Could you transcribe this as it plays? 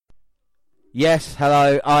Yes,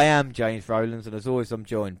 hello, I am James Rowlands, and as always I'm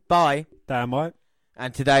joined by... Damn right.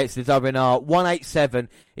 And today it's the Wnr187,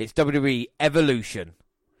 it's WWE Evolution.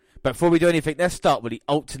 But before we do anything, let's start with the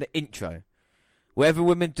alternate intro. Whatever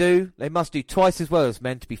women do, they must do twice as well as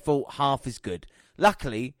men to be thought half as good.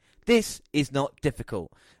 Luckily, this is not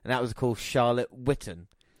difficult, and that was of course Charlotte Whitten.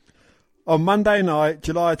 On Monday night,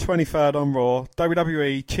 July 23rd on Raw,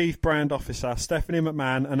 WWE Chief Brand Officer Stephanie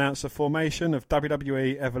McMahon announced the formation of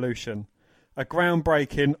WWE Evolution, a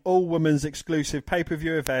groundbreaking all-women's exclusive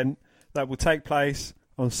pay-per-view event that will take place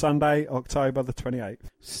on Sunday, October the 28th.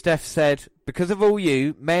 Steph said, because of all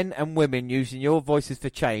you, men and women using your voices for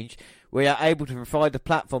change, we are able to provide a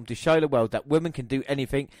platform to show the world that women can do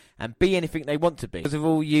anything and be anything they want to be. Because of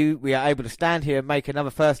all you, we are able to stand here and make another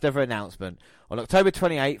first ever announcement. On October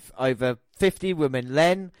 28th, over 50 women,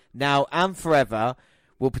 then, now and forever,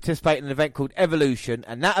 will participate in an event called Evolution,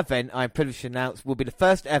 and that event, I am privileged to announce, will be the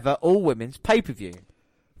first ever all-women's pay-per-view.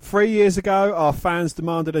 3 years ago, our fans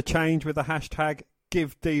demanded a change with the hashtag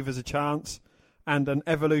Give Divas a Chance, and an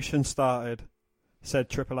evolution started,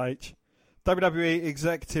 said Triple H. WWE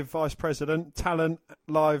Executive Vice President, Talent,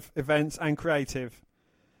 Live Events and Creative.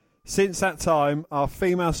 Since that time, our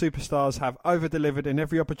female superstars have over-delivered in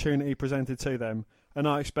every opportunity presented to them, and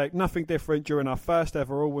I expect nothing different during our first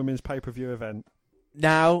ever all-women's pay-per-view event.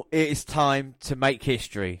 Now it is time to make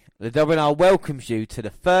history. The WNR welcomes you to the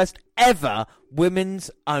first ever women's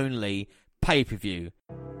only pay-per-view.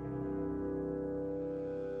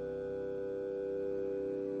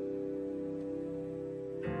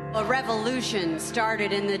 A revolution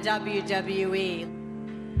started in the WWE.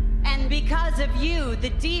 And because of you,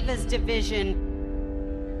 the Divas division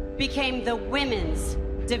became the Women's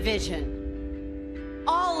division.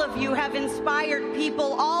 All of you have inspired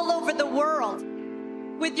people all over the world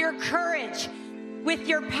with your courage, with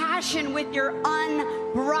your passion, with your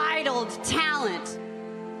unbridled talent.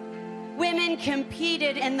 Women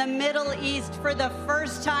competed in the Middle East for the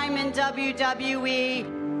first time in WWE.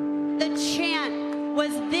 The chant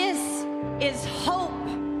was, "This is hope.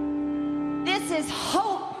 This is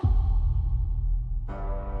hope."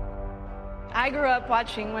 I grew up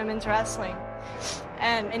watching women's wrestling,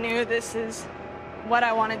 and I knew this is what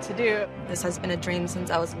I wanted to do. This has been a dream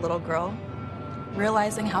since I was a little girl,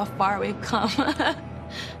 realizing how far we've come.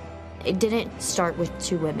 It didn't start with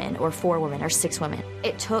 2 women or 4 women or 6 women.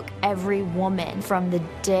 It took every woman from the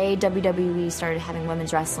day WWE started having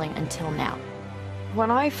women's wrestling until now. When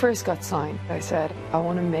I first got signed, I said, I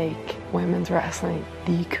want to make women's wrestling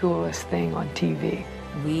the coolest thing on TV.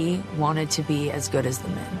 We wanted to be as good as the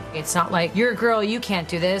men. It's not like, you're a girl, you can't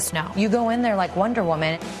do this. No. You go in there like Wonder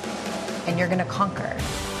Woman, and you're going to conquer.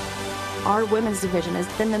 Our women's division is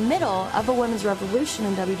in the middle of a women's revolution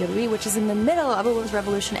in WWE, which is in the middle of a women's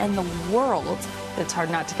revolution in the world. It's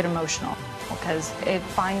hard not to get emotional because it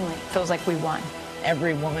finally feels like we won.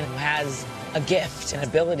 Every woman who has a gift, an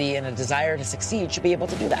ability, and a desire to succeed should be able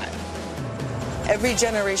to do that. Every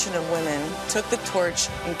generation of women took the torch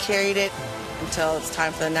and carried it until it's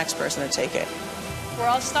time for the next person to take it. We're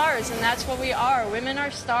all stars, and that's what we are. Women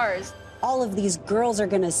are stars. All of these girls are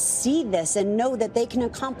going to see this and know that they can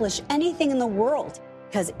accomplish anything in the world.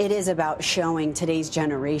 Because it is about showing today's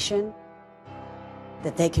generation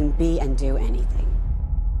that they can be and do anything.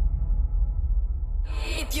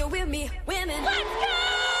 If you're with me, women, let's go!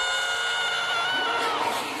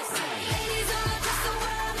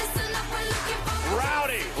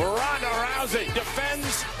 Rowdy Ronda Rousey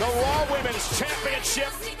defends the Raw Women's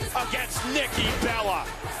Championship against Nikki Bella.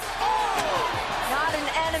 Oh! Not an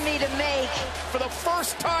enemy to make. For the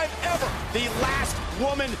first time ever, the last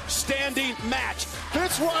woman standing match.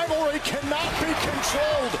 This rivalry cannot be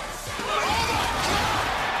controlled. Oh my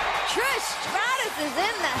God! Trish Stratus is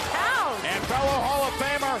in the house. And fellow Hall of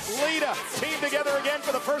Famer Lita team together again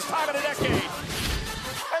for the first time in a decade.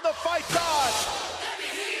 And the fight's on.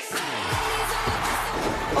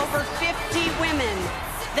 Over 50 women,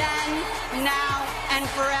 then, now, and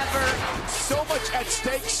forever. So much at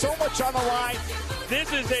stake, so much on the line.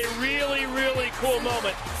 This is a really, really cool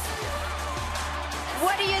moment.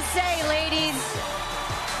 What do you say, ladies?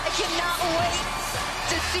 I cannot wait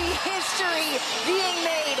to see history being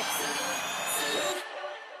made.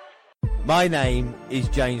 My name is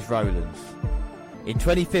James Rowlands. In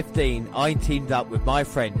 2015, I teamed up with my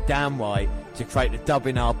friend Dan White to create the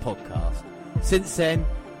WNR podcast. Since then,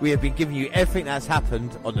 we have been giving you everything that's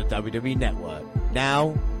happened on the WWE Network.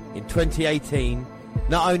 Now, in 2018,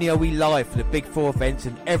 not only are we live for the Big Four events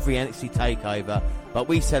and every NXT takeover, but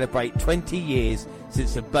we celebrate 20 years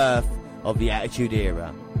since the birth of the Attitude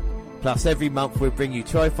Era. Plus, every month we'll bring you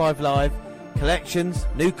 205 Live, collections,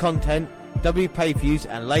 new content, W pay-per-views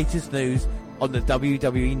and latest news on the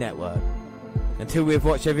WWE Network. Until we have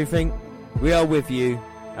watched everything, we are with you,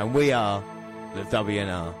 and we are the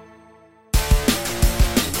WNR.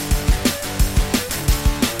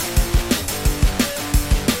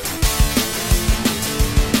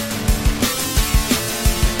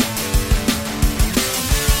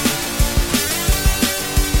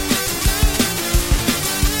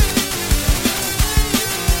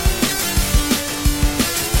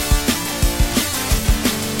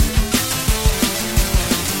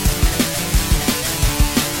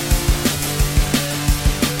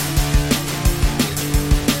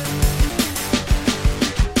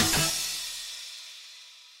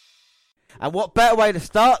 And what better way to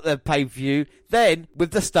start the pay-per-view than with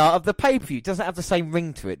the start of the pay-per-view? It doesn't have the same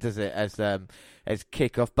ring to it, does it, as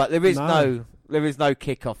kickoff? But there is no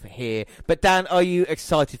kickoff here. But Dan, are you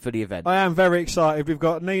excited for the event? I am very excited. We've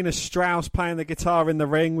got Nina Strauss playing the guitar in the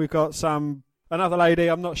ring. We've got another lady,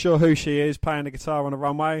 I'm not sure who she is, playing the guitar on the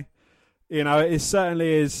runway. You know, it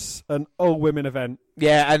certainly is an all-women event.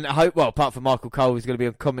 Yeah, and I hope, well, apart from Michael Cole, who's going to be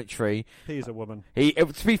on commentary. He's a woman.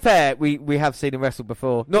 To be fair, we have seen him wrestle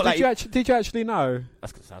before. Did you actually know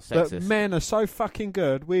that's going to sound sexist. that men are so fucking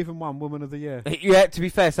good, we even won Woman of the Year? Yeah, to be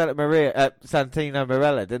fair, Santino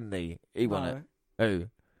Marella, didn't he? He won it. Who?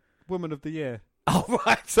 Woman of the Year. Oh,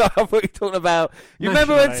 right. So I thought you were talking about... You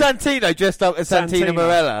remember when Santino dressed up as Santino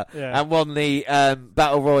Marella and won the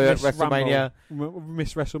Battle Royal at WrestleMania?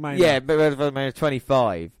 Miss WrestleMania. Yeah, WrestleMania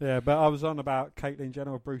 25. Yeah, but I was on about Caitlyn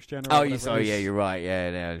Jenner or Bruce Jenner. Oh, yeah, you're right. Yeah,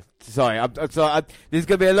 no. Sorry. There's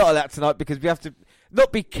going to be a lot of that tonight because we have to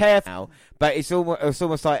not be careful, but it's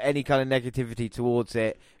almost like any kind of negativity towards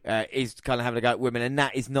it is kind of having a go at women, and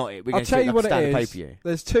that is not it. We're going I'll tell you what it is. Pay-per-view.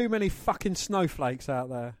 There's too many fucking snowflakes out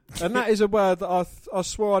there. And that is a word that I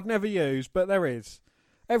swore I'd never use, but there is.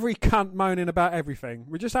 Every cunt moaning about everything.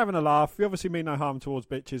 We're just having a laugh. We obviously mean no harm towards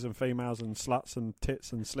bitches and females and sluts and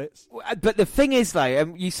tits and slits. But the thing is,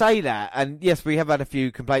 though, you say that, and yes, we have had a few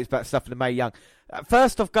complaints about stuff in the Mae Young.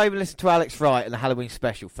 First off, go and listen to Alex Wright and the Halloween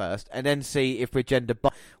special first, and then see if we're gender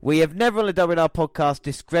biased. We have never on the WNR podcast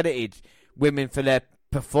discredited women for their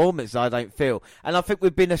performance, I don't feel. And I think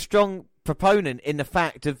we've been a strong proponent in the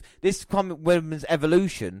fact of this women's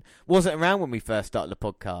evolution wasn't around when we first started the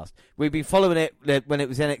podcast. We've been following it when it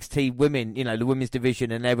was NXT women, you know, the women's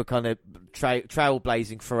division, and they were kind of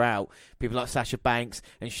trailblazing throughout. People like Sasha Banks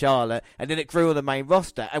and Charlotte, and then it grew on the main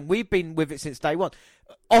roster, and we've been with it since day one.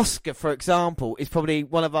 Oscar, for example, is probably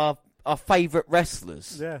one of our favourite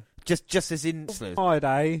wrestlers. Yeah. Just as in wrestlers. My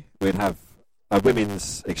day, we'd have a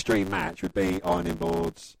women's extreme match would be ironing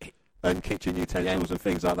boards and kitchen utensils and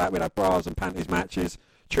things like that. We'd have bras and panties matches.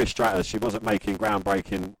 Trish Stratus, she wasn't making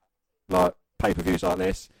groundbreaking like pay-per-views like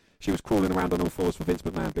this. She was crawling around on all fours for Vince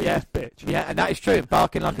McMahon being this bitch. Yeah, and that is true,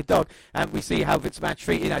 barking like a dog. And we see how Vince McMahon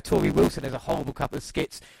treated Tori Wilson. There's a horrible couple of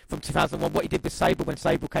skits from 2001, what he did with Sable when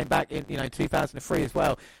Sable came back in 2003 as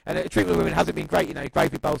well. And the treatment of women hasn't been great,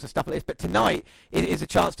 gravy bowls and stuff like this. But tonight it is a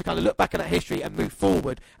chance to kind of look back at that history and move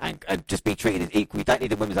forward and just be treated as equal. You don't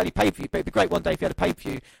need a women's only pay-per-view, but it'd be great one day if you had a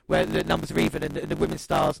pay-per-view where the numbers are even and the women's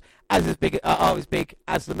stars are as big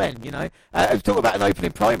as the men, I was talking about an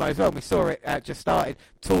opening promo as well, and we saw it just started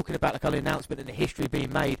talking about the kind of announcement and the history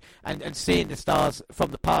being made and seeing the stars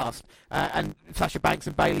from the past and Sasha Banks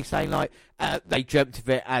and Bayley saying like they dreamt of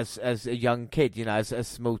it as a young kid, as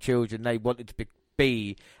small children. They wanted to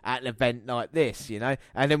be at an event like this, and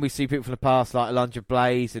then we see people from the past like Alundra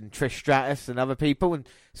Blaze and Trish Stratus and other people. And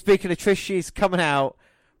speaking of Trish, she's coming out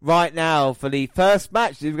right now for the first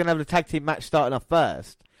match. We're going to have the tag team match starting off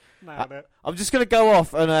first. I'm just going to go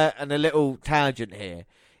off on a little tangent here.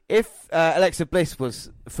 If Alexa Bliss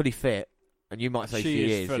was fully fit, and you might say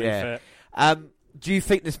she is fully fit. Do you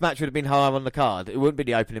think this match would have been higher on the card? It wouldn't be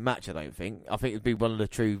the opening match, I don't think. I think it would be one of the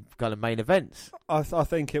true kind of main events. I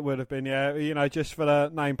think it would have been, yeah. Just for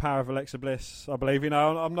the name power of Alexa Bliss, I believe.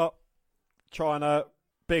 I'm not trying to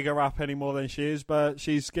big her up any more than she is, but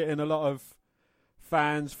she's getting a lot of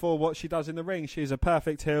fans for what she does in the ring. She's a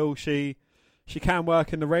perfect heel. She can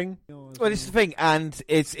work in the ring. Well, this is the thing, and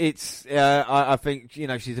it's. I think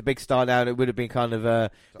she's a big star now. And it would have been kind of now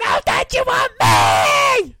that you want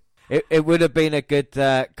me. It would have been a good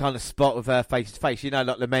kind of spot with her face to face.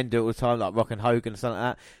 Like the men do all the time, like Rock and Hogan and something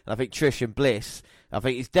like that. And I think Trish and Bliss. I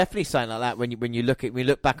think it's definitely something like that when you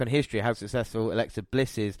look back on history, how successful Alexa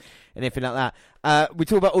Bliss is, and everything like that. We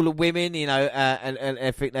talk about all the women, and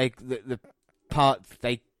I think the part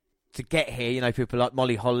they. To get here, people like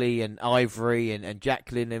Molly Holly and Ivory and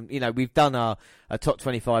Jacqueline, and we've done our top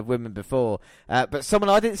 25 women before. But someone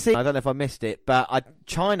I didn't see, I don't know if I missed it, but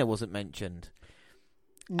China wasn't mentioned.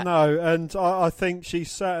 No, and I think she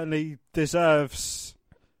certainly deserves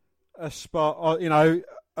a spot, or, you know,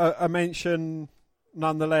 a mention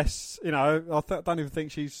nonetheless. You know, I don't even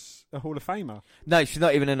think she's a Hall of Famer. No, she's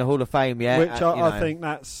not even in the Hall of Fame yet. Which I think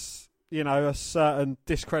that's, you know, a certain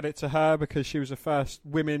discredit to her, because she was the first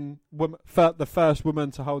woman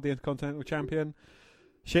to hold the Intercontinental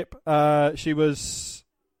Championship. She was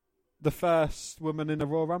the first woman in the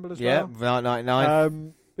Royal Rumble as well. Yeah,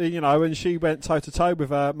 1999. You know, and she went toe-to-toe with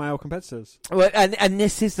male competitors. Well, and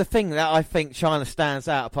this is the thing that I think China stands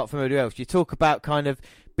out apart from everybody else. You talk about kind of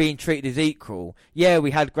being treated as equal. Yeah, we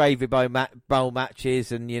had gravy bowl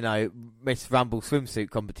matches and, you know, Miss Rumble swimsuit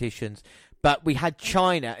competitions, but we had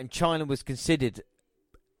China, and China was considered...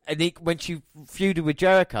 when she feuded with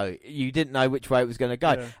Jericho, you didn't know which way it was going to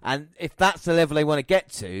go. Yeah. And if that's the level they want to get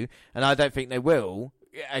to, and I don't think they will...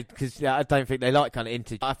 because I don't think they like kind of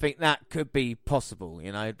integer. I think that could be possible,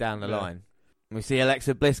 you know, down the line. We see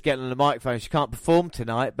Alexa Bliss getting on the microphone. She can't perform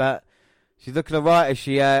tonight, but she's looking all right as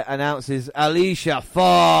she announces Alicia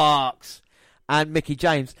Fox and Mickie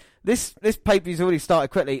James. This pay-per-view's already started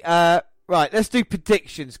quickly. Right, let's do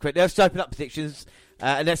predictions quickly. Let's open up predictions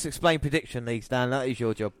and let's explain prediction leagues, Dan. That is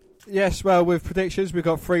your job. Yes, well, with predictions, we've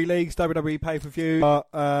got 3 leagues: WWE pay-per-view,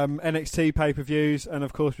 NXT pay-per-views, and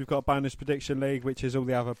of course we've got bonus prediction league, which is all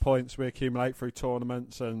the other points we accumulate through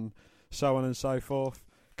tournaments and so on and so forth.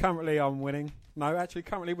 Currently, I'm winning. No, actually,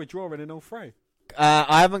 currently we're drawing in all 3.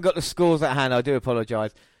 I haven't got the scores at hand. I do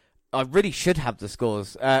apologise. I really should have the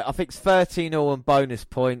scores. I think it's 13-all on bonus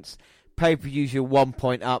points. Pay-per-views, you're 1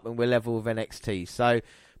 point up, and we're level with NXT. So...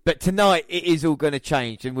 But tonight, it is all going to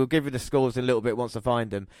change, and we'll give you the scores in a little bit once I find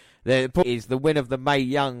them. The point is the winner of the Mae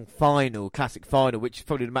Young Classic final, which is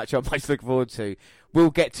probably the match I'm most looking forward to, will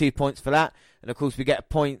get 2 points for that. And, of course, we get a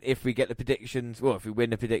point if we get the predictions, well, if we win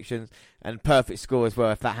the predictions, and perfect score as well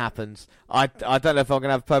if that happens. I don't know if I'm going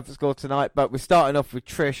to have a perfect score tonight, but we're starting off with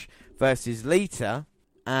Trish versus Lita,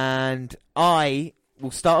 and I will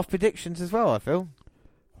start off predictions as well, I feel.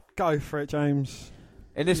 Go for it, James.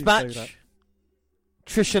 In this match...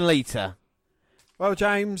 Trish and Lita. Well,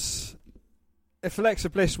 James, if Alexa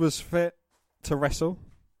Bliss was fit to wrestle,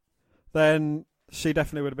 then she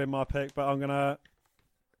definitely would have been my pick, but I'm going to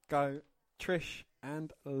go Trish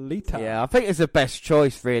and Lita. Yeah, I think it's the best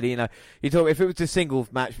choice, really. You know, you talk if it was a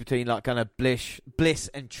singles match between like kind of Bliss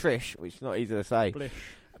and Trish, which is not easy to say.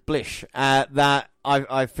 Bliss. That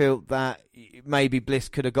I feel that maybe Bliss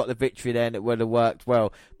could have got the victory there and it would have worked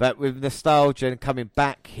well. But with nostalgia and coming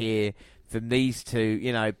back here from these two,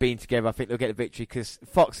 you know, being together, I think they'll get the victory because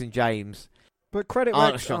Fox and James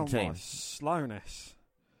aren't a strong team. My slowness.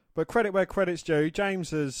 But credit where credit's due.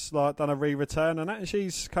 James has done a re-return and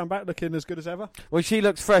she's come back looking as good as ever. Well, she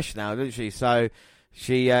looks fresh now, doesn't she? So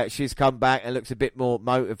she's come back and looks a bit more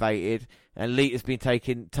motivated. And Lita's been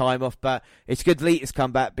taking time off, but it's good Lita's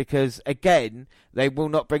come back because, again, they will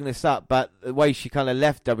not bring this up, but the way she kind of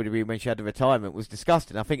left WWE when she had a retirement was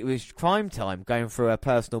disgusting. I think it was crime time going through her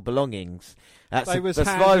personal belongings. They was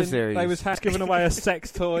giving away her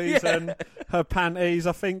sex toys and her panties.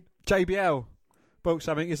 I think JBL bought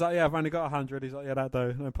something. He's like, yeah, I've only got 100. He's like, yeah, that do.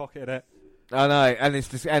 And I pocketed it. I know, and it's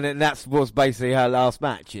just, and that was basically her last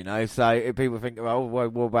match, you know. So people think, oh,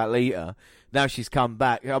 what about Lita? Now she's come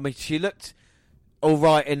back. I mean, she looked all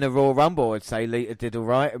right in the Royal Rumble. I'd say Lita did all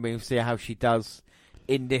right. I mean, we'll see how she does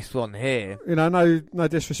in this one here. You know, no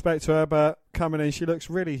disrespect to her, but coming in, she looks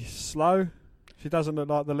really slow. She doesn't look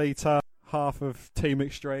like the Lita half of Team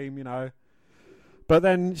Extreme, you know. But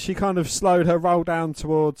then she kind of slowed her roll down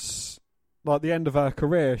towards like the end of her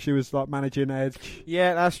career. She was like managing Edge.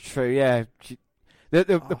 Yeah, that's true. Yeah,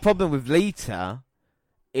 the problem with Lita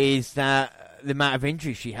is that the amount of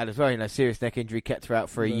injuries she had as well. You know, serious neck injury kept her out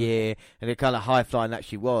for a year, and the kind of high flying that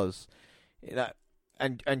she was. You know,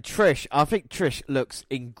 and Trish, I think Trish looks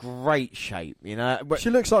in great shape. You know, she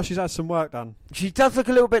looks like she's had some work done. She does look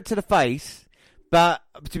a little bit to the face. But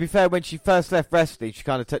to be fair, when she first left wrestling, she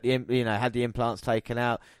kind of took had the implants taken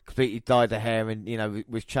out, completely dyed her hair, and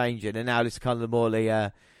was changing. And now this is kind of the more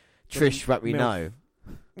Trish that we know.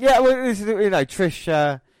 Yeah, well, this is,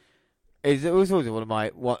 Trish it was always one of my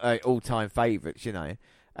all-time favourites. You know,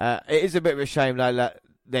 it is a bit of a shame though that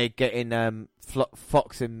they're getting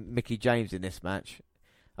Fox and Mickie James in this match.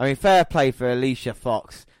 I mean, fair play for Alicia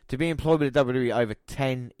Fox to be employed with the WWE over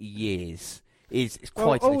 10 years is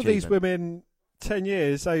quite an achievement. All these women. 10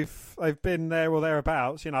 years, they've been there or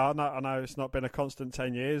thereabouts. You know, I know it's not been a constant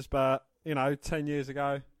 10 years, but 10 years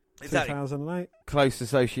ago, 2008, close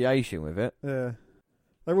association with it. Yeah,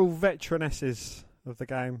 they're all veterannesses of the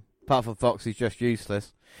game. Apart from Fox, who's just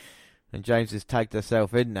useless, and James has tagged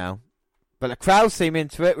herself in now. But the crowd seem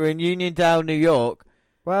into it. We're in Uniondale, New York.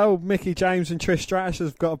 Well, Mickie James and Trish Stratus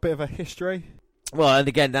have got a bit of a history. Well, and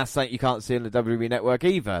again, that's something you can't see on the WWE Network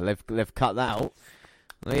either. They've cut that out.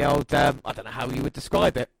 The old, I don't know how you would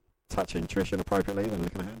describe it. Touching Trish inappropriately and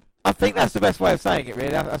licking her hand. I think that's the best way of saying it, really.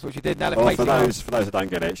 That's what she did. Now for those who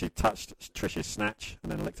don't get it, she touched Trish's snatch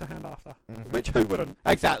and then licked her hand after. Mm-hmm. Which who wouldn't?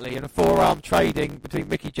 Exactly, and a forearm trading between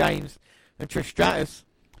Mickie James and Trish Stratus.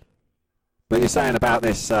 But you're saying about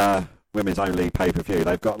this women's only pay-per-view,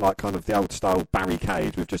 they've got like kind of the old style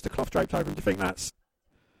barricade with just a cloth draped over them. Do you think that's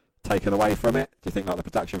taken away from it? Do you think like the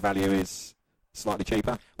production value is slightly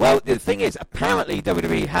cheaper? Well, the thing is, apparently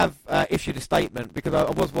WWE have issued a statement, because I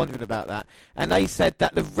was wondering about that, and they said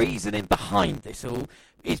that the reasoning behind this all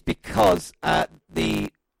is because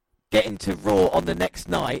the getting to Raw on the next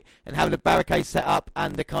night and having the barricade set up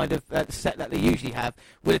and the kind of set that they usually have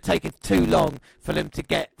would have taken too long for them to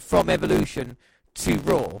get from Evolution to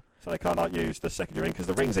Raw. So they can't like use the secondary ring, because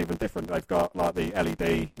the ring's even different. They've got like the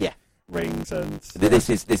LED rings, and this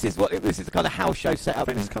is the kind of house show setup. I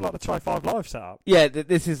think this is kind of like the Try 5 Live setup. Yeah,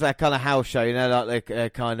 this is that kind of house show, you know, like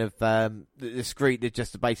the kind of the screen,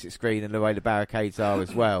 just the basic screen, and the way the barricades are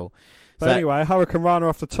as well. But anyway, Hurricane Rana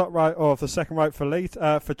off the top right, or off the second rope for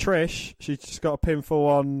Trish. She's just got a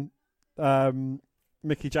pinfall on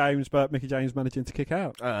Mickie James, but Mickie James managing to kick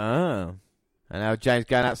out. Oh. And now James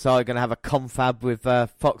going outside, going to have a confab with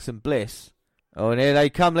Fox and Bliss. Oh, and here they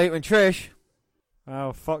come, Lita and Trish.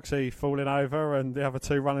 Oh, Foxy falling over and the other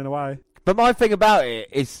two running away. But my thing about it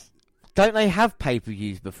is, don't they have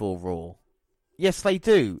pay-per-views before Raw? Yes, they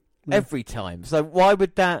do. Every time. So why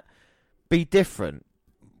would that be different?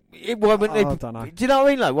 Why wouldn't they? I don't know. Do you know what I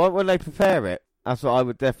mean? Like, why wouldn't they prepare it? That's what I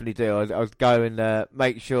would definitely do. I would go and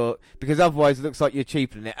make sure, because otherwise it looks like you're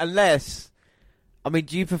cheapening it. Unless, I mean,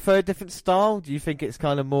 do you prefer a different style? Do you think it's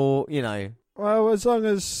kind of more, you know? Well, as long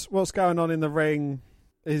as what's going on in the ring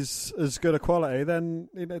is as good a quality, then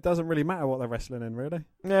it doesn't really matter what they're wrestling in, really.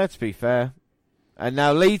 Yeah, to be fair. And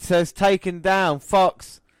now Lita's taken down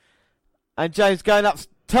Fox, and James going up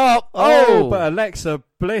top. Oh, but Alexa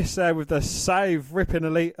Bliss there with the save,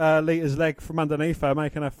 ripping Lita's leg from underneath her,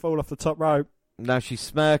 making her fall off the top rope. Now she's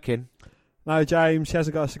smirking. No, James, she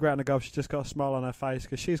hasn't got a cigarette in the gob. She's just got a smile on her face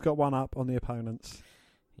because she's got one up on the opponents.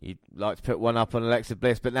 You'd like to put one up on Alexa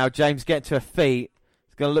Bliss, but now James getting to her feet.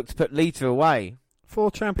 He's going to look to put Lita away. 4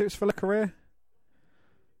 championships for her career.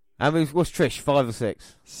 And what's Trish, 5 or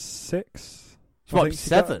 6? 6. She might be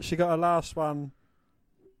 7. She got her last one.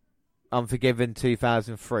 Unforgiven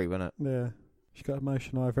 2003, wasn't it? Yeah. She got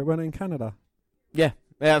emotion over it. Went in Canada. Yeah.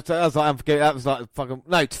 That was like Unforgiven. That was like fucking...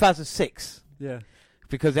 No, 2006. Yeah.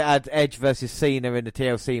 Because it had Edge versus Cena in the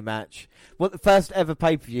TLC match. What, the first ever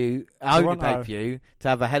pay-per-view, only pay-per-view, to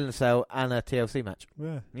have a Hell in a Cell and a TLC match.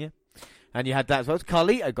 Yeah. Yeah. And you had that as well.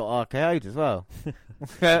 Carlito got RKO'd as well.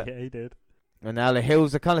 Yeah, he did. And now the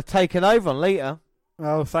Hills are kind of taken over on Lita.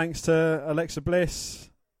 Oh, thanks to Alexa Bliss.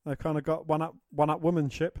 They kind of got one up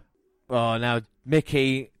womanship. Oh, now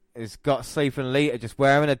Mickie has got sleeping Lita just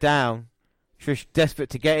wearing her down. Trish desperate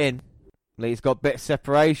to get in. Lita's got a bit of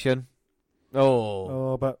separation.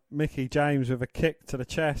 Oh, but Mickie James with a kick to the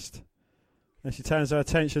chest. And she turns her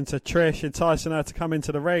attention to Trish, enticing her to come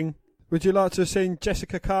into the ring. Would you like to have seen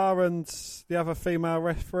Jessica Carr and the other female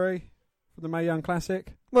referee for the Mae Young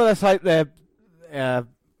Classic? Well, let's hope they're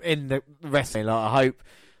in the wrestling. Like, I hope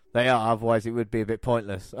they are, otherwise it would be a bit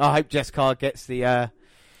pointless. I hope Jessica Carr gets the...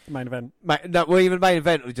 main event. Even the main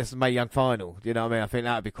event or just the Mae Young final. Do you know what I mean? I think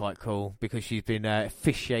that would be quite cool because she's been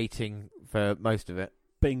officiating for most of it.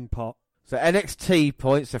 Bing pot. So NXT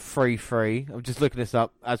points are 3-3. I'm just looking this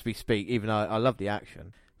up as we speak, even though I love the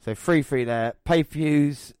action. So 3-3 there.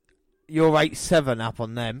 Pay-per-views, you're 8-7 up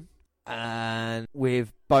on them. And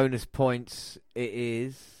with bonus points, it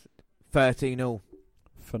is 13-all.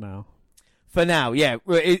 For now. For now, yeah.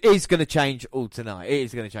 It is going to change all tonight. It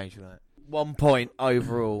is going to change tonight. 1 point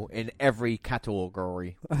overall in every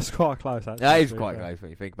category. That's quite close, actually. That is quite close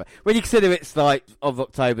when you think about it. When you consider it's like of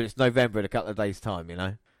October, it's November in a couple of days' time, you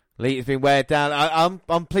know. Lita's been weared down.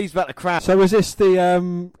 I'm pleased about the crowd. So was this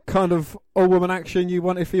the kind of all-woman action you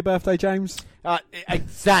wanted for your birthday, James?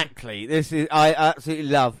 Exactly. I absolutely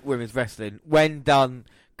love women's wrestling when done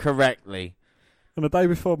correctly. And the day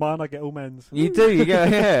before mine, I get all men's. You do, you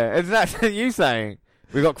get, yeah. Exactly what you saying.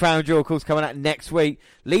 We've got Crown Jewel calls coming out next week.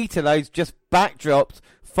 Lita, though's just backdropped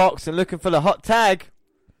Fox and looking for the hot tag.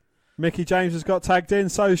 Mickie James has got tagged in,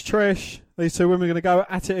 so's Trish. These two women are going to go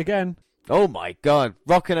at it again. Oh my God,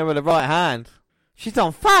 rocking her with the right hand. She's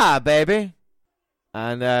on fire, baby.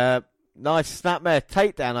 And nice snapmare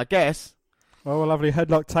takedown, I guess. Oh, a lovely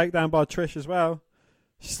headlock takedown by Trish as well.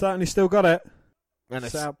 She's certainly still got it. And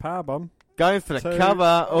it's out powerbomb. Going for the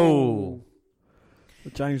cover. Oh.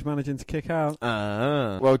 James managing to kick out.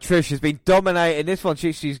 Well, Trish has been dominating this one.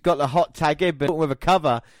 She's got the hot tag in, but with a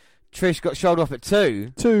cover. Trish got shoulder off at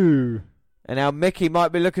 2. 2. And now Mickey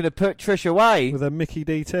might be looking to put Trish away. With a Mickey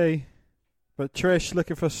DT. But Trish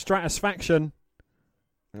looking for stratisfaction.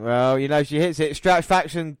 Well, you know, she hits it.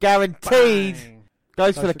 Stratisfaction guaranteed. Bang.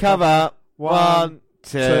 Goes for the cover. 1,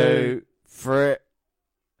 2, 3.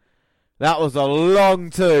 That was a long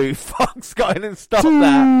 2. Fox got in and stopped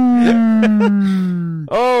that.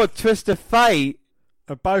 Oh, twist of fate.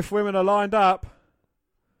 And both women are lined up.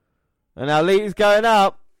 And now Lita's going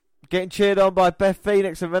up. Getting cheered on by Beth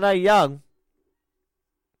Phoenix and Mae Young.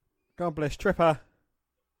 God bless Tripper.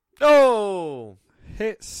 Oh!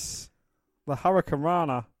 Hits the Hurricane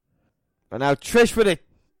Rana. And now Trish with a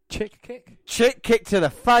chick kick. Chick kick to the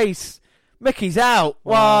face. Mickey's out.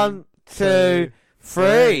 1, 2,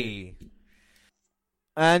 3.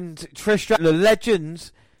 And Trish, the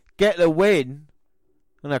legends, get the win.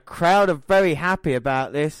 And the crowd are very happy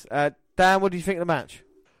about this. Dan, what do you think of the match?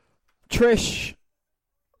 Trish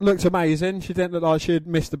looked amazing. She didn't look like she'd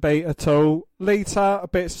missed a beat at all. Lita, a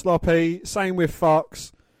bit sloppy. Same with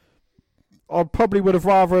Fox. I probably would have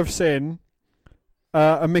rather have seen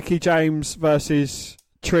a Mickie James versus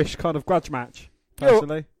Trish kind of grudge match,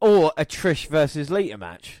 personally. Or a Trish versus Lita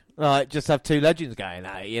match. Like, just have 2 legends going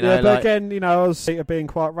at it, you know. Yeah, but again, you know, I was Lita being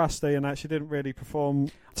quite rusty and that she didn't really perform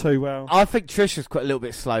too well. I think Trish was quite a little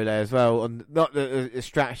bit slow there as well. And not the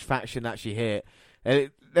Stratisfaction that she hit.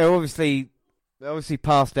 They're obviously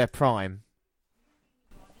past their prime.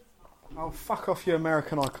 Oh, fuck off, you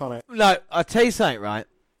American iconic. No, I'll tell you something, right?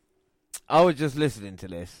 I was just listening to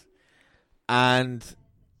this, and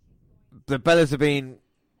the Bellas are being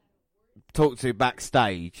talked to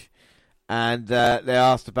backstage, and they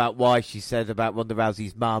asked about why she said about Ronda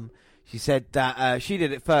Rousey's mum. She said that she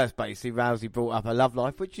did it first, basically. Rousey brought up her love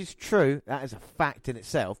life, which is true. That is a fact in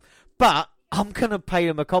itself. But I'm going to pay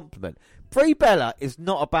them a compliment. Brie Bella is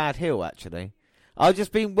not a bad heel, actually. I've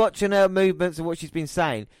just been watching her movements and what she's been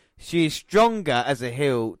saying. She is stronger as a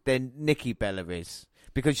heel than Nikki Bella is.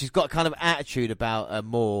 Because she's got a kind of attitude about her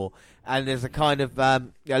more. And there's a kind of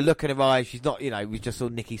look in her eyes. She's not, we just saw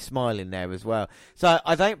Nikki smiling there as well. So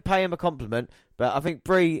I don't pay him a compliment. But I think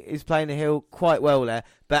Brie is playing the heel quite well there.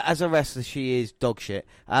 But as a wrestler, she is dog shit.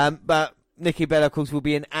 But Nikki Bella, of course, will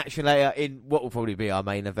be in action later in what will probably be our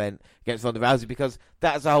main event against Ronda Rousey. Because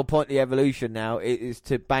that's the whole point of the Evolution now. It is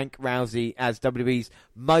to bank Rousey as WWE's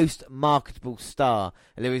most marketable star.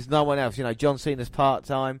 And there is no one else. John Cena's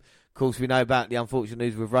part-time. Of course, we know about the unfortunate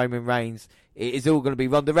news with Roman Reigns. It is all going to be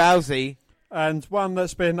Ronda Rousey. And one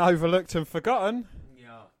that's been overlooked and forgotten,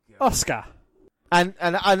 Asuka. And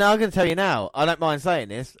I'm going to tell you now, I don't mind saying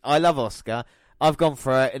this, I love Asuka. I've gone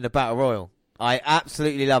for her in the Battle Royal. I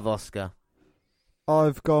absolutely love Asuka.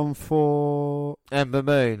 I've gone for Ember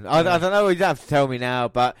Moon. I don't know, you don't have to tell me now,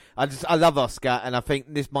 but I love Asuka, and I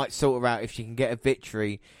think this might sort her out if she can get a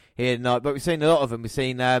victory here tonight. But we've seen a lot of them. We've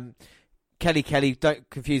seen Kelly, don't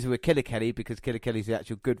confuse her with Killer Kelly, because Killer Kelly's the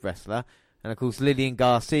actual good wrestler. And of course Lillian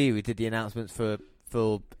Garcia, who did the announcements for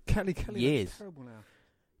Kelly years. Terrible now.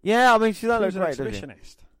 Yeah, I mean, she was an great,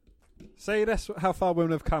 exhibitionist. See, that's how far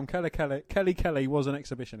women have come. Kelly Kelly was an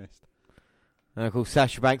exhibitionist. And of course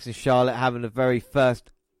Sasha Banks and Charlotte having the very first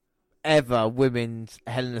ever women's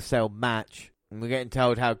Hell in a Cell match. And we're getting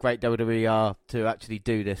told how great WWE are to actually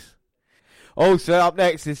do this. Also, up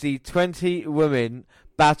next is the 20 women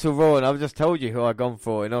Battle Royal, and I've just told you who I've gone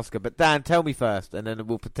for in Asuka. But Dan, tell me first, and then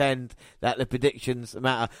we'll pretend that the predictions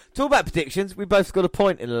matter. Talk about predictions. We both got a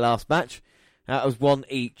point in the last match. That was 1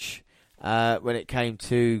 each when it came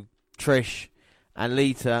to Trish and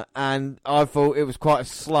Lita, and I thought it was quite a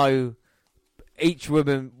slow.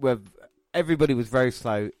 Everybody was very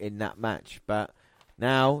slow in that match. But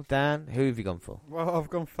now, Dan, who have you gone for? Well, I've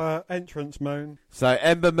gone for Entrance Moon. So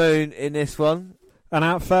Ember Moon in this one. And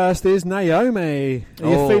out first is Naomi. Are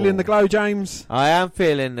you feeling the glow, James? I am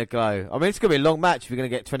feeling the glow. I mean, it's going to be a long match if we're going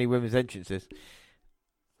to get 20 women's entrances.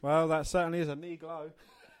 Well, that certainly is a knee glow.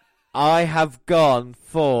 I have gone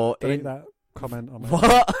for... Delete that comment on me.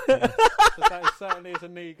 What? Yeah. So that certainly is a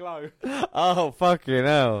knee glow. Oh, fucking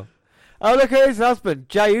hell. Oh, look at his husband,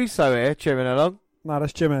 Jay Uso here, cheering along. No,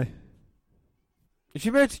 that's Jimmy. Is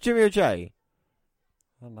she married to Jimmy or Jay?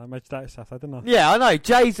 I don't know, made that stuff, didn't I? Yeah, I know.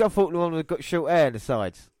 Jay's, I thought, the one who's got short hair on the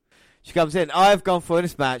sides. She comes in. I've gone for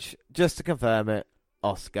this match, just to confirm it,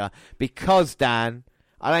 Asuka. Because, Dan,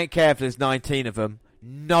 I don't care if there's 19 of them,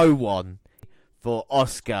 no one for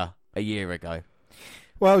Asuka a year ago.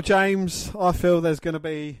 Well, James, I feel there's going to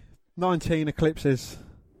be 19 eclipses.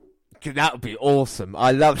 That would be awesome.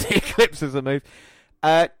 I love the eclipse as a move.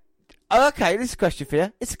 Okay, this is a question for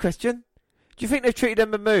you. It's a question. Do you think they've treated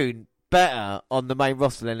Ember Moon better on the main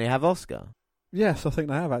roster than they have Asuka? Yes, I think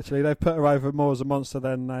they have, actually. They've put her over more as a monster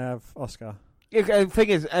than they have Asuka. Yeah, the thing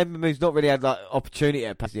is, Ember Moon's not really had like opportunity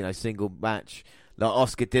at single match like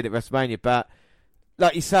Asuka did at WrestleMania, but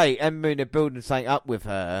like you say, Ember Moon are building something up with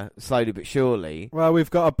her slowly but surely. Well, we've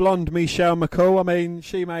got a blonde Michelle McCool. I mean,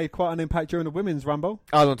 she made quite an impact during the Women's Rumble.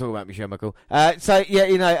 I don't talk about Michelle McCool. So yeah,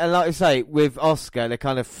 and like I say, with Asuka, they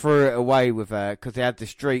kind of threw it away with her because they had the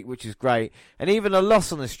streak, which is great, and even a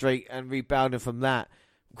loss on the streak and rebounding from that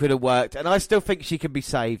could have worked. And I still think she can be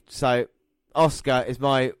saved. So Asuka is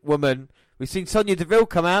my woman. We've seen Sonya Deville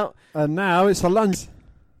come out, and now it's a lunch.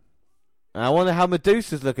 I wonder how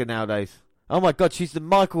Medusa's looking nowadays. Oh my God, she's the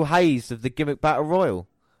Michael Hayes of the Gimmick Battle Royal.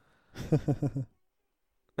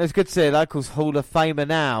 It's good to see that, because Hall of Famer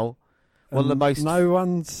now. One of the most. No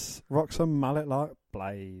one's rocks a mullet like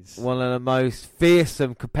Blaze. One of the most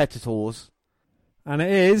fearsome competitors. And it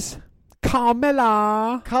is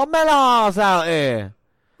Carmella. Carmella's out here.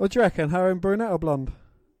 What do you reckon? Her and brunette or blonde?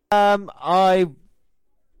 As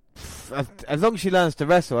long as she learns to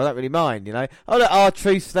wrestle, I don't really mind, Oh, look,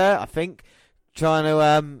 R-Truth's there, I think. Trying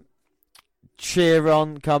to cheer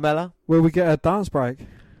on Carmella. Will we get a dance break?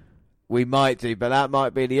 We might do, but that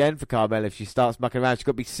might be the end for Carmella if she starts mucking around. She's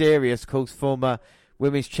got to be serious, because former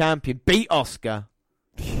women's champion beat Asuka.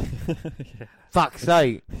 Yeah. Fuck's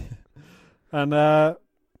sake. And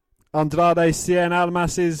Andrade Cien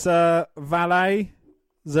Almas's valet,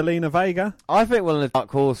 Zelina Vega. I think one of the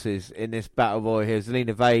dark horses in this battle royal here,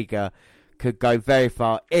 Zelina Vega, could go very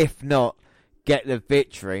far, if not get the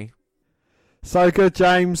victory. So good,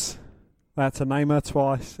 James. That's to name her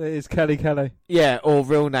twice. It is Kelly Kelly. Yeah, or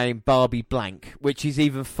real name Barbie Blank, which is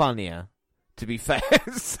even funnier, to be fair.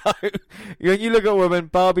 So, when you look at a woman,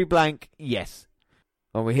 Barbie Blank, yes.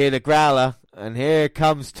 When we hear the growler, and here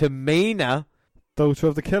comes Tamina. Daughter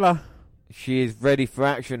of the Killer. She is ready for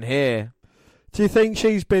action here. Do you think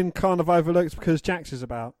she's been kind of overlooked because Jax is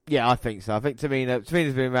about? Yeah, I think so. I think Tamina's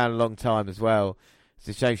been around a long time as well. It's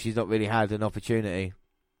a shame she's not really had an opportunity.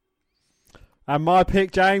 And my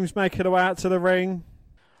pick, James, making her way out to the ring.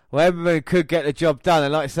 Well, Ember Moon could get the job done.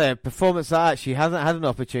 And like I say, a performance like that, she hasn't had an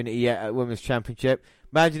opportunity yet at Women's Championship.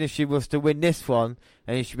 Imagine if she was to win this one,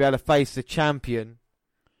 and she'd be able to face the champion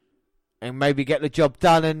and maybe get the job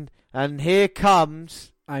done. And here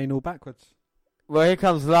comes... Anal backwards. Well, here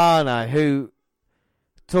comes Lana, who...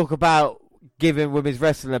 Talk about giving women's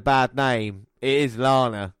wrestling a bad name. It is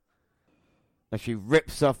Lana. And she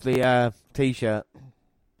rips off the T-shirt.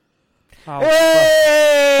 Oh,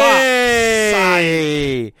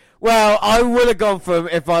 hey! Well, I would have gone for him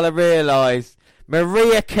if I'd have realised.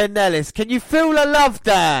 Maria Kanellis. Can you feel the love,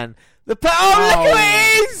 Dan? Look who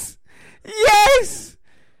it is! Yes!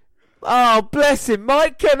 Oh, bless him.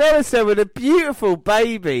 Mike Kanellis there with a beautiful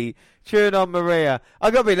baby cheering on Maria.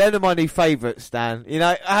 I got to be they're my new favourites, Dan.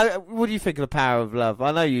 What do you think of the power of love?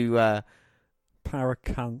 I know you... Power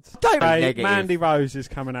cunt. Don't be negative. Mandy Rose is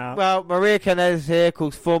coming out. Well, Maria Kanellis here,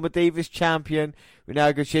 called former Divas champion. We know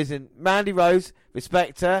how good she is. And Mandy Rose,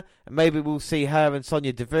 respect her. And maybe we'll see her and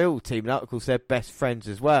Sonya Deville teaming up. Of course, they're best friends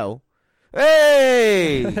as well.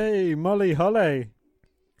 Hey! Hey, Molly Holly.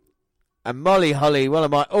 And Molly Holly, one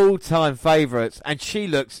of my all-time favourites. And she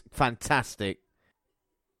looks fantastic.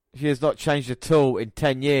 She has not changed at all in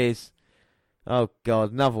 10 years. Oh,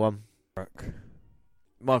 God, another one.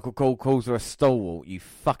 Michael Cole calls her a stalwart, you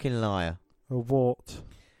fucking liar. A wart.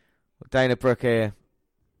 Dana Brooke here.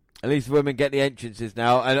 At least women get the entrances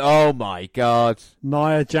now. And oh my God.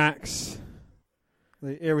 Nia Jax.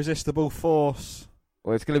 The irresistible force.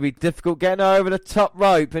 Well, it's going to be difficult getting her over the top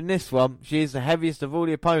rope in this one. She is the heaviest of all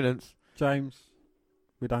the opponents. James,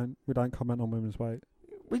 we don't comment on women's weight.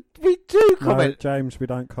 We do comment. No, James, we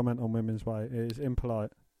don't comment on women's weight. It is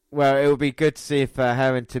impolite. Well, it would be good to see if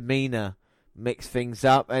her and Tamina mix things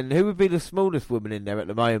up. And who would be the smallest woman in there at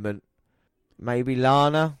the moment? Maybe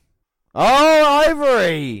Lana? Oh,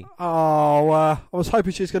 Ivory! Oh, I was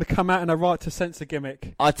hoping she was going to come out in a right to censor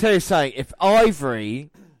gimmick. I tell you something, if Ivory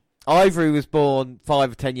was born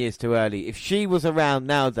 5 or 10 years too early, if she was around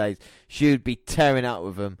nowadays, she would be tearing up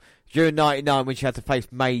with them. During 99 when she had to face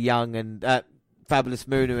Mae Young and Fabulous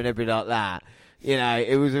Mooner and everything like that.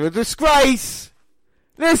 It was a disgrace!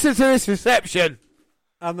 Listen to this reception!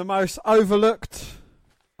 And the most overlooked,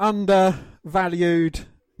 undervalued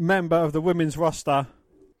member of the women's roster.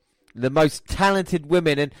 The most talented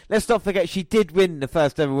women. And let's not forget, she did win the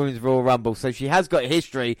first ever Women's Royal Rumble, so she has got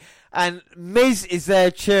history. And Miz is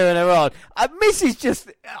there cheering her on. Miz is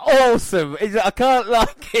just awesome. I can't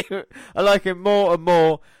like him. I like him more and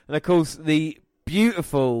more. And of course, the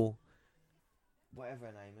beautiful... whatever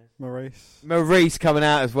her name is. Maurice coming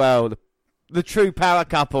out as well. the true power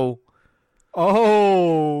couple.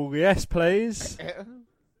 Oh, yes, please.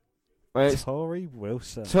 Well, Tori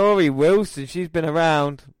Wilson. Tori Wilson, she's been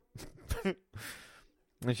around.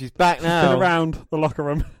 And she's back now. She's been around the locker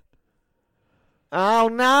room. Oh,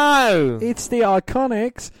 no. It's the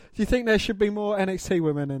Iconics. Do you think there should be more NXT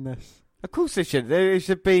women in this? Of course there should. There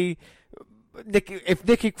should be... If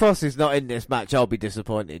Nikki Cross is not in this match, I'll be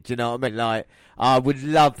disappointed. Do you know what I mean? Like, I would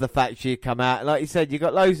love the fact she'd come out. Like you said, you've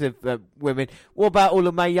got loads of women. What about all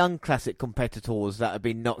the Mae Young Classic competitors that have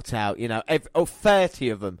been knocked out? 30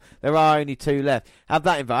 of them. There are only 2 left. Have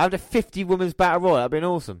that involved. Have a 50 women's battle royal. That'd been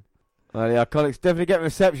awesome. Well, the Iconics definitely get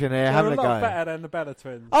reception here. They're a lot better than the Bella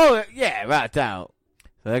Twins. Oh, yeah, without a doubt.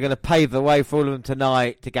 So they're going to pave the way for all of them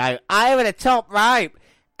tonight to go over the top rope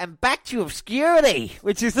and back to obscurity,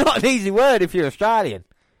 which is not an easy word if you're Australian.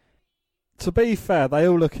 To be fair, they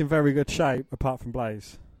all look in very good shape, apart from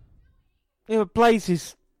Blaze. Yeah, but Blaze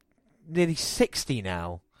is nearly 60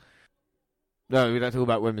 now. No, we don't talk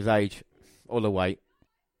about women's age or the weight.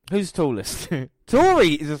 Who's tallest? Tori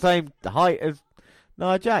is the same height as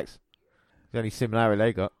Nia Jax. The only similarity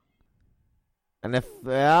they got. And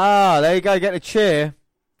there you go, get the cheer.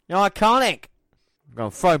 Iconic. Go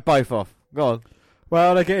on, throw both off. Go on.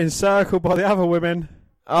 Well, they're getting circled by the other women.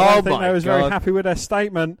 Oh, I don't think they was very happy with their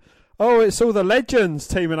statement. Oh, it's all the legends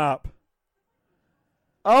teaming up.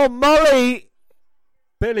 Oh, Molly.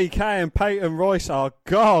 Billy Kay and Peyton Royce are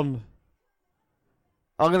gone.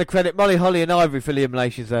 I'm going to credit Molly, Holly and Ivory for the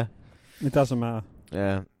eliminations there. It doesn't matter.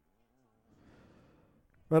 Yeah.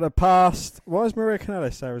 But the past... Why is Maria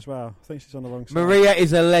Kanellis there as well? I think she's on the wrong side. Maria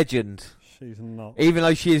is a legend. She's not. Even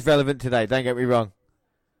though she is relevant today, don't get me wrong.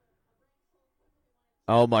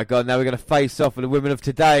 Oh my God, now we're going to face off with the women of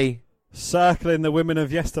today. Circling the women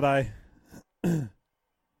of yesterday.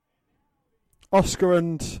 Oscar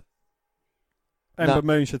and Ember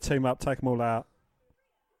Moon should team up, take them all out.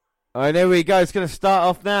 Alright, there we go. It's going to start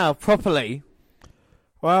off now, properly.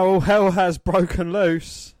 Well, all hell has broken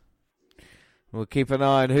loose. We'll keep an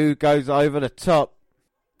eye on who goes over the top,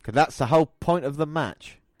 because that's the whole point of the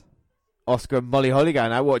match. Oscar and Molly Holly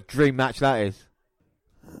going out. What a dream match that is.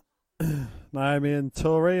 Naomi and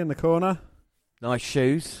Tori in the corner. Nice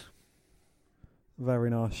shoes. Very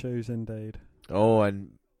nice shoes indeed. Oh,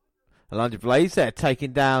 and Alundra Blaze there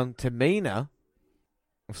taking down Tamina.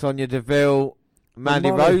 Sonya Deville,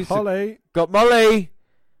 Mandy Rose. Holly. Got Molly.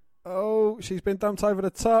 Oh, she's been dumped over the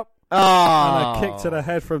top. Oh. And a kick to the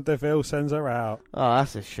head from Deville sends her out. Oh,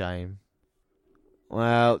 that's a shame.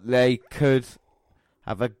 Well, they could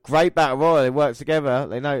have a great battle royal. They work together.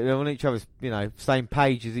 They know they're on each other's, same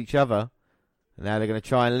page as each other. And now they're going to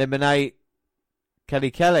try and eliminate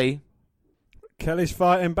Kelly. Kelly's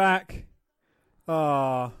fighting back.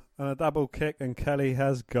 And a double kick, and Kelly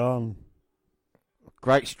has gone.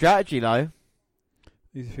 Great strategy, though.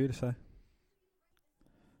 Easy for you to say.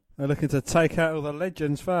 They're looking to take out all the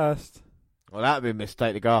legends first. Well, that would be a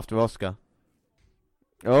mistake to go after Oscar.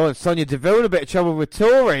 Oh, and Sonya Deville in a bit of trouble with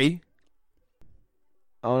Tori.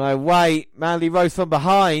 Oh, no, wait. Mandy Rose from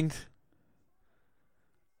behind.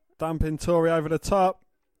 Dumping Tori over the top.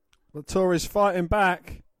 But Tori's fighting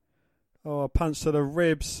back. Oh, a punch to the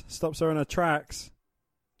ribs. Stops her in her tracks.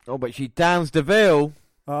 Oh, but she downs Deville.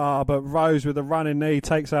 But Rose with a running knee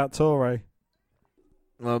takes out Tori.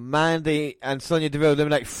 Well, Mandy and Sonya Deville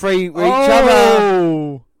eliminate 3 with each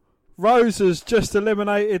other. Rose has just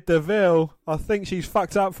eliminated Deville. I think she's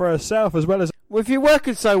fucked up for herself as well as... Well, if you're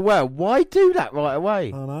working so well, why do that right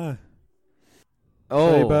away? I know.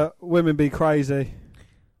 Oh. See, but women be crazy.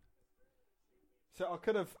 So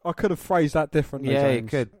I could have phrased that differently. Yeah, James. you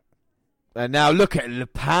could. And now look at the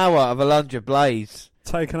power of Alundra Blaze.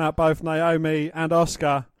 Taking out both Naomi and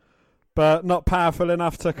Oscar, but not powerful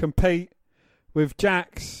enough to compete with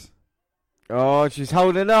Jax. Oh, she's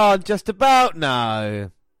holding on just about.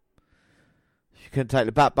 No. She couldn't take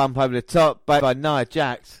the back bump over the top by Nia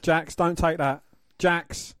Jax. Jax, don't take that.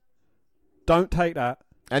 Jax, don't take that.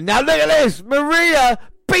 And now look at this. Maria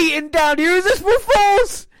beating down the Irresistible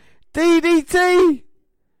Force. DDT.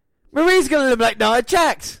 Maria's going to eliminate Nia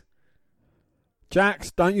Jax.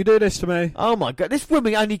 Jax, don't you do this to me. Oh, my God. This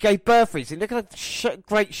woman only gave birth recently. Look at the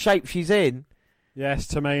great shape she's in. Yes,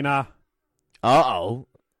 Tamina. Uh-oh.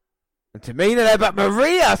 And Tamina there, but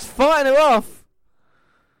Maria's fighting her off.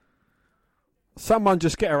 Someone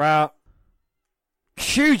just get her out.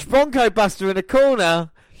 Huge Bronco Buster in the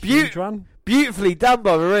corner. Huge one. Beautifully done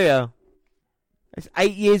by Maria. It's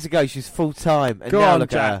 8 years ago she was full-time. And Go now on, look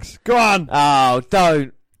Jax. at her. Go on. Oh,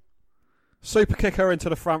 don't. Super kick her into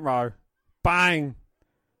the front row. Bang.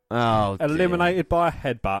 Oh, eliminated by a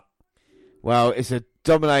headbutt. Well, it's a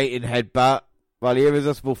dominating headbutt. Well, the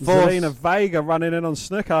Irresistible Force. Zelina Vega running in on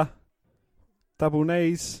Snooker. Double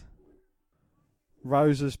knees.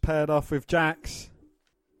 Rose has paired off with Jax.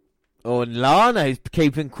 Oh, and Lana is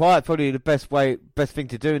keeping quiet. Probably the best thing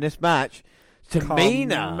to do in this match.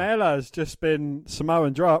 Tamina. Carmella's just been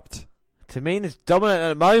Samoan dropped. Tamina's dominant at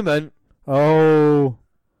the moment. Oh.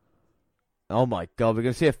 Oh my God, we're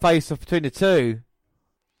going to see a face-off between the two.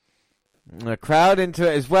 And a crowd into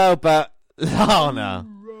it as well, but Lana.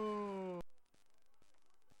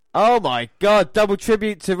 Oh my God, double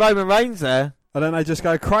tribute to Roman Reigns there. And then they just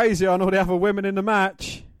go crazy on all the other women in the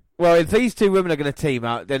match. Well, if these two women are going to team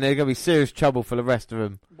up, then they're going to be serious trouble for the rest of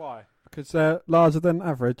them. Why? Because they're larger than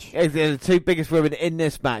average. They're the two biggest women in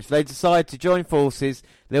this match. They decide to join forces.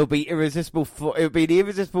 There'll be it'll be the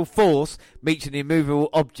Irresistible Force meeting the immovable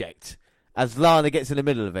object as Lana gets in the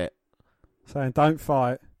middle of it. Saying, don't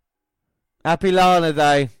fight. Happy Lana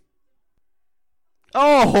Day.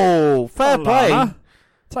 Oh, fair play. Lana.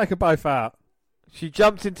 Take them both out. She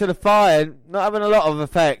jumped into the fire, not having a lot of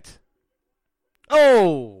effect.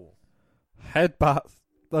 Oh! Headbutt.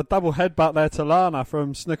 The double headbutt there to Lana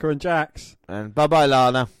from Snooker and Jax. And bye-bye,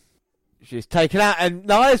 Lana. She's taken out, and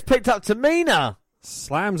Nia's picked up Tamina.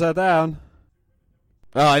 Slams her down.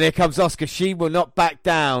 Oh, and here comes Asuka. She will not back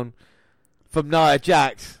down from Nia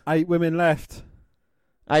Jax. 8 women left.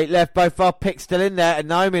 8 left, both our picks still in there, and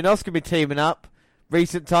Naomi and Asuka be teaming up.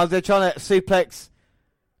 Recent times, they're trying to suplex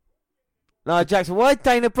Nia Jax. Why did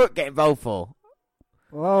Dana Brooke get involved for?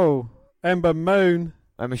 Oh, Ember Moon.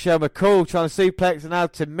 And Michelle McCool trying to suplex, and now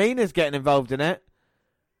Tamina's getting involved in it.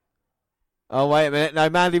 Oh, wait a minute.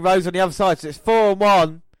 No, Mandy Rose on the other side, so it's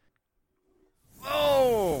 4-on-1.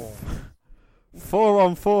 Oh!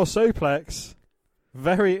 4-on-4 suplex.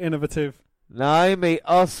 Very innovative. Naomi,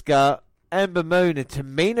 Asuka, Ember Moon, and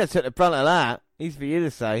Tamina took the brunt of that. Easy for you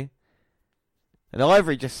to say. And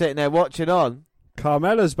Ivory just sitting there watching on.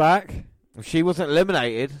 Carmella's back. She wasn't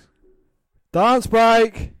eliminated. Dance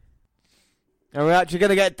break. And we're actually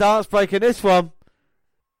going to get dance break in this one.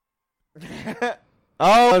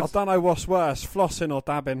 I don't know what's worse, flossing or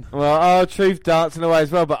dabbing. Well, Truth dancing away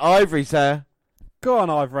as well, but Ivory's there. Go on,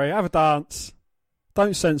 Ivory, have a dance.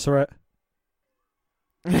 Don't censor it.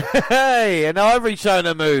 Hey, and Ivory showing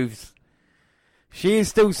her moves. She is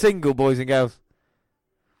still single, boys and girls.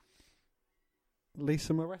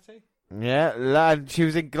 Lisa Moretti? Yeah, and she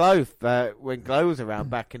was in Glow when Glow was around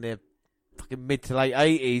back in the fucking mid to late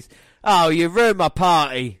 80s. Oh, you ruined my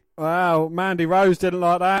party. Wow, Mandy Rose didn't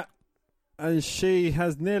like that. And she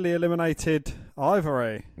has nearly eliminated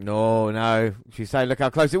Ivory. No. She's saying, look how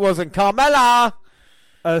close it was. And Carmella!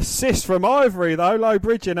 Assist from Ivory, though, low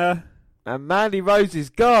bridging her. And Mandy Rose is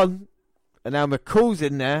gone. And now McCall's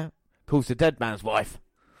in there. Calls the dead man's wife.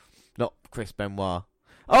 Not Chris Benoit.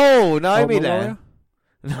 Oh, Naomi there.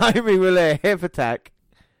 Naomi will a hip attack.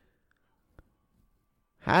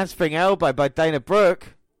 Handspring elbow by Dana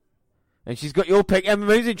Brooke. And she's got your pick. Ember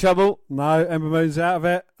Moon's in trouble. No, Ember Moon's out of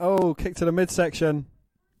it. Oh, kick to the midsection.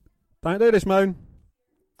 Don't do this, Moon.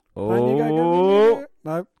 Oh.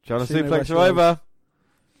 No. Trying to suplex her over.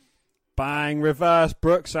 Bang, reverse.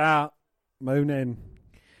 Brooks out. Moon in.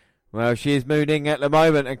 Well, she is mooning at the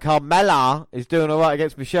moment. And Carmella is doing all right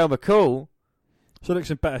against Michelle McCool. She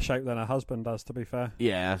looks in better shape than her husband does, to be fair.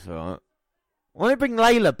 Yeah, that's all right. Why don't they bring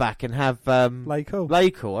Layla back and have Laycool?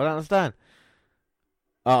 Laycool, I don't understand.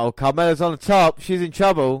 Uh-oh, Carmella's on the top. She's in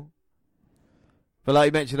trouble. But like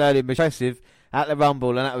you mentioned earlier, impressive at the Rumble,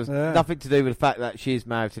 and that was nothing to do with the fact that she's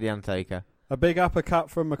married to The Undertaker. A big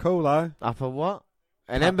uppercut from McCool, though. Upper what?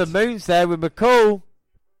 And Ember Moon's there with McCool.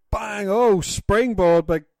 Bang! Oh, springboard,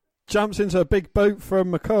 but jumps into a big boot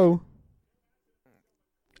from McCool.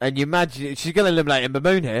 And you imagine, she's going to eliminate Ember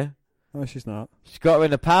Moon here. No, she's not. She's got her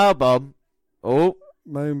in a powerbomb. Oh.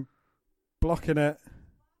 Moon blocking it.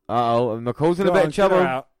 Uh-oh, and McCall's in a bit of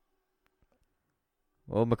trouble.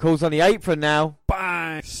 Well, McCall's on the apron now.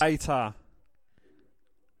 Bang! Sater.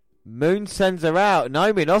 Moon sends her out.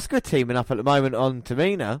 Naomi and Asuka teaming up at the moment on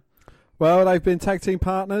Tamina. Well, they've been tag team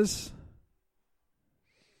partners.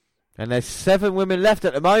 And there's 7 women left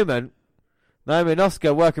at the moment. Naomi and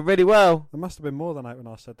Asuka working really well. There must have been more than 8 when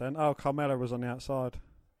I said then. Oh, Carmella was on the outside.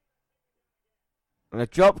 And a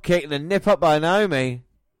drop kick and a nip up by Naomi.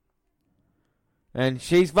 And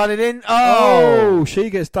she's running in. Oh! She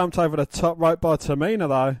gets dumped over the top right by Tamina,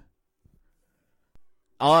 though.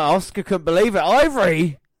 Asuka couldn't believe it.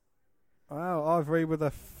 Ivory! Wow, Ivory with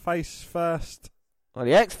a face first. Oh,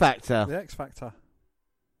 the X Factor. The X Factor.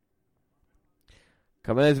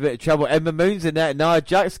 Come on, there's a bit of trouble. Ember Moon's in there. Nia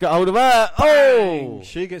Jax got hold of her. Oh!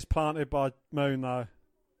 She gets planted by Moon, though.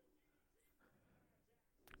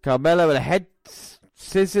 Carmella with a head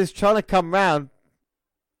Scissors trying to come round.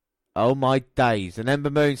 Oh my days. And Ember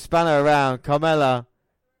Moon spun her around. Carmella.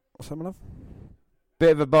 What's that, my love?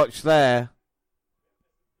 Bit of a botch there.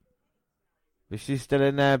 But she's still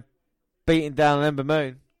in there beating down Ember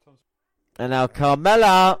Moon. And now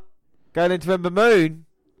Carmella going into Ember Moon.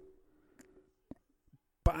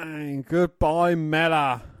 Bang. Goodbye,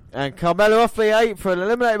 Mella. And Carmella off the apron,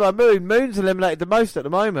 eliminated by Moon. Moon's eliminated the most at the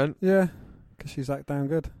moment. Yeah, because she's that damn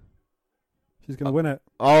good. She's going to win it.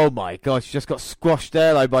 Oh my gosh, she just got squashed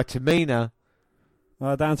there though by Tamina.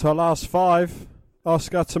 Down to our last 5.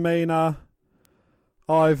 Asuka, Tamina,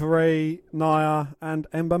 Ivory, Nia and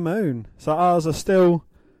Ember Moon. So ours are still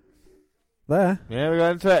there. Yeah, we're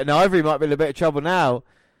going into it. And Ivory might be in a bit of trouble now.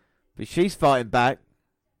 But she's fighting back.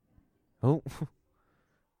 Oh.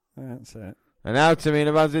 That's it. And now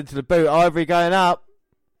Tamina runs into the boot. Ivory going up.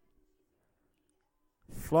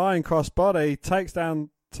 Flying crossbody, takes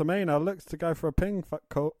down Tamina, looks to go for a pin.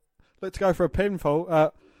 Looks to go for a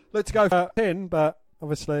pinfall. Looks to go for a pin, but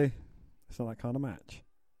obviously it's not that kind of match.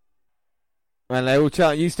 And they all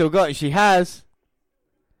chant, you still got it. She has.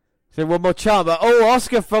 So one more chant, but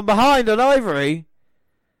Asuka from behind on Ivory.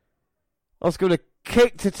 Asuka with a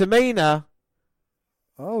kick to Tamina.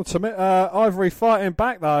 Ivory fighting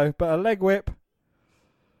back though, but a leg whip.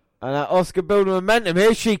 And Asuka building momentum.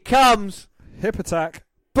 Here she comes. Hip attack.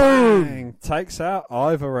 Boom. Bang. Takes out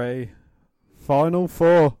Ivory. Final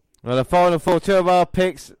 4. Well, the final 4, 2 of our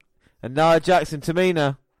picks. And Nia Jax and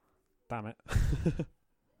Tamina. Damn it.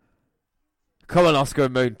 Come on, Asuka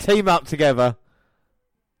and Moon. Team up together.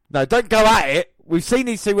 No, don't go at it. We've seen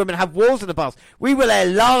these two women have wars in the past. We were there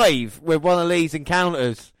live with one of these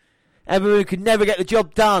encounters. Ember Moon could never get the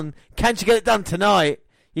job done. Can she get it done tonight?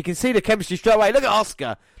 You can see the chemistry straight away. Look at Asuka.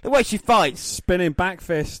 Look the way she fights. Spinning back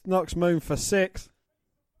fist. Knocks Moon for 6.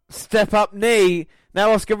 Step up knee. Now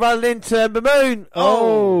Asuka running into Ember Moon.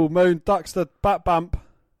 Oh, Moon ducks the butt bump.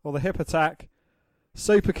 Or the hip attack.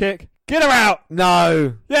 Super kick. Get her out.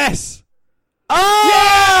 No. Yes.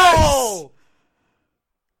 Oh!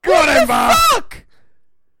 Yes! Got Ember. Fuck!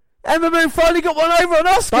 Ember Moon finally got one over on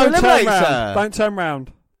Asuka. Don't turn round. Don't turn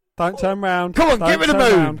round. Don't turn round. Come on, Don't get rid of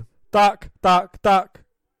turn Moon. Round. Duck, duck, duck.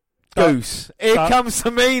 Goose. Here duck. comes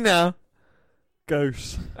Tamina.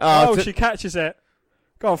 Goose. Oh, she catches it.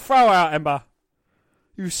 Go on, throw out, Ember.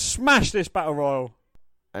 You smashed this battle royal.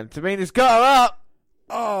 And Tamina's got her up.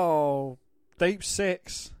 Oh, deep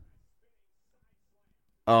 6.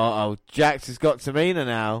 Oh, Jax has got Tamina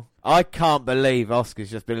now. I can't believe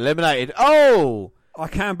Asuka's just been eliminated. Oh! I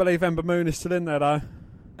can't believe Ember Moon is still in there, though.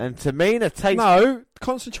 And Tamina takes... No,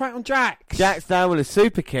 concentrate on Jax. Jax down with a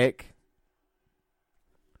super kick.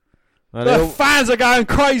 Well, the fans are going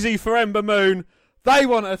crazy for Ember Moon. They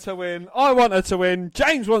want her to win. I want her to win.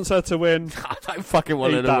 James wants her to win. I don't fucking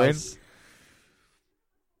want her to win.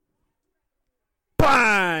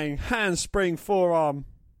 Bang! Handspring forearm.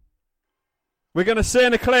 We're going to see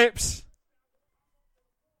an eclipse.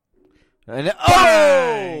 And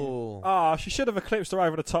oh, she should have eclipsed her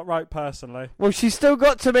over the top rope, personally. Well, she's still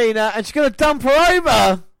got Tamina, and she's going to dump her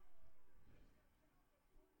over.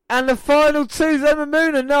 And the final 2's Ember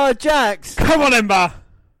Moon and Nia Jax. Come on, Ember.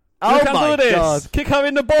 Oh my God. Kick her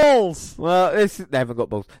in the balls. Well, they haven't got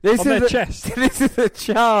balls. This on their chest. This is a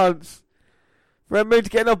chance for Ember Moon to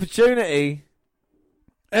get an opportunity.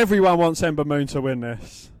 Everyone wants Ember Moon to win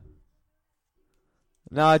this.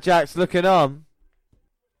 Nia Jax looking on.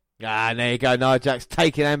 Ah, there you go. Nia Jax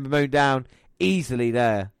taking Ember Moon down easily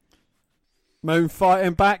there. Moon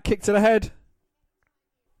fighting back, kick to the head.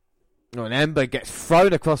 Oh, and Ember gets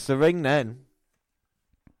thrown across the ring then.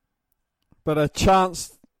 But a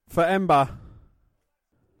chance for Ember.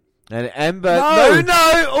 And Ember...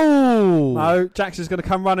 No! Ooh! No, Jax is going to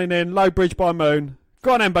come running in. Low bridge by Moon.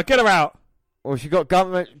 Go on, Ember, get her out. Well, she got gut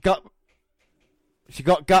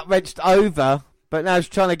wrenched over, but now she's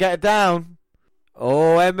trying to get her down.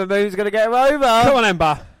 Oh, Ember Moon's going to get her over. Come on,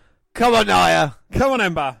 Ember. Come on, Nia. Come on,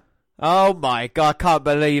 Ember. Oh, my God. I can't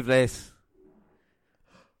believe this.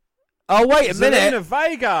 Oh, wait a minute. Zelina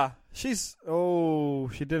Vega. She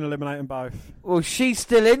didn't eliminate them both. Well, she's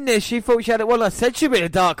still in this. She thought she had it won. I said she'd be a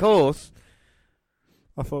dark horse.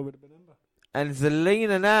 I thought it would have been Ember. And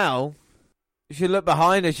Zelina now, she look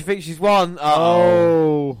behind her. She thinks she's won.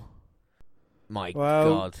 Oh. My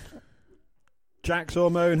God. Jax or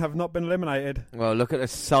Moon have not been eliminated. Well, look at the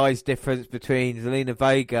size difference between Zelina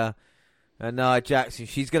Vega and Nia Jax.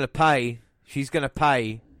 She's going to pay. She's going to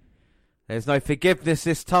pay. There's no forgiveness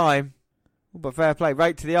this time. But fair play.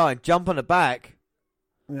 Right to the eye. Jump on the back.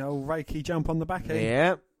 The old Reiki jump on the back, eh?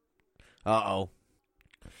 Yeah. Uh-oh.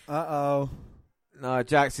 Uh-oh. Nia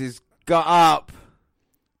Jax has got up.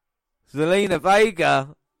 Zelina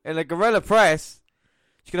Vega in a gorilla press.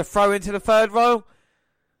 She's going to throw into the third row.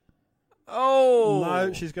 Oh!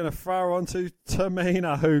 No, she's going to throw onto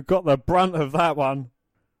Tamina, who got the brunt of that one.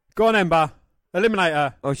 Go on, Ember. Eliminate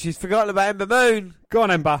her. Oh, she's forgotten about Ember Moon. Go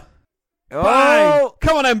on, Ember. Oh! Bang!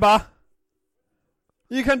 Come on, Ember.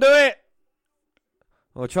 You can do it.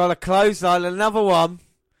 We'll try to clothesline another one.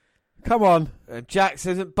 Come on. And Jax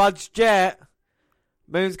hasn't budged yet.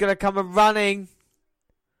 Moon's going to come and running.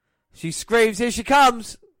 She screams, here she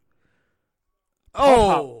comes.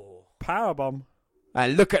 Oh! Powerbomb.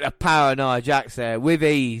 And look at the power of Nia Jax there, with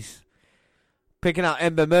ease. Picking up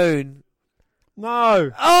Ember Moon.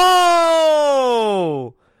 No.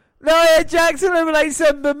 Oh! Nia Jax eliminates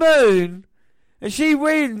Ember Moon. And she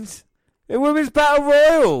wins the Women's Battle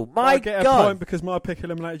Royal. My I get God. a point because my pick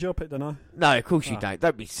eliminated your pick, don't I? No, of course you don't.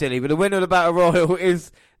 Don't be silly. But the winner of the Battle Royal is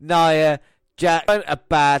Nia Jax. A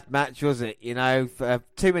bad match, was it? You know,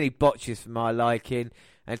 too many botches for my liking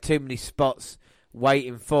and too many spots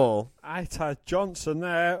waiting for. Aita Johnson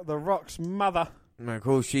there, The Rock's mother. And of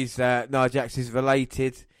course, she's Nia Jax is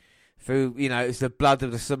related through, you know, it's the blood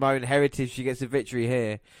of the Samoan heritage. She gets a victory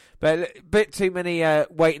here. But a bit too many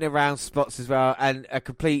waiting around spots as well, and a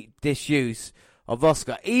complete disuse of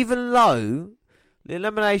Asuka. Even though the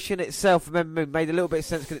elimination itself from Ember Moon made a little bit of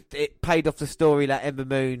sense because it paid off the story that Ember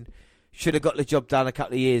Moon should have got the job done a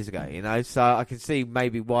couple of years ago, you know. So I can see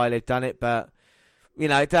maybe why they've done it, but, you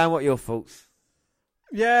know, Dan, what are your thoughts?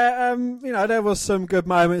 Yeah, you know, there was some good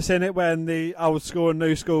moments in it when the old school and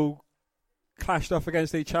new school clashed off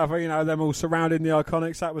against each other, you know, them all surrounding the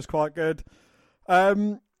Iconics. That was quite good.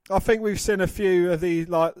 I think we've seen a few of the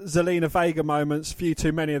like Zelina Vega moments, few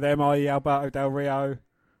too many of them, i.e. Alberto Del Rio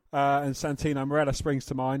and Santino Marella springs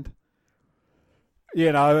to mind.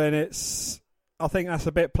 You know, and I think that's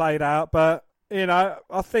a bit played out, but, you know,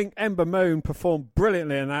 I think Ember Moon performed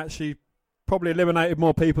brilliantly in that. She probably eliminated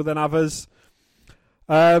more people than others.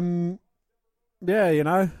 Yeah, you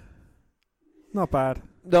know, not bad.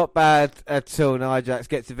 Not bad at all. Nia Jax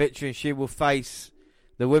gets the victory and she will face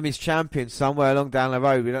the women's champion somewhere along down the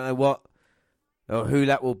road. We don't know what or who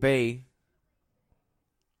that will be.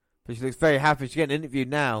 But she looks very happy. She's getting interviewed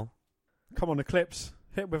now. Come on, Eclipse.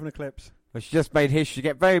 Hit with an Eclipse. Well, she just made history.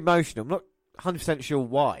 Get very emotional. I'm not 100% sure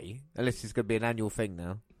why, unless it's going to be an annual thing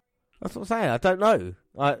now. That's what I'm saying. I don't know.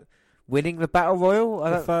 Winning the Battle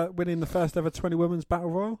Royal? Winning the first ever 20 Women's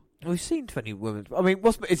Battle Royal? We've seen 20 women. I mean,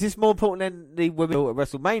 is this more important than the women at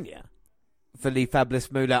WrestleMania? For the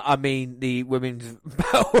Fabulous Moolah, I mean the Women's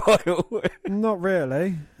Battle Royal. Not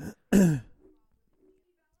really.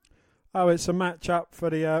 Oh, it's a match-up for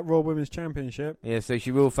the Raw Women's Championship. Yeah, so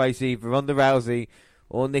she will face either Ronda Rousey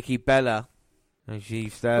or Nikki Bella. And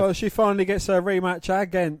she's well, she finally gets her rematch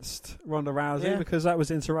against Ronda Rousey because that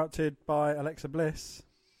was interrupted by Alexa Bliss.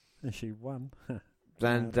 And she won.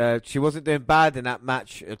 And she wasn't doing bad in that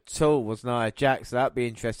match at all, was Nia Jax. So that'd be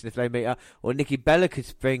interesting if they meet her. Or Nikki Bella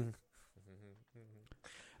could bring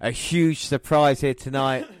a huge surprise here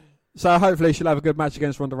tonight. So hopefully she'll have a good match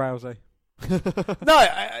against Ronda Rousey. No,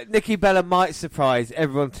 Nikki Bella might surprise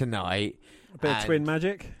everyone tonight. A bit of twin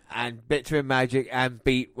magic. And bit twin magic and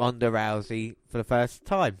beat Ronda Rousey for the first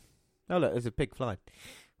time. Oh look, there's a pig flying.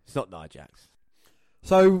 It's not Nia Jax.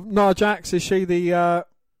 So Nia Jax, is she the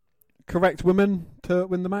correct woman to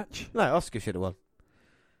win the match? No, Asuka should have won.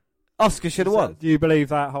 Asuka should have won. Do you believe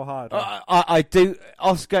that wholeheartedly? I do.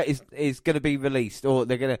 Asuka is going to be released, or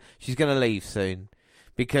she's going to leave soon,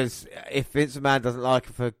 because if Vince McMahon doesn't like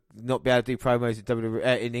her for not being able to do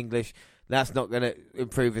promos in English, that's not going to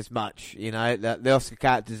improve as much. You know, the Asuka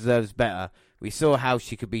character deserves better. We saw how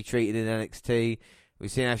she could be treated in NXT.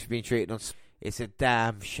 We've seen how she's been treated on. It's a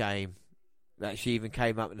damn shame that she even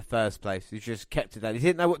came up in the first place. She just kept it down. He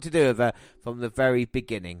didn't know what to do with her from the very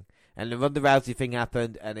beginning. And the Ronda Rousey thing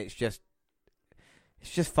happened, and it's just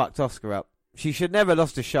fucked Asuka up. She should never have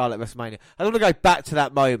lost to Charlotte at WrestleMania. I don't want to go back to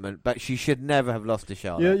that moment, but she should never have lost to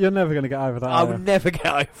Charlotte. You're never going to get over that. I will never get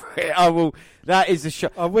over it. I will. That is a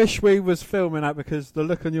shock. I wish we was filming that because the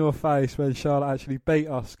look on your face when Charlotte actually beat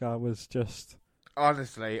Asuka was just...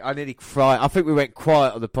 Honestly, I nearly cried. I think we went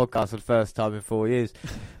quiet on the podcast for the first time in 4 years.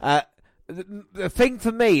 The thing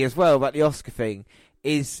for me as well about the Asuka thing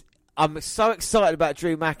is I'm so excited about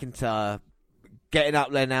Drew McIntyre getting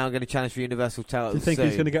up there now and going to challenge for Universal title. Do you think soon.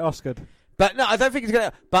 he's going to get Oscared? But no, I don't think he's going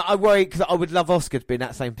to. But I worry because I would love Asuka to be in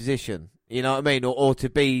that same position. You know what I mean? Or to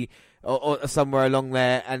be or somewhere along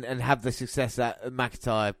there and have the success that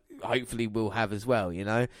McIntyre hopefully will have as well. You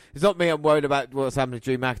know, it's not me. I'm worried about what's happening to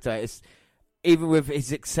Drew McIntyre. It's even with his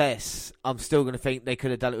success, I'm still going to think they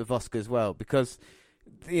could have done it with Asuka as well because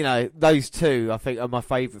you know, those two, I think, are my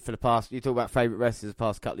favourite for the past. You talk about favourite wrestlers the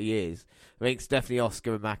past couple of years. I think it's definitely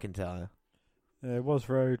Oscar and McIntyre. Yeah, it was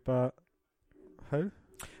Roode, but who?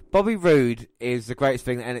 Bobby Roode is the greatest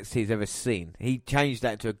thing that NXT's ever seen. He changed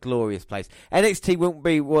that into a glorious place. NXT wouldn't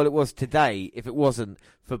be what it was today if it wasn't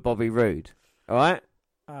for Bobby Roode. All right?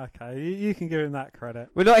 Okay, you can give him that credit.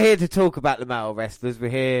 We're not here to talk about the male wrestlers. We're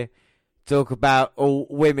here to talk about all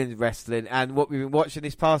women's wrestling and what we've been watching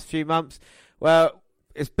these past few months. Well,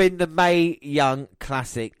 it's been the Mae Young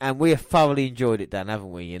Classic, and we have thoroughly enjoyed it, Dan,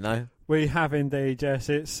 haven't we, you know? We have indeed, yes.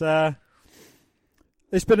 It's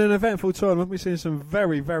been an eventful tournament. We've seen some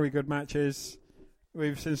very, very good matches.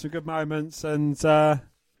 We've seen some good moments, and it's not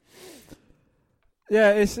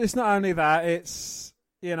only that. It's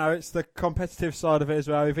the competitive side of it as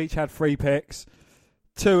well. We've each had 3 picks.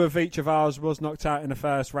 2 of each of ours was knocked out in the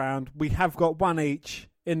first round. We have got 1 each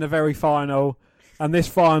in the very final, and this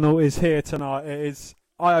final is here tonight. It is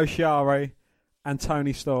Io Shirai and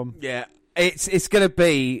Toni Storm. Yeah. It's going to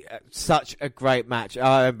be such a great match.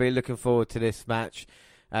 I've been looking forward to this match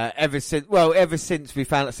ever since we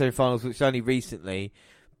found out semi-finals, which was only recently.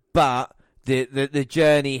 But the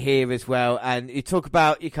journey here as well, and you talk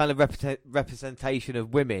about your kind of representation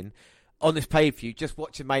of women on this pay-per-view. Just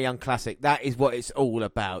watching Mae Young Classic, that is what it's all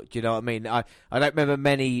about. Do you know what I mean? I don't remember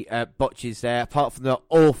many botches there, apart from the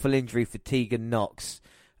awful injury for Tegan Knox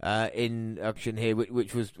in action here,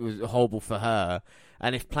 which was horrible for her.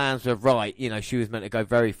 And if plans were right, you know, she was meant to go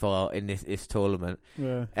very far in this tournament.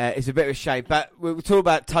 Yeah. It's a bit of a shame. But we're talking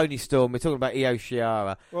about Toni Storm. We're talking about Io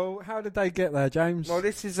Shirai. Well, how did they get there, James? Well,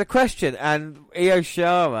 this is the question. And Io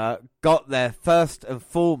Shirai got there first and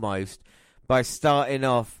foremost by starting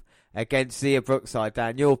off against Zia Brookside,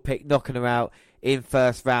 Dan, your pick, knocking her out in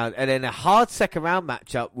first round. And then a hard second round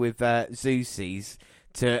matchup with Zeusis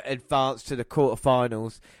to advance to the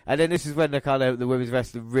quarterfinals. And then this is when the women's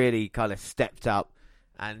wrestling really kind of stepped up.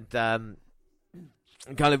 And kind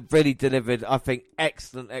of really delivered, I think,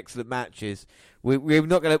 excellent matches. We're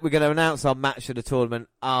going to announce our match of the tournament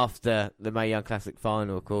after the Mae Young Classic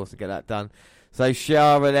final, of course, to get that done. So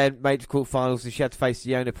Shirai then made the quarterfinals, and she had to face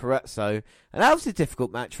Yona Perazzo, and that was a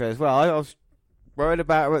difficult match for her as well. I was worried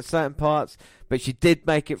about her at certain parts, but she did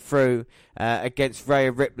make it through against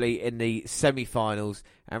Rhea Ripley in the semi-finals.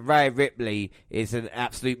 And Rhea Ripley is an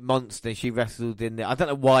absolute monster. She wrestled in I don't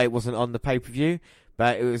know why it wasn't on the pay-per-view.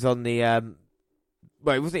 But it was on the, it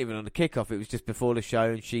wasn't even on the kickoff. It was just before the show,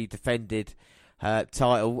 and she defended her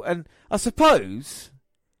title. And I suppose,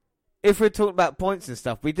 if we're talking about points and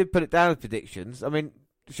stuff, we did put it down as predictions. I mean,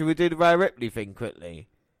 should we do the Rhea Ripley thing quickly?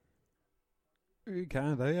 You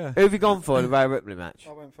can do, yeah. Who have you gone for in the Rhea Ripley match?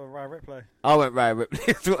 I went for Rhea Ripley. I went Rhea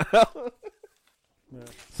Ripley as well. Yeah.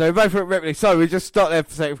 So we both went Ripley. So we just stopped there for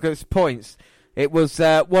a second because it's points. It was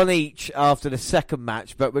 1 each after the second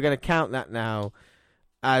match, but we're going to count that now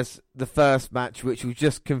as the first match, which will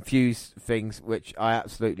just confuse things, which I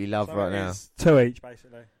absolutely love right now. 2 each,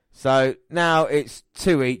 basically. So now it's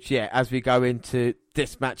 2 each, yeah, as we go into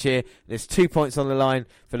this match here. There's 2 points on the line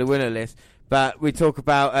for the winner list. But we talk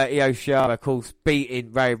about Io Shirai, of course,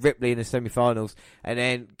 beating Rhea Ripley in the semi-finals, and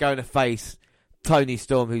then going to face Toni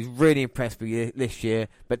Storm, who's really impressed me this year.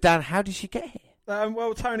 But Dan, how did she get here?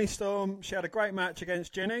 Well, Toni Storm, she had a great match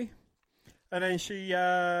against Ginny. And then she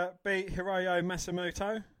beat Hiroyo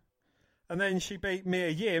Matsumoto. And then she beat Mia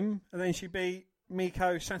Yim. And then she beat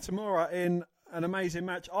Miko Satomura in an amazing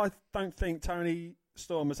match. I don't think Toni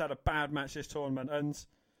Storm has had a bad match this tournament. And,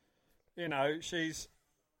 you know, she's,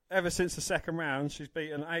 ever since the second round, she's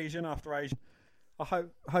beaten Asian after Asian. I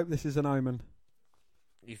hope this is an omen.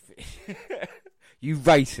 You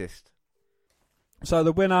racist. So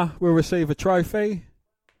the winner will receive a trophy.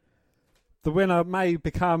 The winner may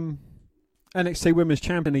become NXT Women's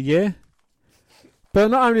Champion of the Year.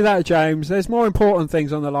 But not only that, James, there's more important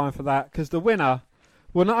things on the line for that, because the winner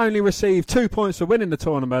will not only receive 2 points for winning the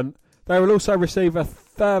tournament, they will also receive a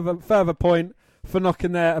further point for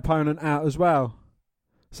knocking their opponent out as well.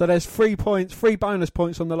 So there's 3 points, 3 bonus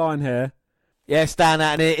points on the line here. Yes, Dan,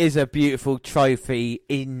 and it is a beautiful trophy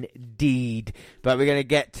indeed. But we're going to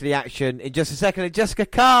get to the action in just a second. And Jessica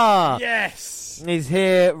Carr, yes, is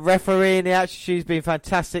here refereeing the action. She's been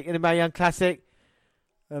fantastic in the Mae Young Classic.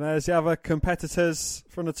 And there's the other competitors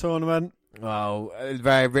from the tournament. Oh,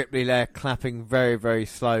 Rhea Ripley there clapping very, very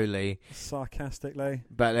slowly. Sarcastically.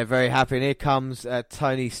 But they're very happy. And here comes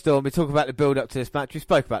Toni Storm. We talk about the build-up to this match. We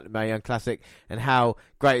spoke about the Mae Young Classic and how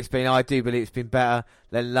great it's been. I do believe it's been better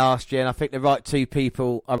than last year. And I think the right 2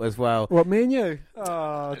 people up as well. What, me and you?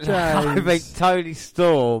 Oh, James. I think Toni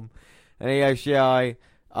Storm and Io Shirai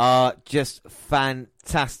are just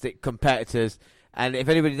fantastic competitors. And if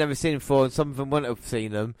anybody's never seen them before, and some of them won't have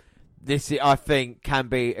seen them, this, I think, can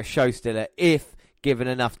be a show stiller if given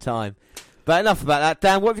enough time. But enough about that.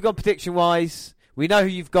 Dan, what have you got prediction-wise? We know who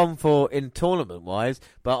you've gone for in tournament-wise,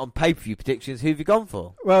 but on pay-per-view predictions, who have you gone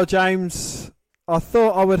for? Well, James, I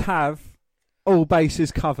thought I would have all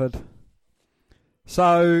bases covered.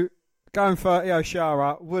 So going for Io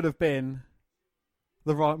Shirai would have been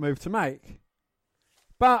the right move to make.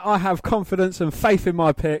 But I have confidence and faith in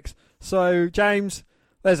my picks. So, James,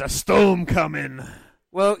 there's a storm coming.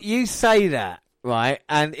 Well, you say that, right?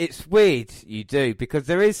 And it's weird you do, because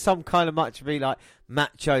there is some kind of much really like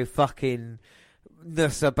macho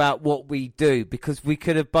fuckingness about what we do, because we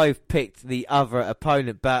could have both picked the other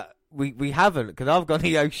opponent, but we haven't, because I've got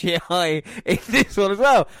Io Shirai in this one as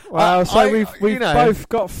well. Well, so we've both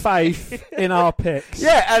got faith in our picks.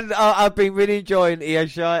 Yeah, and I've been really enjoying Io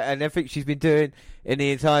Shirai and everything she's been doing in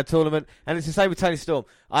the entire tournament, and it's the same with Toni Storm.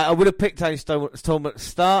 I would have picked Toni Storm at the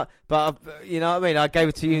start, but you know what I mean, I gave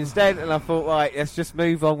it to you instead, and I thought, right, let's just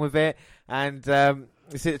move on with it, and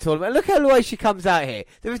it's at the tournament. And look how the way she comes out here.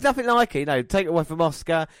 There was nothing like it, you know, take it away from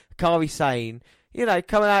Asuka, Kairi Sane, you know,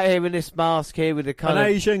 coming out here in this mask here with the kind of...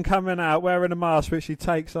 An Asian coming out wearing a mask which she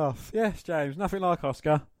takes off. Yes, James, nothing like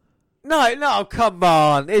Asuka. No, come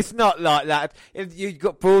on. It's not like that. You've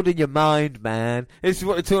got broad in your mind, man. This is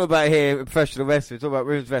what we're talking about here in professional wrestling. We're talking about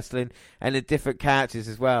women's wrestling and the different characters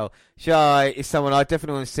as well. Shai is someone I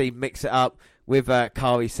definitely want to see mix it up with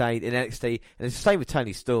Kairi Sane in NXT. And it's the same with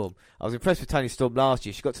Toni Storm. I was impressed with Toni Storm last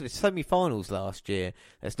year. She got to the semi-finals last year.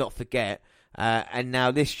 Let's not forget. And now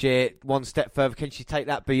this year, one step further. Can she take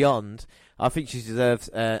that beyond? I think she deserves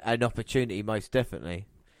an opportunity, most definitely.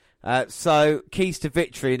 So, keys to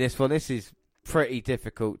victory in this one. This is pretty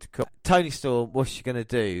difficult to call. Toni Storm, what's she going to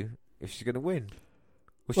do if she's going to win?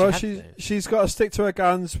 Well, she's got to stick to her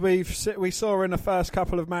guns. We saw her in the first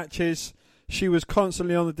couple of matches. She was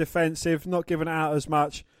constantly on the defensive, not giving it out as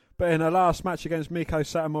much. But in her last match against Miko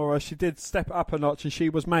Satomura, she did step it up a notch, and she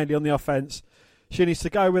was mainly on the offense. She needs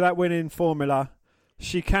to go with that winning formula.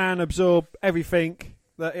 She can absorb everything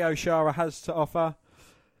that Io Shirai has to offer.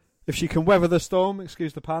 If she can weather the storm,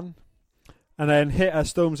 excuse the pun, and then hit her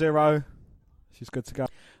Storm Zero, she's good to go.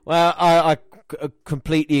 Well, I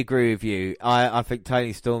completely agree with you. I think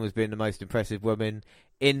Toni Storm has been the most impressive woman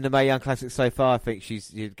in the Mae Young Classic so far. I think she's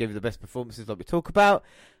given the best performances like we talk about.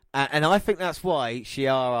 And I think that's why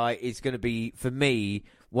Shirai is going to be, for me,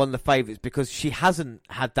 one of the favourites, because she hasn't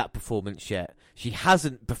had that performance yet. She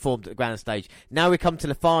hasn't performed at the grand stage. Now we come to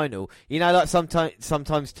the final. You know, like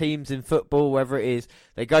sometimes teams in football, wherever it is,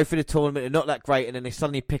 they go through the tournament, they're not that great, and then they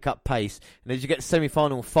suddenly pick up pace. And as you get to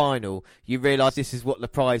semi-final and final, you realise this is what the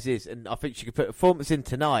prize is. And I think she could put a performance in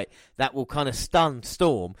tonight that will kind of stun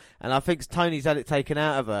Storm. And I think Tony's had it taken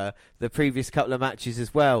out of her the previous couple of matches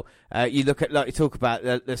as well. You look at, like you talk about,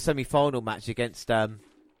 the semi-final match against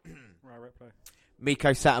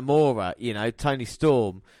Miko Satomura. You know, Toni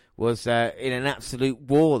Storm was in an absolute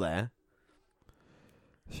war there.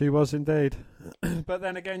 She was indeed. But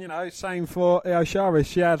then again, you know, same for Io Shirai.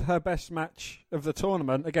 She had her best match of the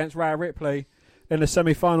tournament against Rhea Ripley in the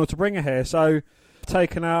semi-final to bring her here. So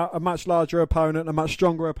taking out a much larger opponent, a much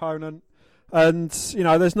stronger opponent. And, you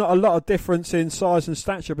know, there's not a lot of difference in size and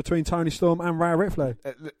stature between Toni Storm and Rhea Ripley.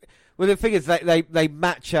 Well, the thing is, they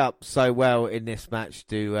match up so well in this match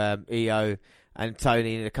to Io and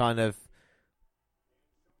Toni in a kind of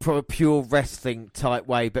pure wrestling type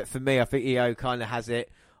way. But for me, I think Io kind of has it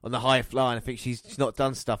on the high fly. I think she's not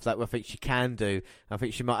done stuff that I think she can do. I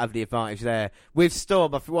think she might have the advantage there. With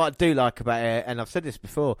Storm, I think what I do like about her, and I've said this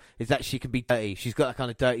before, is that she can be dirty. She's got that kind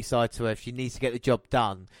of dirty side to her. If she needs to get the job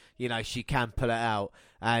done, you know, she can pull it out.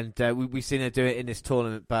 And we've seen her do it in this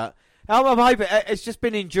tournament. But I'm hoping it's just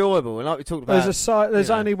been enjoyable. And like we talked about, there's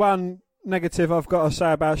only one negative I've got to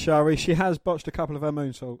say about Shirai. She has botched a couple of her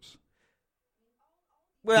moonsaults.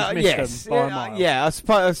 Well, yes, I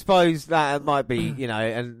suppose that might be, you know,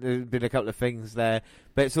 and there's been a couple of things there,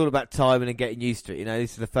 but it's all about timing and getting used to it. You know,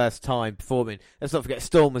 this is the first time performing. Let's not forget,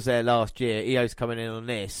 Storm was there last year. Io's coming in on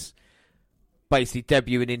this, basically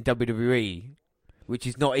debuting in WWE, which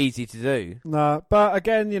is not easy to do. No, but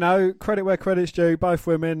again, you know, credit where credit's due. Both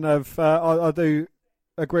women have. I do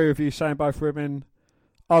agree with you saying both women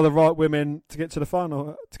are the right women to get to the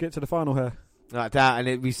final. Here. Like that,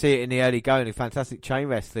 and we see it in the early going, a fantastic chain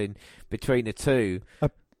wrestling between the two.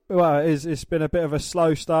 Well, it's been a bit of a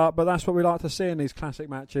slow start, but that's what we like to see in these classic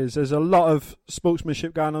matches. There's a lot of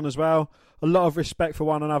sportsmanship going on as well, a lot of respect for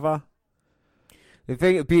one another.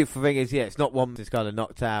 The beautiful thing is, it's not one that's kind of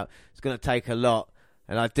knocked out. It's going to take a lot,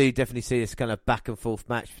 and I do definitely see this kind of back and forth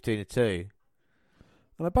match between the two.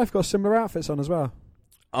 And they both got similar outfits on as well.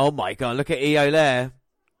 Oh my God, look at Io there.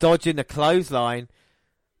 Dodging the clothesline.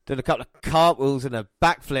 Doing a couple of cartwheels and a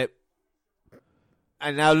backflip.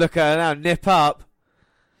 And now look at her now, nip up.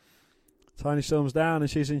 Toni Storm's down and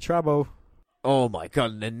she's in trouble. Oh my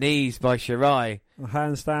God, the knees by Shirai. A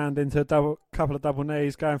handstand into a couple of double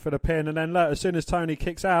knees, going for the pin. And then look, as soon as Toni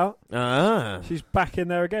kicks out, she's back in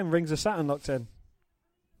there again. Rings of Saturn locked in.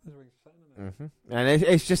 Mm-hmm. And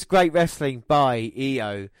it's just great wrestling by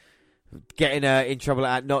Io. Getting her in trouble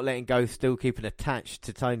like that, not letting go, still keeping attached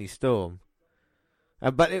to Toni Storm.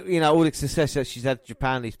 But, all the success that she's had in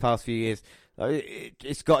Japan these past few years,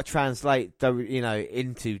 it's got to translate,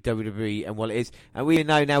 into WWE and what it is. And we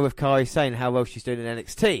know now with Kairi saying how well she's doing in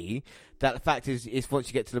NXT, that the fact is once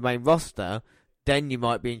you get to the main roster, then you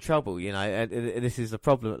might be in trouble, and this is the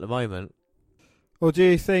problem at the moment. Or do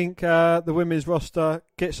you think the women's roster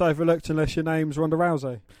gets overlooked unless your name's Ronda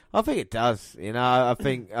Rousey? I think it does. I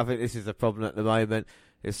think this is the problem at the moment.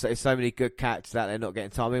 There's so many good cats that they're not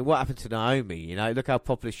getting time. I mean, what happened to Naomi? Look how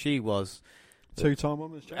popular she was. 2-time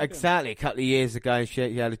women's champion. Exactly. A couple of years ago,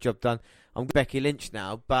 she had a job done. I'm Becky Lynch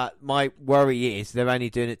now, but my worry is they're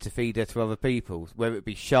only doing it to feed her to other people, whether it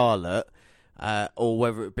be Charlotte or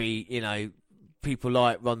whether it be, people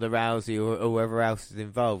like Ronda Rousey or whoever else is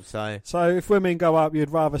involved. So if women go up,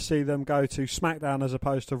 you'd rather see them go to SmackDown as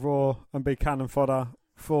opposed to Raw and be cannon fodder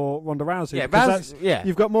for Ronda Rousey. Yeah, Rousey,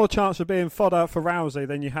 you've got more chance of being fodder for Rousey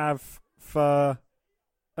than you have for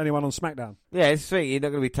anyone on SmackDown. Yeah, it's sweet. You're not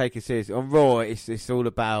going to be taken seriously. On Raw, it's all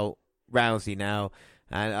about Rousey now,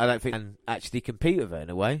 and I don't think you can actually compete with her in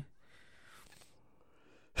a way.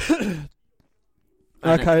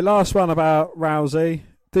 Okay, last one about Rousey.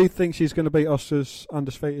 Do you think she's going to beat Asuka's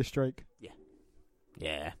undefeated streak?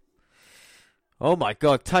 Yeah. Oh my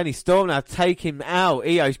God, Toni Storm now taking out.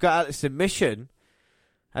 Io's got out of submission.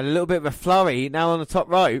 Had a little bit of a flurry, now on the top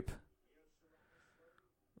rope.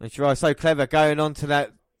 And Shirai's so clever going on to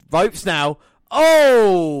that ropes now.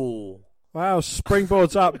 Oh! Wow,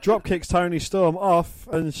 springboards up, drop kicks Toni Storm off,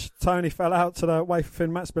 and Toni fell out to the wafer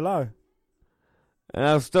thin mats below. And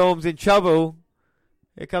now Storm's in trouble.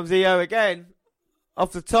 Here comes Io again.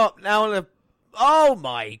 Off the top, now on the... Oh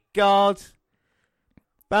my God!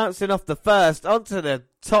 Bouncing off the first, onto the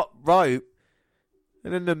top rope.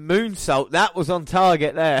 And then the moonsault, that was on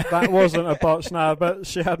target there. That wasn't a botch, no, but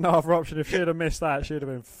she had no other option. If she'd have missed that, she'd have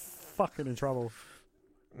been fucking in trouble.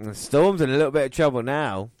 And Storm's in a little bit of trouble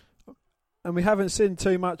now. And we haven't seen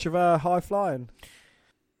too much of her high flying.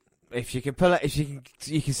 If you can pull it,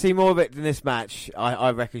 you can see more of it in this match. I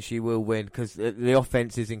reckon she will win because the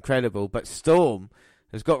offense is incredible. But Storm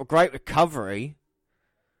has got a great recovery.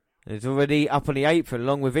 Is already up on the apron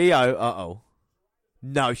along with Io.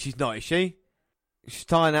 No, she's not, is she? She's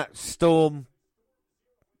tying that Storm.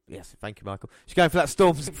 Yes, thank you, Michael. She's going for that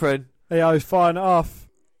Storm apron. Io's firing it off.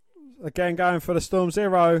 Again, going for the Storm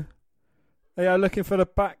Zero. Io looking for the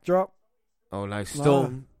backdrop. Oh no,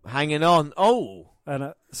 Storm hanging on. Oh!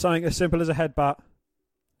 And something as simple as a headbutt.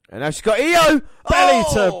 And now she's got Io! Belly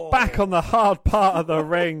to back on the hard part of the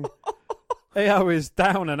ring. Io is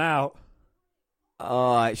down and out.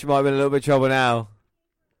 Alright, she might be in a little bit of trouble now.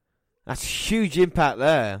 That's a huge impact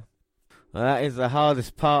there. Well, that is the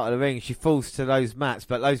hardest part of the ring. She falls to those mats,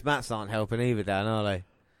 but those mats aren't helping either, Dan, are they?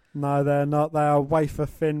 No, they're not. They are wafer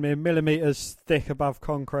thin, mere millimetres thick above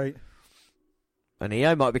concrete. And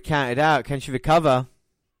Io might be counted out. Can she recover?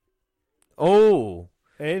 Oh!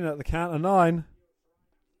 In at the count of 9.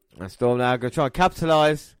 And Storm now going to try and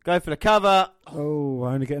capitalise. Go for the cover. Oh,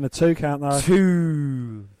 only getting a 2 count though.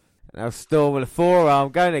 2. Now Storm with a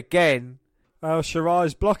forearm going again. Well,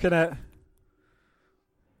 Shirai's blocking it.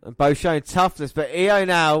 And both showing toughness, but Io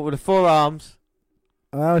now with the forearms.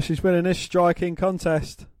 Well, she's winning this striking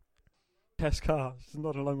contest. Test car, she's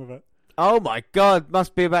nodding along with it. Oh my God,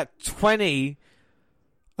 must be about 20.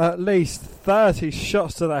 At least 30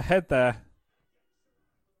 shots to the head there.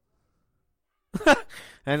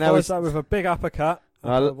 And that was that with a big uppercut.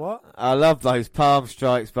 What? I love those palm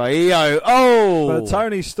strikes by Io. Oh! But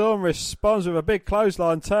Toni Storm responds with a big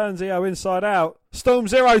clothesline, turns Io inside out. Storm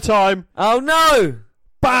Zero time. Oh no!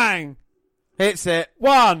 Bang! Hits it.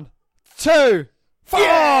 1, 2, 4!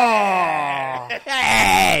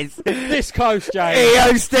 Yes! This close, James.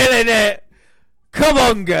 Io's still in it. Come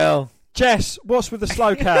on, girl. Jess, what's with the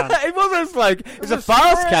slow count? It wasn't slow. It was a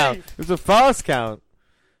fast count. It was a fast count.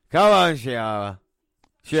 Come on, Shirai.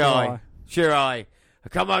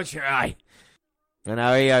 Come on, Shirai. And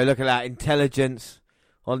now Io, look at that intelligence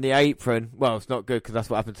on the apron. Well, it's not good because that's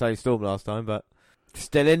what happened to Toni Storm last time, but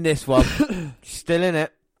still in this one. Still in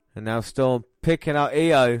it. And now Storm picking up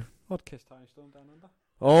Io. I'd kiss Toni Storm down under.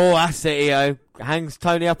 Oh, that's it, Io. Hangs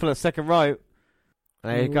Toni up on the second rope.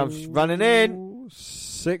 And here he comes running in.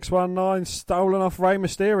 619 stolen off Rey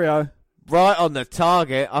Mysterio. Right on the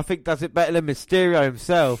target. I think does it better than Mysterio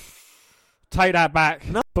himself. Take that back.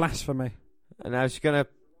 No. Blasphemy. And now she's going to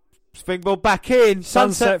springboard back in.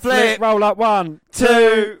 Sunset flip. Roll up 1,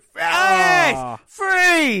 2. Yes!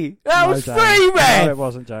 3! That was James. 3, man! No, it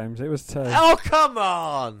wasn't, James. It was 2. Oh, come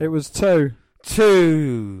on! It was 2.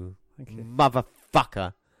 2. Thank you.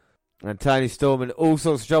 Motherfucker. And Tony Storm in all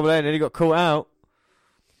sorts of trouble there, and then he got caught out.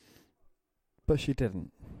 But she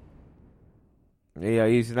didn't. Yeah,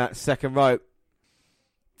 using that second rope.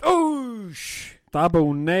 Oosh!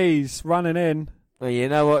 Double knees running in. Well, you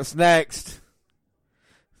know what's next.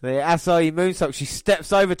 The Asai moonsault. She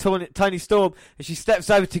steps over Tony Storm, and she steps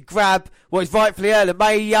over to grab what is rightfully her, the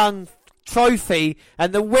Mae Young trophy,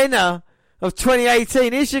 and the winner of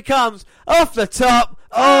 2018. Here she comes off the top.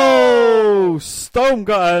 Oh! Storm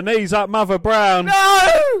got her knees up, Mother Brown.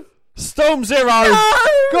 No! Storm 0. No!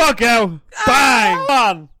 Go on, girl. No! Bang!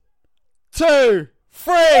 1, 2,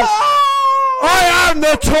 3. No! I am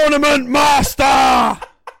the tournament master.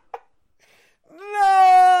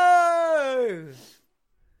 No!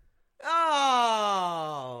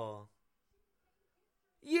 Oh!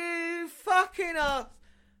 You fucking ass!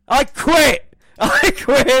 I quit! I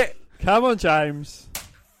quit! Come on, James.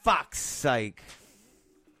 Fuck's sake.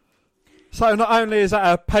 So not only is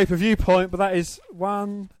that a pay-per-view point, but that is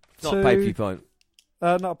 1, 2... Not a pay-per-view point.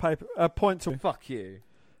 Not a paper. A point to... Fuck you.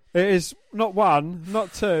 It is not 1,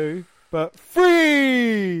 not 2, but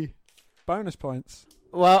 3 bonus points.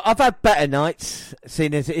 Well, I've had better nights,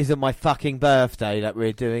 seeing as it isn't my fucking birthday that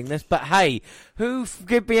we're doing this. But hey, who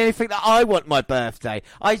give me anything that I want my birthday?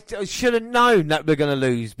 I should have known that we're going to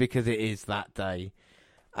lose because it is that day.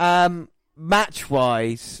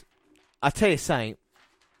 Match-wise, I tell you something.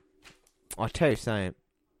 I've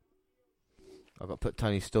got to put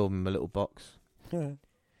Tony Storm in my little box. Storm.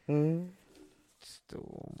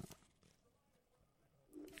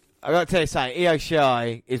 I got to tell you something. Io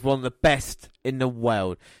Shirai is one of the best in the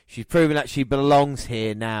world. She's proven that she belongs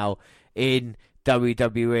here now in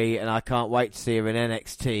WWE, and I can't wait to see her in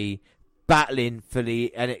NXT battling for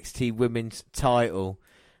the NXT Women's title.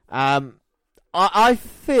 I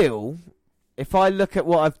feel, if I look at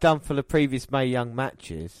what I've done for the previous Mae Young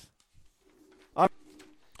matches, I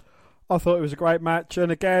thought it was a great match,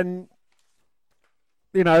 and again,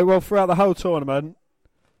 you know, well, throughout the whole tournament,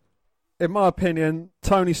 in my opinion,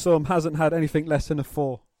 Tony Storm hasn't had anything less than a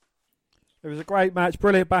 4. It was a great match,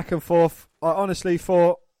 brilliant back and forth. I honestly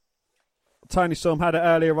thought Tony Storm had it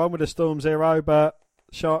earlier on with the Storm 0, but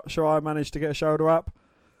Shirai managed to get a shoulder up.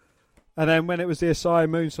 And then when it was the Asai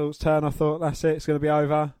Moonsault's turn, I thought, that's it, it's going to be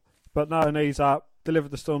over. But no, knees up,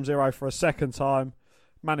 delivered the Storm 0 for a second time,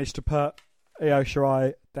 managed to put Io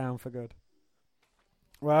Shirai down for good.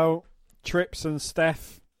 Well, Trips and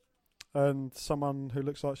Steph and someone who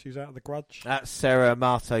looks like she's out of the Grudge. That's Sarah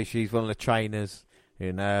Amato. She's one of the trainers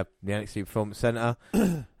in the NXT Performance Centre.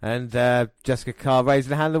 And Jessica Carr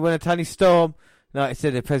raising the hand, the winner, Tony Storm. Like I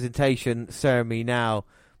said, the presentation ceremony now.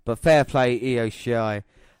 But fair play, Io Shirai.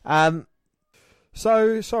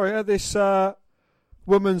 So, sorry, at this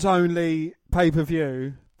women's only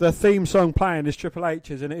pay-per-view, the theme song playing is Triple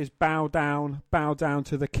H's, and it is Bow Down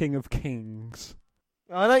to the King of Kings.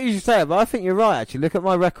 I don't usually say it, but I think you're right, actually. Look at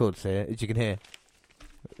my records here, as you can hear.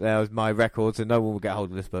 There was my records, and no one will get hold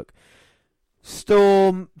of this book.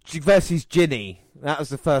 Storm versus Ginny. That was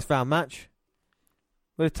the first round match.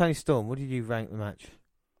 With Tony Storm, what did you rank the match?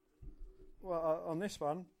 Well, on this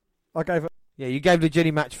one, I gave it... Yeah, you gave the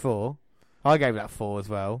Ginny match 4. I gave that 4 as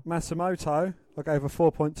well. Matsumoto, I gave a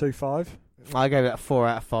 4.25. I gave it a 4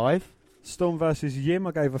 out of 5. Storm versus Yim,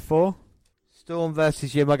 I gave a 4. Storm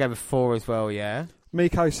versus Yim, I gave a 4 as well, yeah.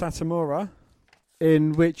 Miko Satomura,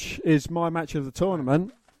 in which is my match of the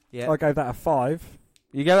tournament, I gave that a 5.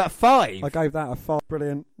 You gave that a 5? I gave that a 5.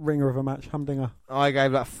 Brilliant ringer of a match, humdinger. I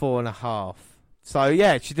gave that 4.5. So,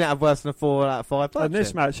 yeah, she didn't have worse than a 4 out of 5. And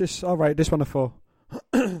this match, I'll rate this one a 4.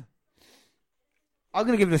 I'm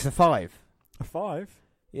going to give this a 5. A 5?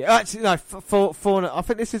 Yeah, actually, no, 4. I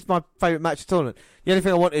think this is my favourite match of the tournament. The only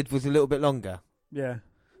thing I wanted was a little bit longer. Yeah.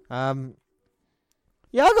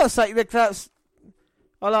 Yeah, I've got to say,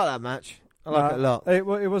 I like that match. I like it a lot. It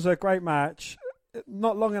was a great match.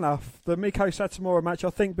 Not long enough. The Miko Satomura match,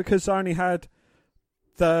 I think, because I only had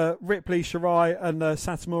the Ripley Shirai and the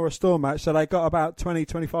Satomura Storm match, so they got about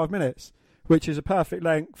 20-25 minutes, which is a perfect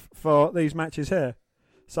length for these matches here.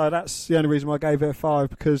 So that's the only reason why I gave it a 5,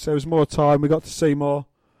 because there was more time, we got to see more,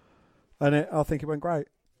 and I think it went great.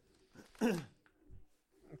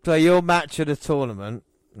 So your match of the tournament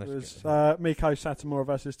was Miko Satomura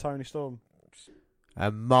versus Tony Storm.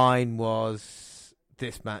 And mine was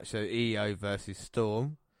this match, so EO versus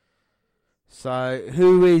Storm. So,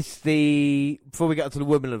 who is before we get on to the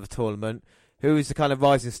women of the tournament, who is the kind of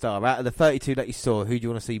rising star? Out of the 32 that you saw, who do you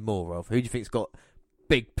want to see more of? Who do you think's got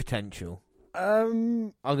big potential?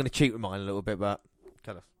 I'm going to cheat with mine a little bit, but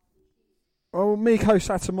tell us. Well, Miko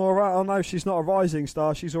Satomura, I know she's not a rising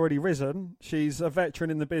star. She's already risen. She's a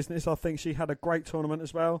veteran in the business. I think she had a great tournament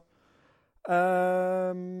as well.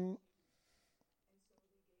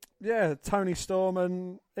 Yeah, Toni Storm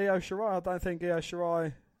and Io Shirai. I don't think Io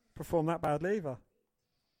Shirai performed that badly either.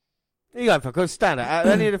 Who are you going for? Because stand out.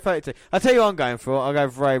 Any of the 32. I'll tell you what I'm going for. I'll go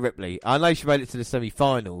for Rhea Ripley. I know she made it to the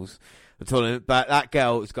semi-finals of the tournament, but that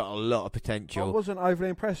girl has got a lot of potential. I wasn't overly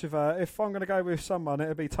impressed with her. If I'm going to go with someone, it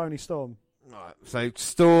would be Toni Storm. Right, so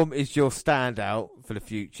Storm is your standout for the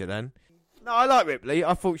future then? No, I like Ripley.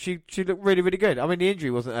 I thought she looked really, really good. I mean, the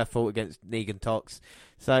injury wasn't her fault against Negan Tox.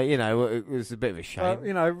 So, it was a bit of a shame.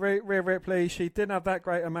 Rhea Ripley, she didn't have that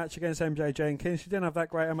great a match against MJ Jenkins. She didn't have that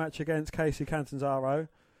great a match against Casey Catanzaro.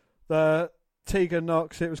 The Tegan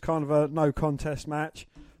Knox, it was kind of a no contest match.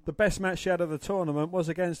 The best match she had of the tournament was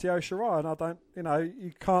against Io Shirai, and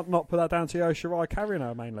you can't not put that down to Io Shirai carrying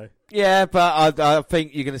her mainly. Yeah, but I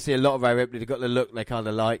think you're going to see a lot of Rhea Ripley. They've got the look they kind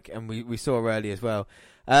of like, and we saw her early as well.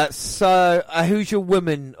 So, who's your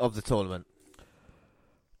woman of the tournament?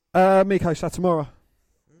 Miko Satomura.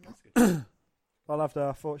 I loved her.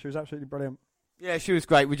 I thought she was absolutely brilliant. Yeah, she was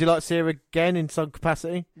great. Would you like to see her again in some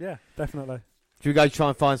capacity? Yeah, definitely. Should we go try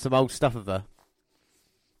and find some old stuff of her?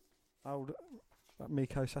 Old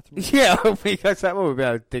Miko Satomura? Yeah, Miko Satomura. We'll be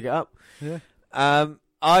able to dig it up. Yeah.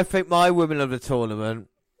 I think my woman of the tournament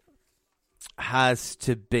has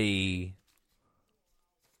to be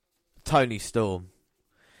Toni Storm.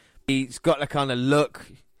 He's got the kind of look,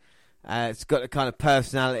 it's got the kind of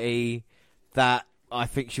personality that I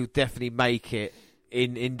think she'll definitely make it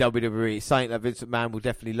in WWE. It's something that Vince McMahon will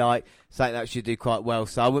definitely like, something that she'll do quite well.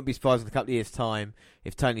 So I wouldn't be surprised in a couple of years' time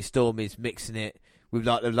if Toni Storm is mixing it with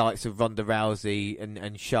like the likes of Ronda Rousey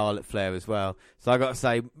and Charlotte Flair as well. So I got to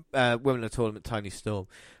say, women of the tournament, Toni Storm.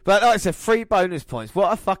 But like I said, 3 bonus points.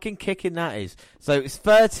 What a fucking kicking that is. So it's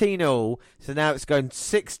 13 all. So now it's going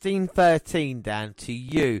 16-13 down to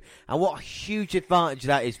you. And what a huge advantage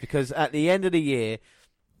that is, because at the end of the year,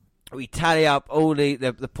 we tally up all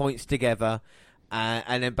the points together.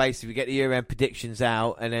 And then basically we get the year-end predictions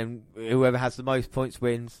out. And then whoever has the most points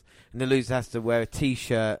wins. And the loser has to wear a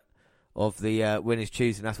T-shirt of the winner's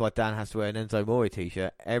choosing. That's why Dan has to wear an Enzo Amore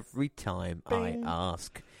T-shirt every time Bing. I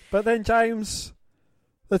ask. But then, James,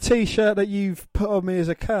 the T-shirt that you've put on me as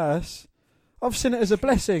a curse, I've seen it as a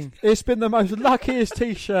blessing. It's been the most luckiest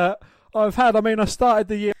T-shirt I've had. I mean, I started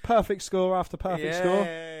the year perfect score after perfect score.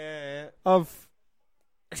 Yeah. I've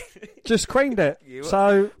just creamed it. It's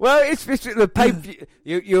the pay.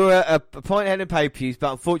 You're a point ahead in pay-per-views,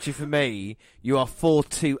 but unfortunately for me, you are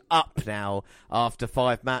 4-2 up now after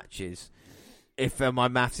 5 matches. If my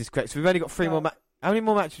maths is correct, so we've only got 3 more. How many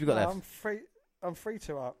more matches have we got left? I'm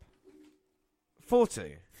 3-2 up.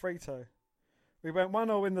 4-2. 3-2. We went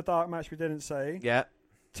 1-0 in the dark match we didn't see. Yeah.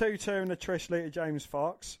 2-2 in the Trish Lita James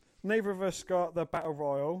Fox. Neither of us got the Battle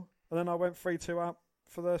Royal, and then I went 3-2 up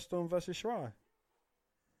for the Storm versus Shirai.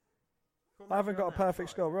 I haven't got a perfect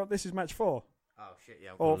score. This is match 4. Oh shit!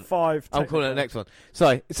 Yeah. Or 5. I'm calling it the next one.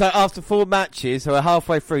 Sorry. So after 4 matches, so we're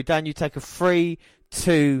halfway through. Dan, you take a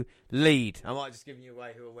 3-2 lead. I might have just given you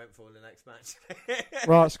away who I went for in the next match.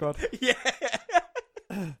 Right, squad. Yeah.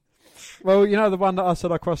 Well, you know the one that I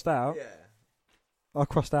said I crossed out? Yeah. I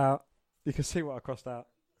crossed out. You can see what I crossed out.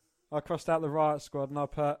 I crossed out the Riot Squad and I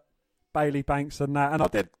put Bailey Banks and that. And I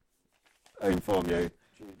did inform you.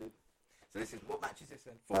 So this is, what match is this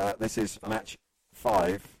then? This is match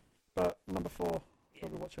 5, but number 4.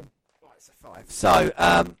 We'll be watching. Right, so 5. So,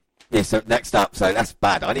 so next up, so that's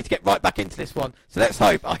bad. I need to get right back into this one. So let's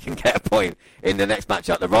hope I can get a point in the next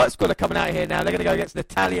matchup. The Riot Squad are coming out here now. They're going to go against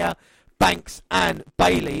Natalya, Banks and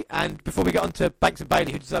Bailey. And before we get on to Banks and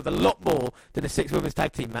Bailey, who deserve a lot more than a 6 women's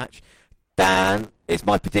tag team match, Dan, it's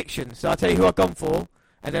my prediction. So I'll tell you who I've gone for.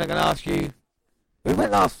 And then I'm going to ask you, who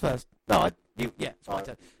went last first? No, it's my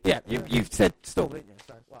turn. Yeah, you've said Storm, didn't you?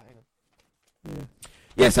 So, hang on.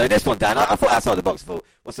 Yeah, so this one, Dan, I thought outside the box. I thought,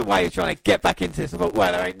 what's the way of trying to get back into this? I thought,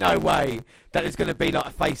 well, there ain't no way that it's going to be like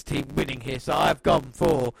a face team winning here. So I've gone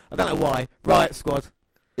for, I don't know why, Riot Squad.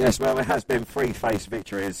 Yes, well, there has been 3 face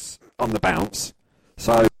victories on the bounce.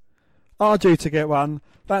 So are due to get one.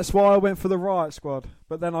 That's why I went for the Riot Squad.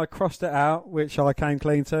 But then I crossed it out, which I came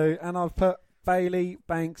clean to, and I've put Bailey,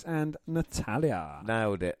 Banks and Natalya.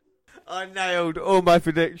 Nailed it. I nailed all my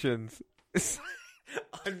predictions.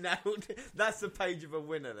 I nailed it. That's the page of a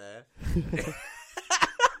winner there.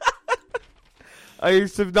 I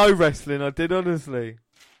used to know wrestling, I did, honestly.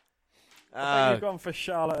 I think you've gone for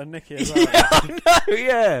Charlotte and Nikki as well. Yeah, I know,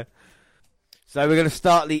 yeah. So we're going to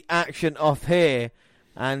start the action off here.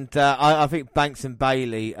 And I think Banks and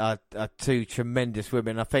Bayley are two tremendous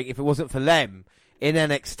women. I think if it wasn't for them in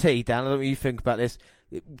NXT, Dan, I don't know what you think about this,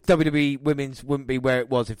 WWE Women's wouldn't be where it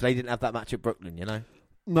was if they didn't have that match at Brooklyn, you know?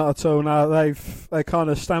 Not at all, no. They kind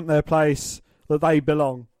of stamped their place that they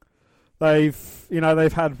belong.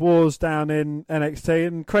 They've had wars down in NXT,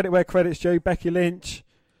 and credit where credit's due. Becky Lynch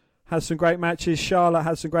has some great matches. Charlotte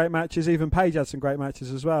has some great matches. Even Paige had some great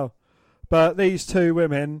matches as well. But these two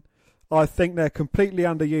women, I think they're completely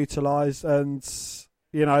underutilised, and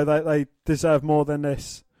they deserve more than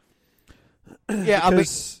this. Yeah,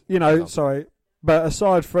 because, sorry, but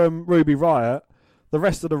aside from Ruby Riott, the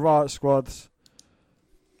rest of the Riott squads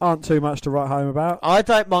aren't too much to write home about. I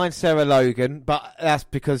don't mind Sarah Logan, but that's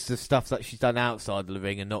because of stuff that she's done outside the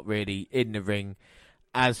ring and not really in the ring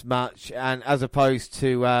as much, and as opposed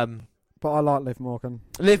to... But I like Liv Morgan.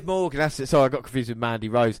 Liv Morgan, that's it. Sorry, I got confused with Mandy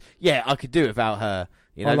Rose. Yeah, I could do without her.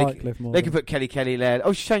 I like Liv Morgan. They could put Kelly there.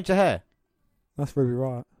 Oh, she changed her hair. That's Ruby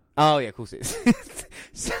Riott. Oh, yeah, of course it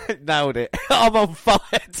is. Nailed it. I'm on fire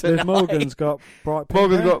tonight. Liv Morgan's got bright pink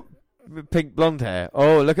Morgan's hair. got pink blonde hair.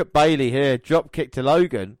 Oh, look at Bayley here. Drop kick to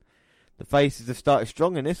Logan. The faces have started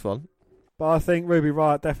strong in this one. But I think Ruby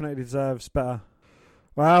Riott definitely deserves better.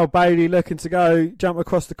 Well, Bayley looking to jump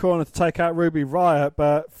across the corner to take out Ruby Riott,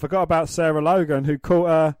 but forgot about Sarah Logan, who caught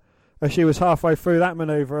her as she was halfway through that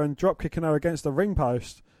manoeuvre and drop kicking her against the ring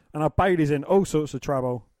post. And now Bayley's in all sorts of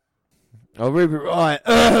trouble. Oh, Ruby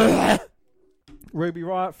Riott. Ruby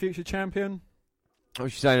Riott, future champion. Oh,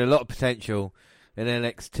 she's showing a lot of potential in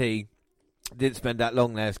NXT. Didn't spend that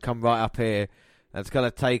long there. It's come right up here. That's kind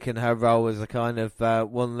of taken her role as a kind of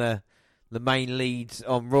one of the main leads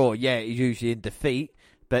on Raw. Yeah, usually in defeat.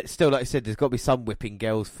 But still, like I said, there's got to be some whipping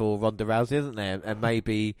girls for Ronda Rousey, isn't there? And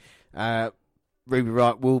maybe Ruby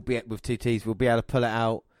Riott will be, with two T's, will be able to pull it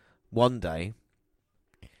out one day.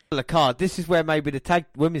 The card, this is where maybe the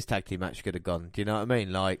women's tag team match could have gone. Do you know what I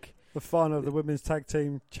mean? Like the final of the women's tag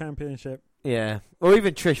team championship. Yeah, or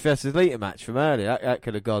even Trish versus Lita match from earlier. That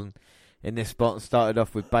could have gone in this spot and started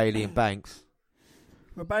off with Bayley and Banks.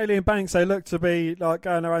 Well, Bayley and Banks, they look to be like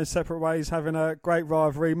going their own separate ways, having a great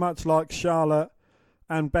rivalry, much like Charlotte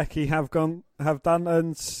and Becky have done,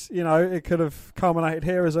 and it could have culminated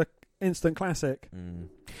here as an instant classic.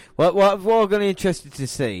 Well, what I'm going to be interested to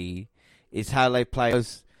see is how they play.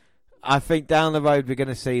 Because I think down the road we're going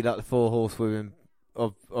to see like the four horsewomen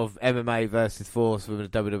of MMA versus four horsewomen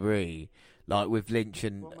of WWE, like with Lynch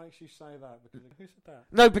and. What makes you say that? Who said that?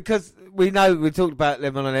 No, because we talked about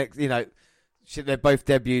them on an they're both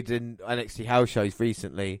debuted in NXT house shows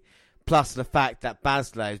recently. Plus the fact that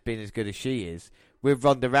Baszler has been as good as she is. With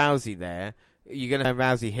Ronda Rousey there, you're going to have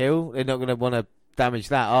Rousey heel. They're not going to want to damage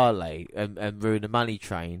that, are they? And ruin the money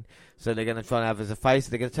train. So they're going to try and have her as a face.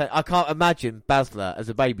 They're going to. I can't imagine Baszler as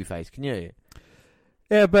a babyface. Can you?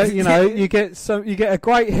 Yeah, but you get a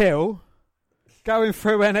great heel going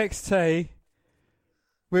through NXT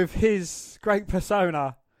with his great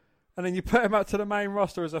persona, and then you put him up to the main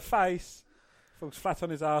roster as a face. Falls flat on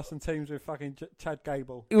his ass and teams with fucking Chad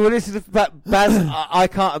Gable. Well, this is I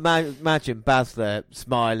can't imagine Baszler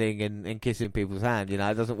smiling and kissing people's hand. It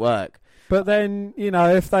doesn't work. But then,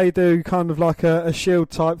 if they do kind of like a Shield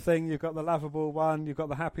type thing, you've got the lovable one, you've got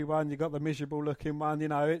the happy one, you've got the miserable looking one.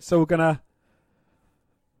 It's all gonna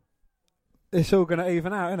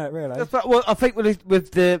even out, isn't it? Really. Well, I think when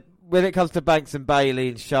it comes to Banks and Bayley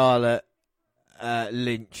and Charlotte,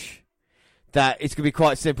 Lynch. That it's going to be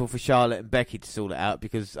quite simple for Charlotte and Becky to sort it out,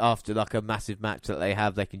 because after like a massive match that they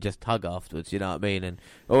have, they can just hug afterwards, you know what I mean? And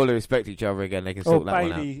all they respect each other again, they can sort that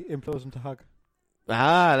one out. Bayley implores them to hug.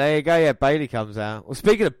 Ah, there you go, yeah, Bayley comes out. Well,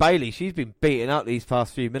 speaking of Bayley, she's been beaten up these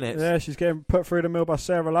past few minutes. Yeah, she's getting put through the mill by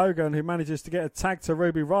Sarah Logan, who manages to get a tag to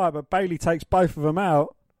Ruby Riott, but Bayley takes both of them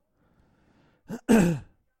out. But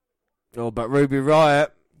Ruby Riott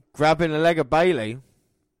grabbing the leg of Bayley.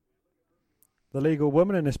 The legal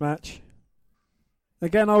woman in this match.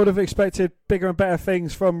 Again, I would have expected bigger and better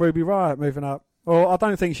things from Ruby Riott moving up. Or I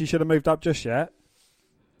don't think she should have moved up just yet.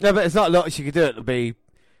 No, but there's not a lot she could do to be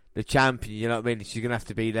the champion, you know what I mean? She's going to have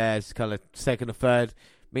to be there as kind of second or third.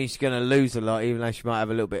 Means she's going to lose a lot, even though she might have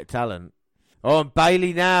a little bit of talent. Oh, and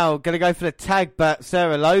Bayley now going to go for the tag, but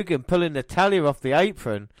Sarah Logan pulling Natalya off the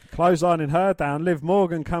apron. Clotheslining her down. Liv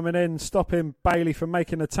Morgan coming in, stopping Bayley from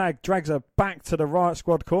making the tag. Drags her back to the Riott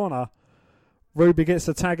Squad corner. Ruby gets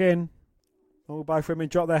the tag in. All both women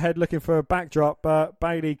drop their head looking for a backdrop, but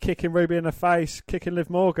Bayley kicking Ruby in the face, kicking Liv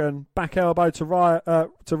Morgan, back elbow to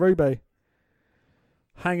Ruby.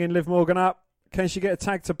 Hanging Liv Morgan up, Can she get a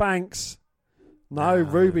tag to Banks? No,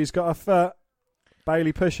 Ruby's got her foot.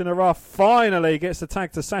 Bayley pushing her off. Finally gets the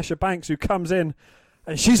tag to Sasha Banks, who comes in,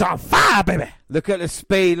 and she's on fire, baby. Look at the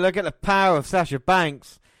speed. Look at the power of Sasha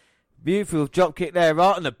Banks. Beautiful drop kick there,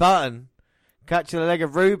 right on the button. Catching the leg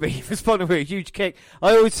of Ruby, responding with a huge kick.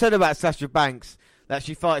 I always said about Sasha Banks that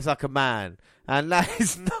she fights like a man. And that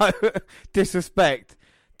is no disrespect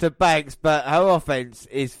to Banks, but her offense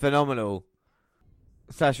is phenomenal.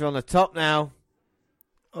 Sasha on the top now.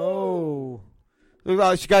 Oh. Looks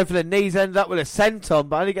like she's going for the knees, ended up with a senton,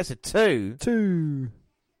 but only gets a 2. 2.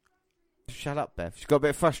 Shut up, Beth. She got a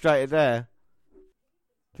bit frustrated there.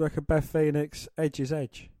 Do you reckon Beth Phoenix edges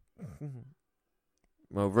edge?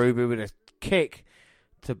 Well, Ruby with a kick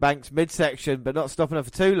to Banks' midsection, but not stopping her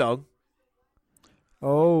for too long.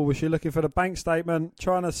 Oh, was she looking for the Banks statement?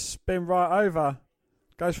 Trying to spin right over.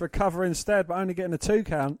 Goes for a cover instead, but only getting a 2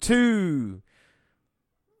 count. 2.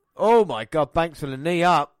 Oh, my God. Banks with a knee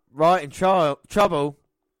up. Right in trouble.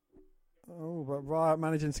 Oh, but Riot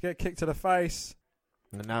managing to get kicked to the face.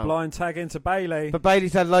 No. Blind tag into Bayley. But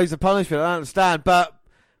Bayley's had loads of punishment. I don't understand. But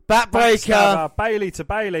backbreaker. Bayley to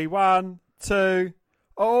Bayley. 1, 2.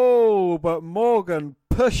 Oh, but Morgan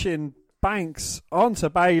pushing Banks onto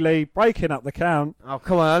Bayley, breaking up the count. Oh,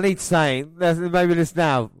 come on. I need saying. Maybe this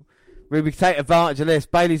now. Ruby take advantage of this.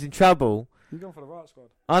 Bayley's in trouble. You're going for the Riot Squad.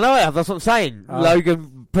 I know I have. That's what I'm saying.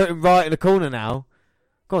 Logan put him right in the corner now.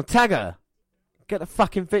 Go on, tag her. Get the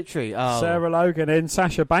fucking victory. Oh. Sarah Logan in.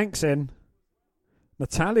 Sasha Banks in.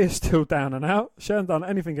 Natalia's still down and out. She hasn't done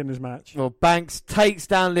anything in this match. Well, Banks takes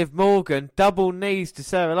down Liv Morgan. Double knees to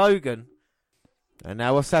Sarah Logan. And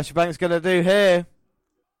now what's Sasha Banks going to do here?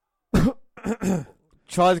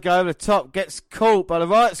 Tries to go over the top. Gets caught by the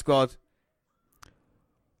Riot Squad.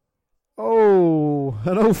 Oh,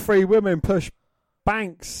 and all 3 women push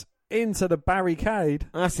Banks into the barricade.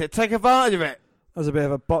 That's it. Take advantage of it. There's a bit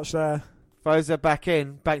of a botch there. Throws her back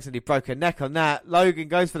in. Banks nearly broke her neck on that. Logan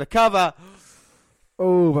goes for the cover.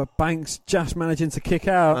 Oh, but Banks just managing to kick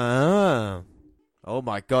out. Oh,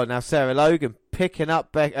 my God. Now Sarah Logan picking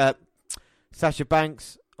up Sasha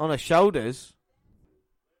Banks on her shoulders.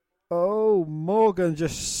 Oh, Morgan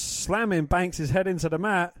just slamming Banks' head into the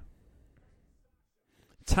mat.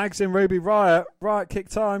 Tags in Ruby Riot. Riot kick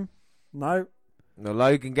time. No. No,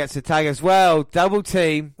 Logan gets a tag as well. Double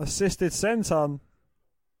team. Assisted senton.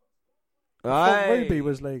 I thought Ruby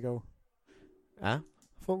was legal. Huh?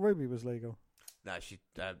 I thought Ruby was legal. No,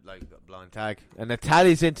 Logan got a blind tag. And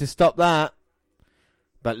Natalia's in to stop that.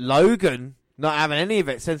 But Logan not having any of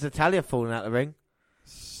it since Natalia falling out of the ring.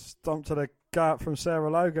 Stomp to the gut from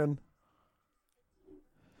Sarah Logan.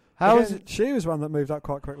 How is it? She was one that moved up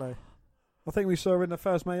quite quickly. I think we saw her in the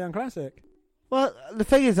first Mae Young Classic. Well, the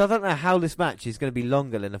thing is, I don't know how this match is going to be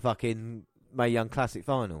longer than the fucking Mae Young Classic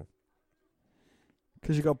final.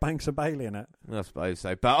 Because you got Banks and Bayley in it. I suppose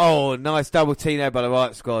so. But, nice double team there by the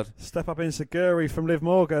Riot Squad. Step up in Seguri from Liv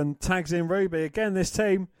Morgan. Tags in Ruby. Again, this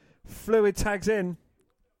team. Fluid tags in.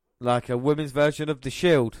 Like a women's version of The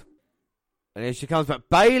Shield. And here she comes. But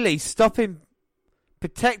Bayley stopping,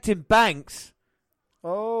 protecting Banks.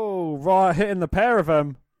 Oh, right, hitting the pair of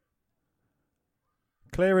them.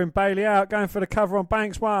 Clearing Bayley out. Going for the cover on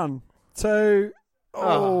Banks. 1, 2.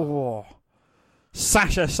 Oh.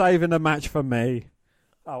 Sasha saving the match for me.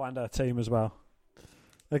 Oh, and her team as well.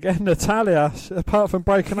 Again, Natalia, apart from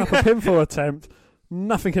breaking up a pinfall attempt,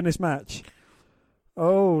 nothing in this match.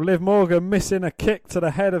 Oh, Liv Morgan missing a kick to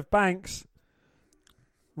the head of Banks.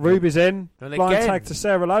 Ruby's in. And blind again, tag to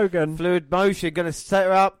Sarah Logan. Fluid motion, going to set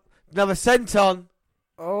her up. Another senton.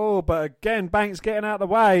 Oh, but again, Banks getting out of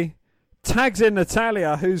the way. Tags in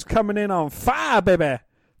Natalia, who's coming in on fire, baby.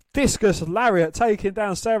 Discus lariat taking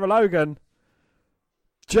down Sarah Logan.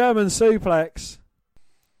 German suplex.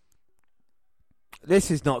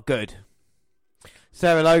 This is not good.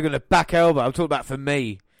 Sarah Logan, a back elbow. I'm talking about for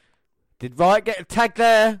me. Did Riot get a tag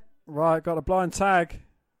there? Riot got a blind tag.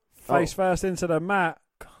 Face first into the mat.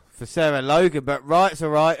 For Sarah Logan, but Riot's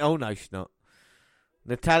alright. Oh, no, she's not.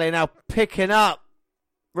 Natalia now picking up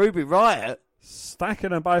Ruby Riot.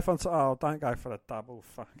 Stacking them both on top. Oh, don't go for the double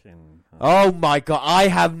fucking... Oh, my God. I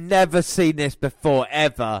have never seen this before,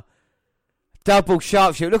 ever. Double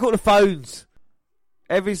sharpshoot. Look at all the phones.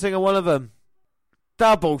 Every single one of them.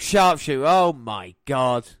 Double sharpshoot. Oh, my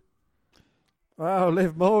God. Wow,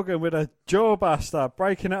 Liv Morgan with a jawbuster.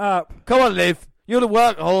 Breaking it up. Come on, Liv. You're the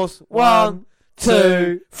workhorse. 1,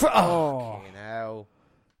 2, 3. Oh. Fucking hell.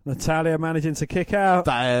 Natalia managing to kick out.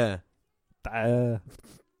 There.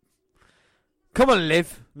 Come on,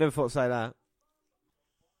 Liv. Never thought to say that.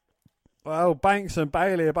 Well, Banks and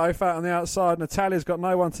Bayley are both out on the outside. Natalia's got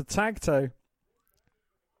no one to tag to.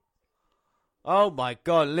 Oh my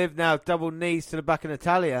God, Liv now double knees to the back of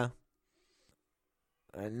Natalya.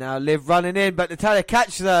 And now Liv running in, but Natalya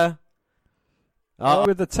catches her. Oh,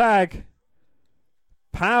 with the tag.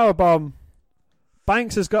 Powerbomb.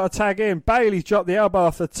 Banks has got a tag in. Bayley's dropped the elbow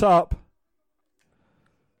off the top.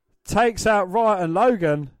 Takes out Riot and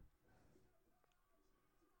Logan.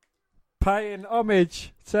 Paying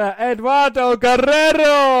homage to Eduardo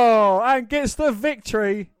Guerrero. And gets the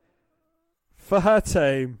victory for her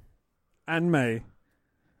team. And me.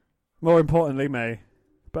 More importantly, me.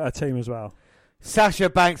 But her team as well. Sasha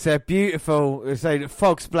Banks there, beautiful. It's a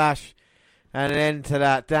frog splash. And an end to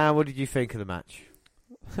that. Dan, what did you think of the match?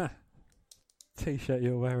 T-shirt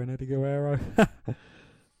you're wearing, Eddie Guerrero.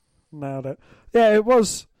 Nailed it. Yeah, it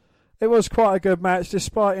was quite a good match,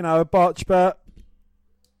 despite, a botch, but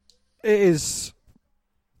it is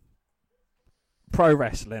pro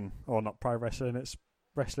wrestling. Or not pro wrestling, it's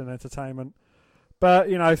wrestling entertainment. But,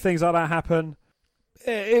 things like that happen.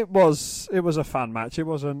 It was a fun match. It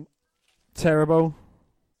wasn't terrible.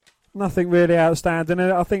 Nothing really outstanding in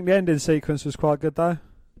it. I think the ending sequence was quite good, though.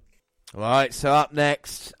 Right, so up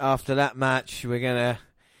next, after that match, we're going to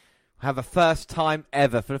have a first time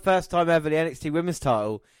ever. For the first time ever, the NXT Women's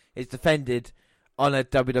title is defended on a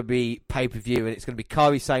WWE pay-per-view, and it's going to be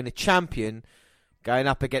Kairi Sane, the champion, going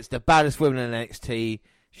up against the baddest woman in NXT,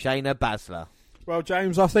 Shayna Baszler. Well,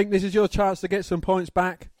 James, I think this is your chance to get some points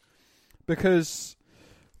back because,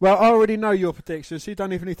 well, I already know your predictions, so you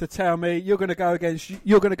don't even need to tell me. You're going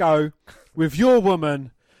to go with your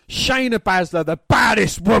woman, Shayna Baszler, the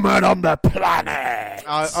baddest woman on the planet.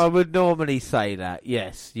 I would normally say that,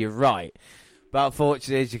 yes, you're right. But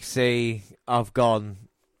unfortunately, as you can see, I've gone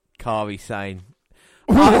Kairi Sane.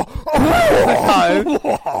 What?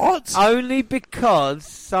 Only because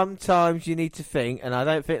sometimes you need to think, and I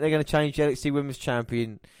don't think they're going to change the NXT Women's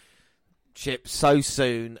Championship so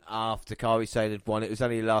soon after Kairi Sane had won. It was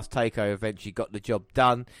only the last takeover event she got the job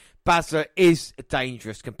done. Baszler is a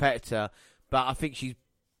dangerous competitor, but I think she's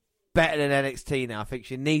better than NXT now. I think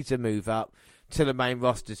she needs to move up to the main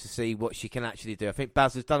roster to see what she can actually do. I think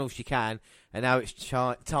Baszler's done all she can, and now it's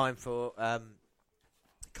time for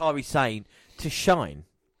Kairi Sane to shine.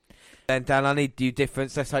 And Dan, I need you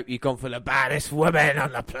difference. Let's hope you've gone for the baddest woman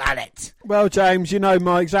on the planet. Well, James, you know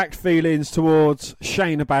my exact feelings towards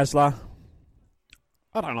Shayna Baszler.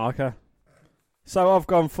 I don't like her. So I've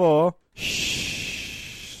gone for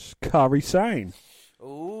Kairi Sane.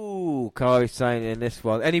 Ooh, Kairi Sane in this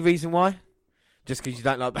one. Any reason why? Just because you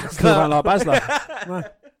don't like Baszler? I don't like Baszler. No.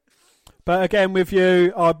 But again, with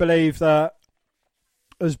you, I believe that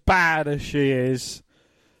as bad as she is,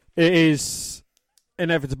 it is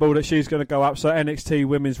inevitable that she's going to go up so NXT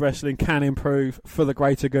women's wrestling can improve for the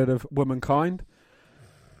greater good of womankind.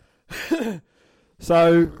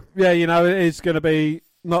 So, yeah, it is going to be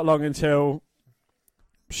not long until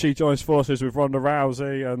she joins forces with Ronda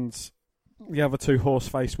Rousey and the other two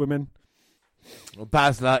horse-faced women. Well,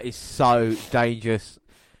 Baszler is so dangerous.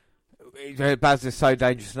 Baszler's so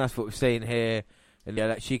dangerous, and that's what we're seeing here. And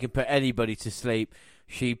that she can put anybody to sleep.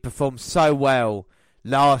 She performed so well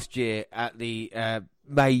last year at the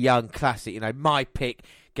Mae Young Classic. My pick,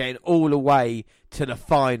 getting all the way to the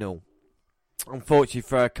final. Unfortunately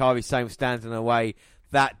for her, Kairi Sane was standing in her way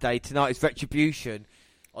that day. Tonight is Retribution.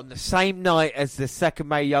 On the same night as the second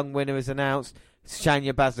Mae Young winner is announced,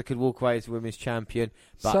 Shayna Baszler could walk away as the women's champion.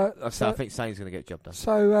 But so I think Sane's going to get the job done.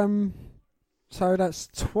 So that's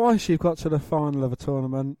twice you've got to the final of a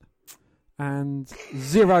tournament and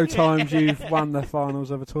 0 times you've won the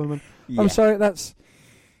finals of a tournament. Yeah. I'm sorry,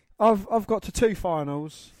 I've got to 2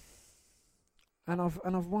 finals and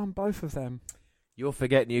I've won both of them. You're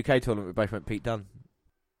forgetting the UK tournament we both went Pete Dunne.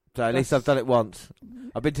 So at least I've done it once.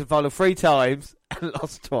 I've been to the final 3 times and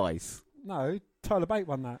lost twice. No, Tyler Bate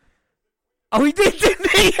won that. Oh, he did,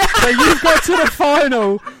 didn't he? So you've got to the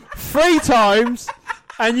final 3 times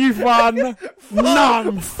and you've won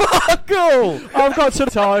none. Fuck all! I've got 2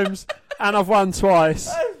 times and I've won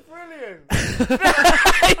twice. That's brilliant.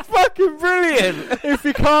 It's fucking brilliant. If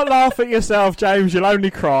you can't laugh at yourself, James, you'll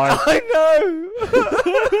only cry. I know.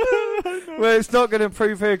 Well, it's not going to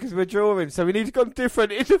improve here because we're drawing, so we need to go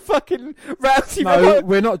different in the fucking Rousey. No,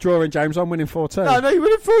 we're not drawing, James. I'm winning 4-2. No, you're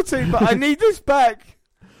winning 4-2, but I need this back.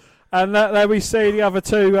 And there we see the other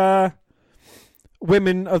 2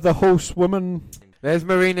 women of the horsewoman. There's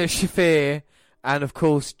Marina Shafir and, of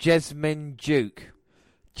course, Jessamine Duke.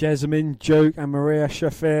 Jessamine Duke and Maria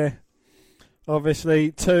Shafir.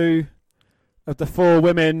 Obviously, 2 of the 4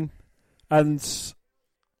 women. And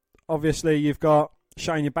obviously, you've got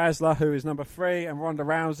Shayna Baszler, who is number 3, and Ronda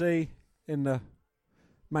Rousey in the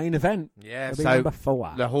main event. Yeah, so number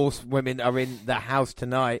 4. The horsewomen are in the house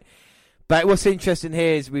tonight. But what's interesting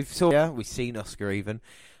here is we've seen Oscar even,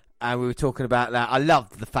 and we were talking about that. I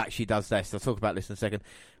love the fact she does this. I'll talk about this in a second.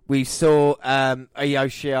 We saw Io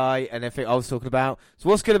Shirai and everything I was talking about. So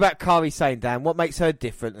what's good about Kairi Sane, Dan? What makes her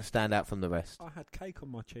different and stand out from the rest? I had cake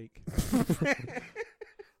on my cheek.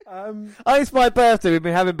 It's my birthday. We've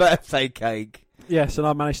been having birthday cake. Yes, and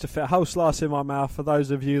I managed to fit a whole slice in my mouth for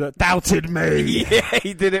those of you that doubted me. Yeah,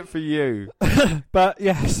 he did it for you. But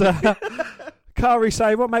yes, Kairi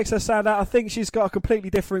Sane, what makes her stand out? I think she's got a completely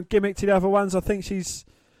different gimmick to the other ones. I think she's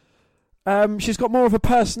got more of a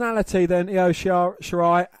personality than Io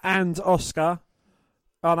Shirai and Oscar.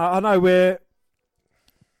 I know we're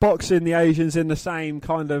boxing the Asians in the same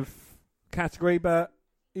kind of category, but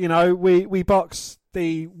you know we box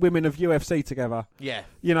the women of UFC together. Yeah.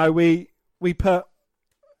 You know we put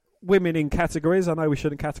women in categories. I know we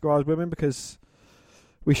shouldn't categorise women because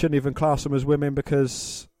we shouldn't even class them as women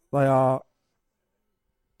because they are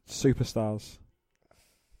superstars.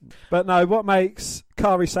 But no, what makes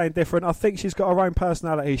Kairi Sane different? I think she's got her own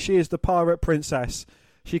personality. She is the pirate princess.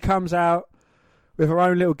 She comes out with her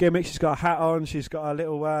own little gimmick. She's got a hat on. She's got a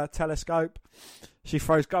little telescope. She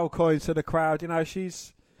throws gold coins to the crowd. You know,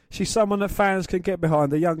 she's someone that fans can get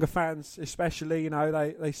behind. The younger fans, especially, you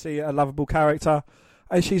know, they see a lovable character.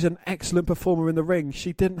 And she's an excellent performer in the ring.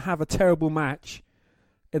 She didn't have a terrible match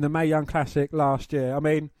in the Mae Young Classic last year. I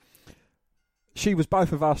mean, she was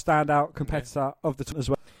both of our standout competitor of the as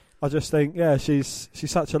well. I just think, yeah, she's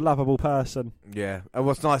such a lovable person. Yeah, and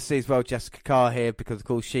what's nice to see as well, Jessica Carr here, because of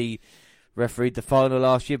course she refereed the final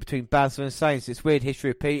last year between Baszler and Sane. So it's weird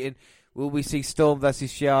history repeating. Will we see Storm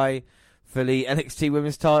versus Shirai for the NXT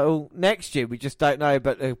Women's title next year? We just don't know.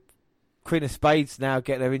 But the Queen of Spades now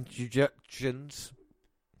getting her introductions.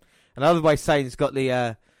 Another way, Sane's got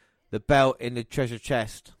the belt in the treasure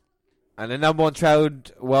chest, and the number one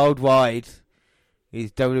trend worldwide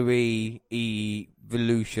is WWE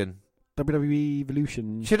Evolution. WWE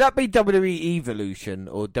Evolution. Should that be WWE Evolution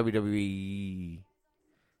or WWE?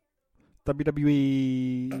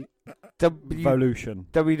 WWE Evolution.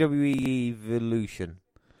 WWE Evolution.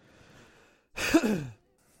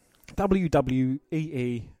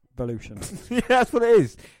 WWE Evolution. Yeah, that's what it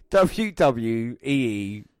is.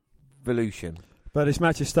 WWE Evolution. But this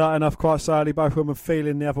match is starting off quite slowly. Both women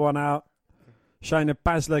feeling the other one out. Shayna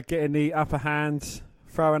Baszler getting the upper hand,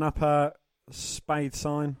 throwing up her spade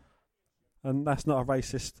sign. And that's not a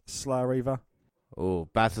racist slur either. Oh,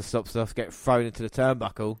 Baszler stops us, get thrown into the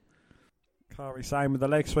turnbuckle. Kairi Sane with the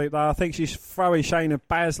leg sweep there. I think she's throwing Shayna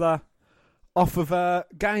Baszler off of her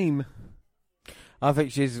game. I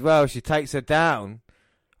think she takes her down.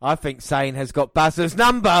 I think Sane has got Baszler's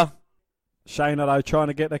number. Shayna, though, trying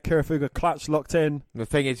to get the Kirifuda clutch locked in. The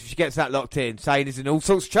thing is, if she gets that locked in, Sane is in all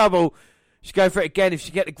sorts of trouble. She go for it again. If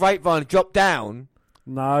she get the grapevine and drop down.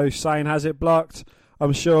 No, Sane has it blocked.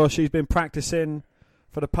 I'm sure she's been practicing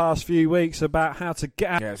for the past few weeks about how to get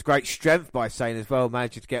out. Yeah, it's great strength by Sane as well,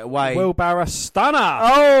 managing to get away. Wheelbarrow stunner.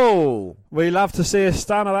 Oh! We love to see a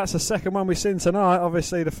stunner. That's the second one we've seen tonight.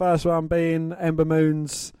 Obviously, the first one being Ember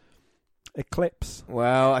Moon's Eclipse.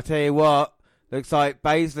 Well, I tell you what. Looks like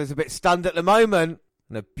Baszler's a bit stunned at the moment.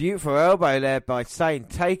 And a beautiful elbow there by Sane,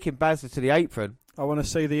 taking Baszler to the apron. I want to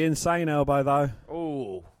see the insane elbow, though.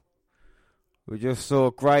 Oh. We just saw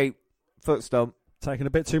a great foot stomp. Taking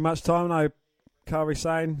a bit too much time, though. Kairi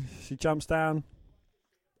Sane, she jumps down.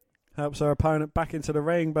 Helps her opponent back into the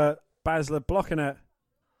ring, but Baszler blocking it.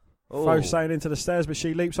 Ooh. Throws Sane into the stairs, but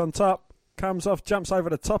she leaps on top. Comes off, jumps over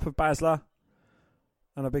the top of Baszler.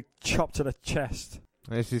 And a big chop to the chest.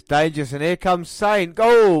 This is dangerous, and here comes Sane.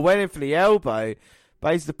 Oh, went in for the elbow.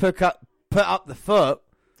 Baszler put up the foot.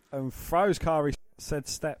 And throws Kairi said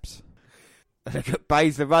steps. Look at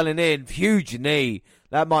Baszler running in. Huge knee.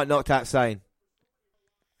 That might knock out Sane.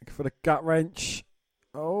 For the gut wrench.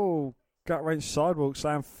 Oh, gut wrench sidewalk.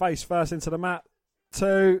 Sane face first into the mat.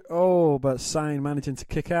 2. Oh, but Sane managing to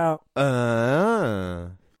kick out.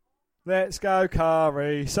 Let's go,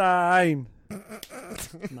 Kairi Sane.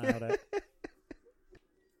 Nailed it.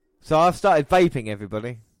 So I've started vaping,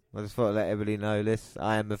 everybody. I just thought I'd let everybody know this.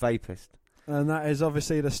 I am a vapist. And that is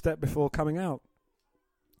obviously the step before coming out.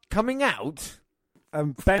 Coming out?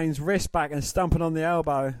 And bends wrist back and stumping on the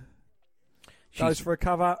elbow. Goes for a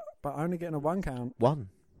cover, but only getting a 1 count. 1.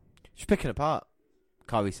 She's picking apart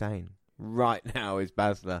Kairi Sane. Right now is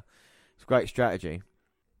Baszler. It's a great strategy.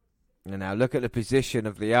 And now look at the position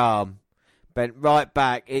of the arm. Bent right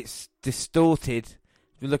back. It's distorted.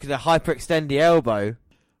 You look at the hyperextend the elbow.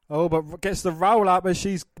 Oh, but gets the roll up as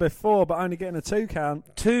she's before, but only getting a 2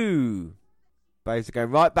 count. 2. Baszler going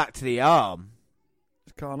right back to the arm.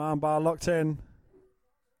 She's got an armbar locked in.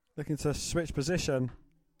 Looking to switch position.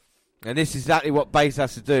 And this is exactly what Baszler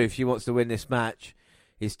has to do if she wants to win this match,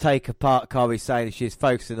 is take apart Kairi Sane as she's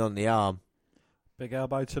focusing on the arm. Big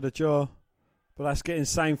elbow to the jaw. But that's getting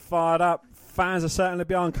Sane fired up. Fans are certainly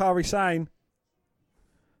behind Kairi Sane.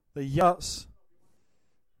 The yachts.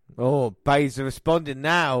 Oh, Baszler responding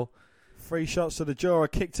now. 3 shots to the jaw, a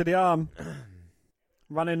kick to the arm.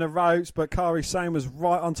 Running the ropes, but Kairi Sane was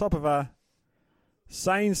right on top of her.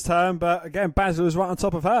 Sane's turn, but again, Baszler was right on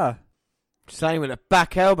top of her. Sane with a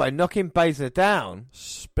back elbow, knocking Baszler down.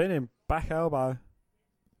 Spinning back elbow.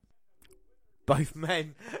 Both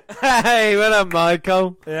men. Hey, well done,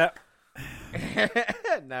 Michael. Yeah.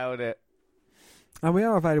 Nailed it. And we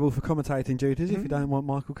are available for commentating duties if you don't want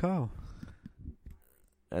Michael Carl.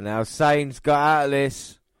 And now Sane's got out of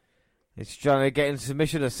this. He's trying to get in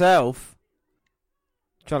submission herself.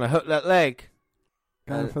 Trying to hook that leg.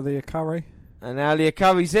 Going for the Akari. And now the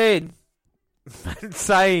Akari's in.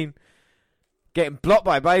 Sane getting blocked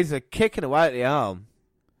by Baszler, kicking away at the arm.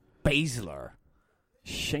 Baszler.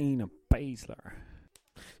 Shayna Baszler.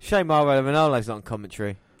 Shame Mauro Ranallo's not on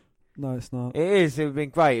commentary. No, it's not. It is. It would have been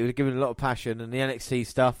great. It would have given a lot of passion, and the NXT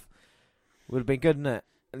stuff would have been good, wouldn't it?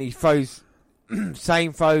 And he throws,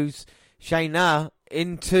 Sane throws Shayna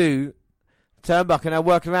into turnbuckle, now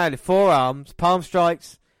working around with forearms, palm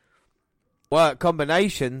strikes, work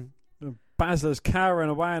combination. Baszler's cowering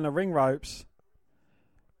away in the ring ropes.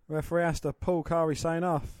 Referee has to pull Kairi Sane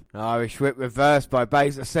off. Irish whip reversed by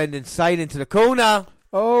Baszler, sending Sane into the corner.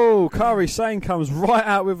 Oh, Kairi Sane comes right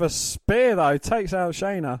out with a spear, though. Takes out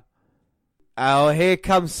Shayna. Oh, here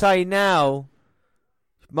comes Sane now.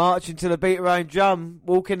 Marching to the beat of her own drum,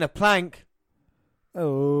 walking the plank. Oh,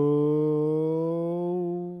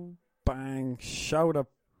 bang. Shoulder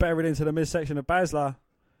buried into the midsection of Baszler.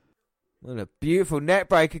 And a beautiful neck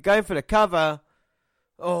breaker, going for the cover.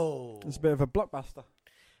 Oh. It's a bit of a blockbuster.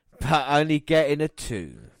 But only getting a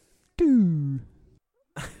 2.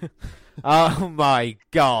 Oh my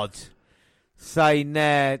God. Sane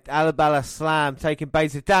there. Alabama slam, taking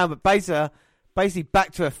Baszler down. But Baszler basically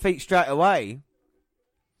back to her feet straight away.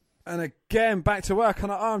 And again, back to work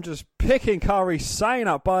on her arm, just picking Kairi Sane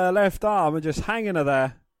up by her left arm and just hanging her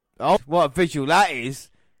there. Oh, what a visual that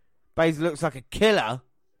is. Baszler looks like a killer.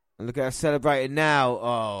 And look at her celebrating now.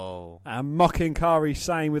 Oh. And mocking Kairi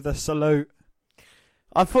Sane with a salute.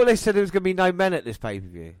 I thought they said there was going to be no men at this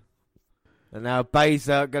pay-per-view. And now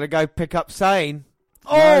Baszler going to go pick up Sane.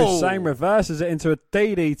 Oh! Sane reverses it into a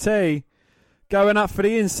DDT. Going up for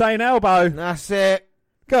the insane elbow. That's it.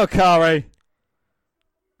 Go, Kairi.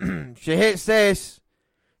 She hits this.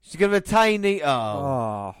 She's going to retain the...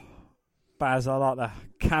 Oh. Baz, I like the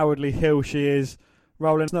cowardly heel she is.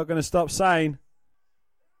 Rolling's not going to stop Sane.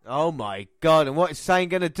 Oh, my God. And what is Sane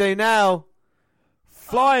going to do now?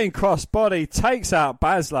 Flying crossbody takes out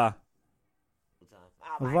Baszler.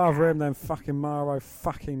 I'd rather him than fucking Mauro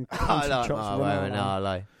fucking I like chops Mauro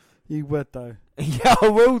Ranallo. You would, though. Yeah, I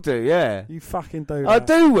will do, yeah. You fucking do I that.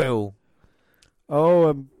 do will.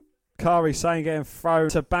 Oh, Kairi Sane getting thrown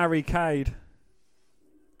to barricade.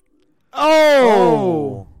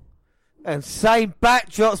 Oh! And Sane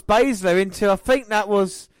backdrops Baszler into, I think that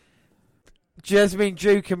was Jasmine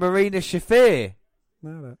Duke and Marina Shafir.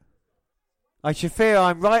 No, that. Shafir,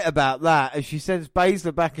 I'm right about that, as she sends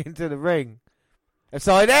Baszler back into the ring. A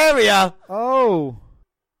side area. Oh.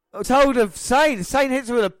 Told of Sane. Sane hits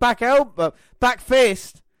her with a back elbow, back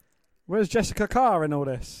fist. Where's Jessica Carr in all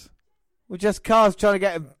this? Well, just Carr's trying to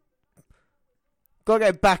get him. Got to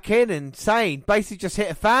get him back in, and Sane basically just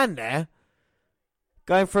hit a fan there.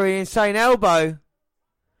 Going for the insane elbow.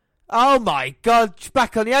 Oh my God.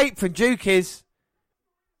 Back on the apron, Duke is.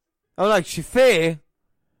 Oh no, Shafir.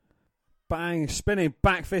 Bang, spinning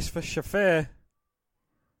back fist for Shafir.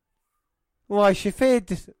 Why,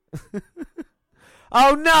 Shafir...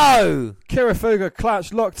 Oh, no! Kirifuga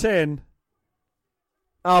clutch locked in.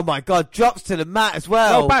 Oh, my God. Drops to the mat as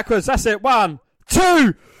well. Go backwards. That's it. 1,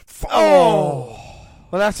 2. Oh!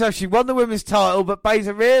 Well, that's how she won the women's title, but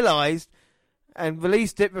Baszler realised and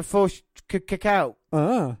released it before she could kick out.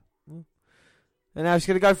 And now she's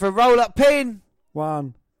going to go for a roll-up pin.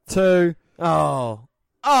 1, 2. Oh.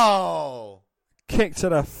 Oh! Kick to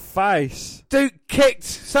the face. Duke kicked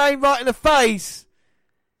Sane right in the face.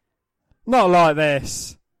 Not like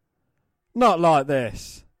this. Not like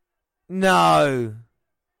this. No.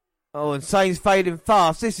 Oh, and Sane's fading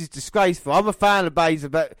fast. This is disgraceful. I'm a fan of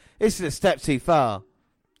Baszler, but this is a step too far.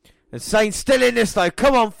 And Sane's still in this, though.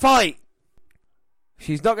 Come on, fight.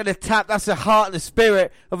 She's not going to tap. That's the heart and the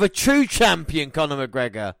spirit of a true champion, Conor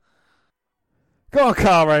McGregor. Go on,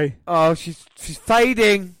 Kairi. Oh, she's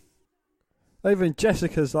fading. Even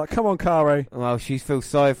Jessica's like, come on, Kari. Well, she feels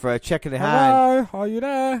sorry for her. Checking the hand. Hello, are you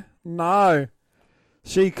there? No.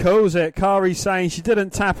 She calls it. Kari's saying she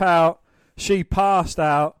didn't tap out. She passed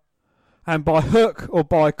out. And by hook or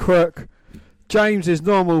by crook, James's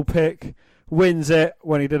normal pick wins it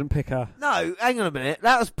when he didn't pick her. No, hang on a minute.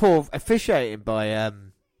 That was poor officiating by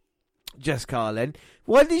Jess Carlin.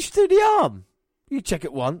 Why did she do the arm? You check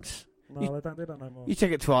it once. No, they don't do that no more. You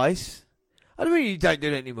check it twice. I don't mean you don't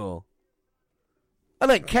do it anymore. I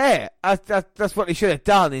don't care. That's what they should have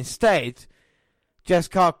done. Instead, Jess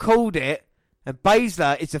Carr called it, and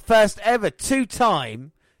Baszler is the first ever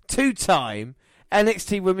two-time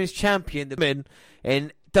NXT Women's Champion. The women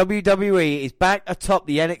in WWE is back atop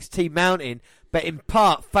the NXT mountain, but in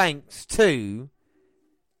part thanks to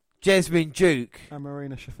Jessamine Duke and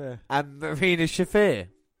Marina Shafir.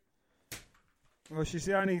 Well, she's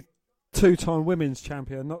the only two-time women's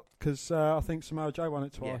champion, not because I think Samoa Joe won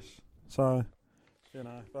it twice. Yeah. So, you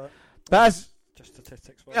know, but as just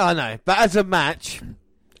statistics. Yeah, I know, but as a match,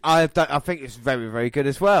 I think it's very, very good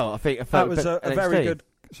as well. I think that was a very good.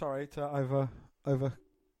 Sorry to over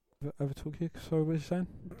talk you. Sorry, what were you saying?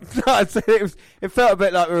 No, I said it felt a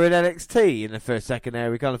bit like we were in NXT in the first second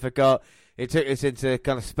there. We kind of forgot. It took us into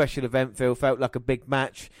kind of special event feel. Felt like a big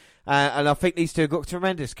match. And I think these two have got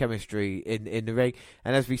tremendous chemistry in the ring.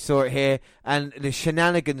 And as we saw it here, and the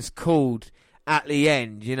shenanigans called at the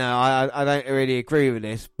end, you know, I don't really agree with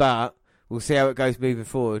this, but we'll see how it goes moving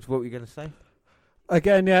forward. What were you going to say?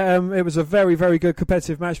 Again, yeah, it was a very, very good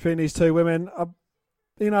competitive match between these two women.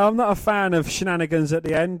 I'm not a fan of shenanigans at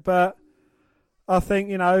the end, but I think,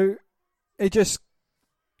 you know, it just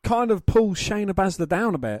kind of pulls Shayna Baszler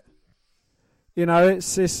down a bit. You know,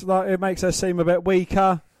 it's like it makes her seem a bit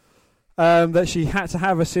weaker. That she had to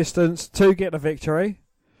have assistance to get the victory.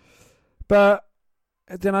 But,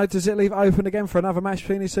 you know, does it leave it open again for another match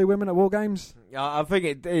between these two women at War Games? I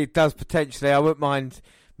think it does potentially. I wouldn't mind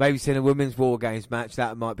maybe seeing a women's War Games match.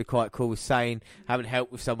 That might be quite cool. Saying having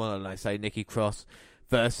help with someone, I don't know, say Nikki Cross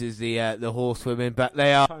versus the Horsewomen. But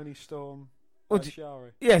they are Toni Storm.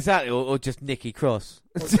 Yeah, exactly, or just Nikki Cross.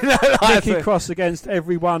 Nikki Cross against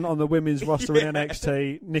everyone on the women's roster in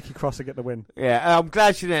NXT. Nikki Cross will get the win. Yeah, I'm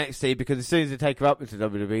glad she's in NXT because as soon as they take her up into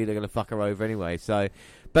WWE, they're going to fuck her over anyway. So,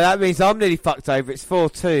 but that means I'm nearly fucked over. It's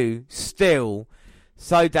 4-2 still.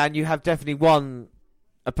 So, Dan, you have definitely won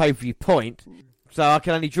a pay-per-view point. So I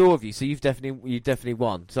can only draw with you. So you've definitely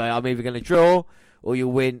won. So I'm either going to draw or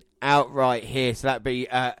you'll win outright here. So that'd be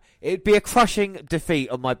it'd be a crushing defeat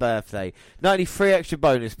on my birthday. Not only 3 extra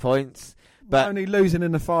bonus points, but only losing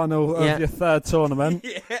in the final of your third tournament,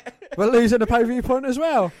 but losing a pay-per-view point as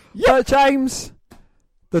well. Yeah. But James,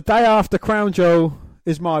 the day after Crown Jewel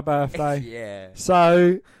is my birthday. Yeah.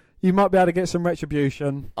 So you might be able to get some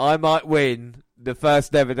retribution. I might win the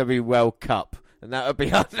first ever WWE World Cup, and that would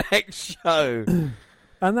be our next show.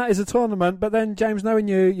 And that is a tournament. But then, James, knowing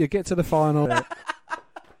you get to the final.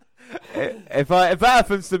 If that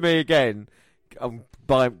happens to me again,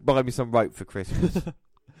 buy me some rope for Christmas.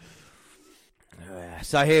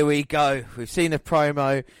 So here we go. We've seen the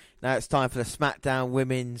promo. Now it's time for the SmackDown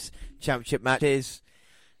Women's Championship matches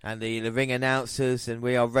and the ring announcers, and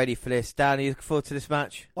we are ready for this. Dan, are you looking forward to this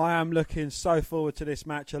match? I am looking so forward to this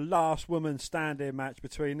match. A last woman standing match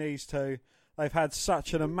between these two. They've had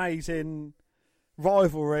such an amazing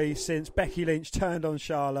rivalry since Becky Lynch turned on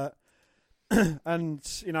Charlotte. And,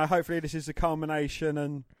 you know, hopefully this is the culmination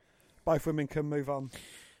and both women can move on.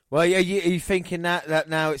 Well, are you thinking that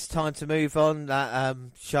now it's time to move on, that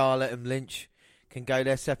Charlotte and Lynch can go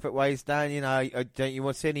their separate ways, Dan? You know, don't you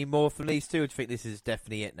want to see any more from these two, or do you think this is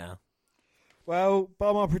definitely it now? Well,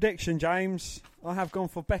 by my prediction, James, I have gone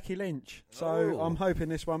for Becky Lynch. So I'm hoping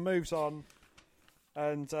this one moves on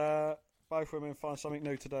and both women find something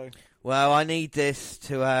new to do. Well, I need this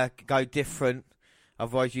to go different.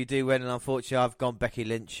 Otherwise, you do win, and unfortunately, I've gone Becky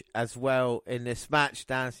Lynch as well in this match,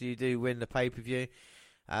 Dan, so you do win the pay-per-view.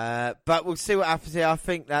 But we'll see what happens here. I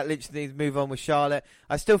think that Lynch needs to move on with Charlotte.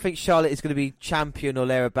 I still think Charlotte is going to be champion or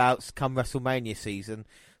thereabouts come WrestleMania season,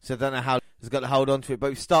 so I don't know how he's got to hold on to it. But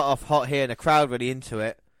we start off hot here, and the crowd really into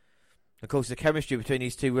it. Of course, the chemistry between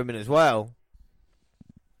these two women as well.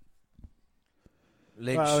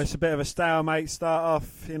 Lynch. Well, it's a bit of a stalemate start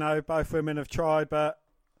off. You know, both women have tried, but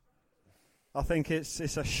I think it's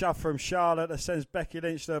a shove from Charlotte that sends Becky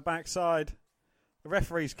Lynch to her backside. The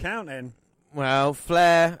referee's counting. Well,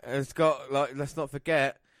 Flair has got, let's not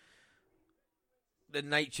forget, the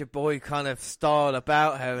nature boy kind of style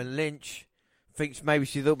about her, and Lynch thinks maybe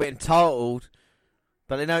she's a little bit entitled,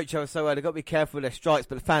 but they know each other so well. They've got to be careful with their strikes,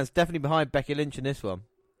 but the fans definitely behind Becky Lynch in this one.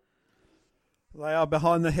 They are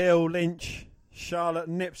behind the heel, Lynch. Charlotte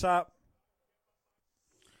nips up.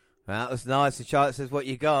 That was nice. And Charlotte says, what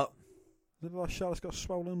you got? Looks like Charlotte's got a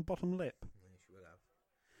swollen bottom lip.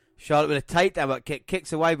 Charlotte with a takedown, but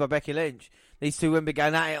kicks away by Becky Lynch. These two women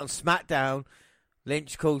going at it on SmackDown.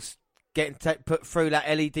 Lynch calls getting put through that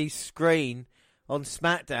LED screen on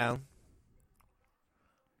SmackDown.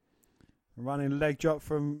 Running leg drop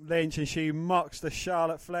from Lynch, and she mocks the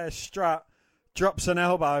Charlotte Flair strut. Drops an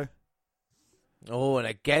elbow. Oh, and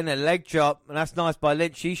again a leg drop. And that's nice by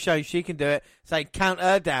Lynch. She's showing she can do it. Saying count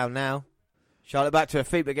her down now. Charlotte back to her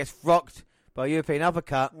feet, but gets rocked by a European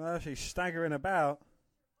uppercut. Well, she's staggering about.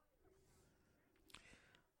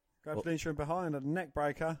 Grabs Lynch from behind, a neck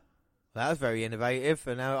breaker. That was very innovative.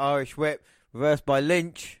 And now Irish whip reversed by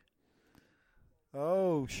Lynch.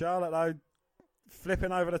 Oh, Charlotte, though,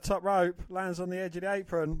 flipping over the top rope, lands on the edge of the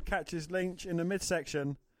apron, catches Lynch in the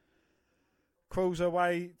midsection, crawls her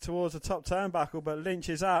way towards the top turnbuckle, but Lynch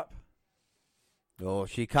is up. Oh,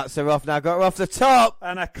 she cuts her off now, got her off the top.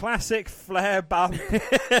 And a classic Flair bump.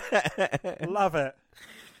 Love it.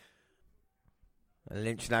 And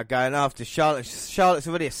Lynch now going after Charlotte. Charlotte's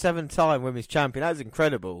already a 7-time women's champion. That was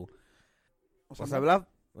incredible. What's that, love?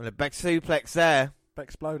 And a Beck suplex there.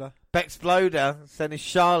 Bexploder. Bexploder sending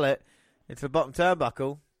Charlotte into the bottom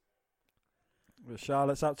turnbuckle.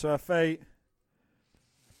 Charlotte's up to her feet.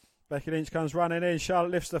 Becky Lynch comes running in.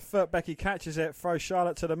 Charlotte lifts the foot. Becky catches it. Throws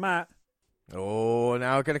Charlotte to the mat. Oh,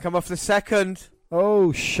 now going to come off the second.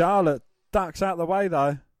 Oh, Charlotte ducks out the way,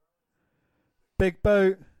 though. Big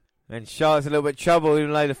boot. And Charlotte's a little bit trouble,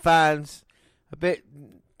 even though the fans a bit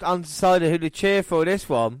undecided who to cheer for this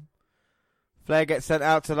one. Flair gets sent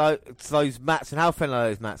out to those mats. And how thin are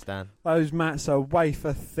those mats, Dan? Those mats are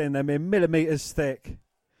wafer thin. They're millimetres thick.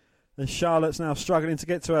 And Charlotte's now struggling to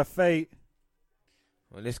get to her feet.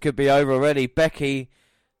 Well, this could be over already. Becky,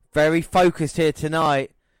 very focused here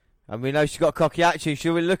tonight. And we know she's got a cocky attitude.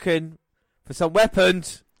 She'll be looking for some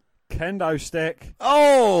weapons. Kendo stick.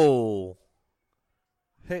 Oh!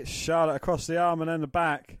 Hits Charlotte across the arm and then the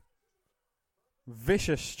back.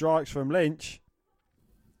 Vicious strikes from Lynch.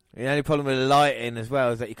 The only problem with the lighting as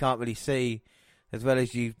well is that you can't really see as well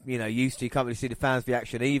as you used to. You can't really see the fans'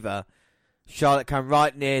 reaction either. Charlotte came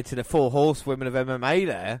right near to the 4 horsewomen of MMA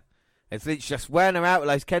there. As Lynch just wearing her out with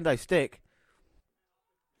those kendo stick.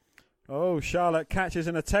 Oh, Charlotte catches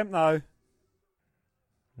an attempt though.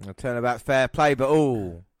 A turnabout fair play, but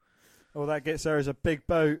all that gets her is a big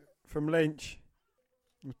boot from Lynch.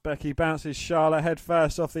 Becky bounces Charlotte head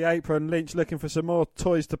first off the apron. Lynch looking for some more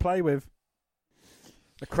toys to play with.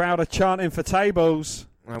 The crowd are chanting for tables.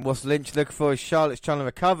 And what's Lynch looking for is Charlotte's trying to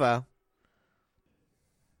recover.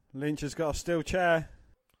 Lynch has got a steel chair.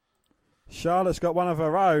 Charlotte's got one of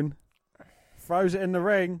her own. Throws it in the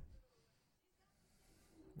ring.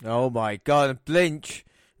 Oh my God, Lynch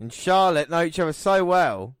and Charlotte know each other so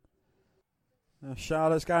well. Now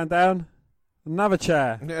Charlotte's going down. Another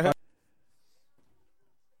chair.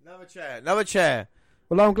 Another chair.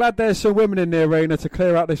 Well, I'm glad there's some women in the arena to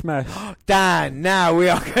clear up this mess. Dan, now we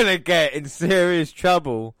are going to get in serious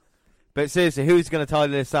trouble. But seriously, who's going to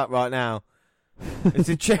tidy this up right now? It's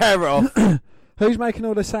a chair off. Who's making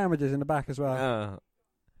all the sandwiches in the back as well?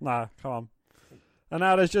 No, come on. And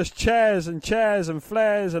now there's just chairs and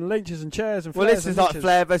Flairs and Lynches and chairs and Flairs. Well, this is like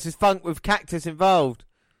Flair versus Funk with Cactus involved.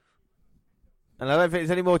 And I don't think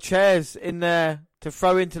there's any more chairs in there to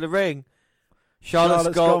throw into the ring.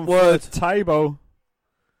 Charlotte's got word. Table.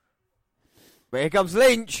 But here comes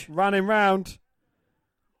Lynch. Running round.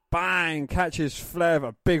 Bang. Catches Flair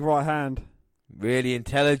with a big right hand. Really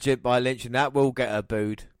intelligent by Lynch, and that will get her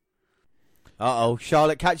booed. Uh-oh.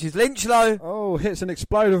 Charlotte catches Lynch, though. Oh, hits an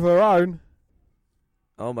explode of her own.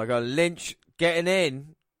 Oh, my God. Lynch getting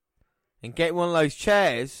in and getting one of those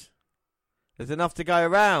chairs. There's enough to go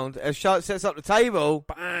around. As Charlotte sets up the table.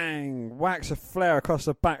 Bang. Whacks a Flair across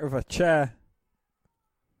the back of a chair.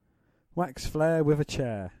 Whacks Flair with a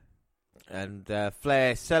chair. And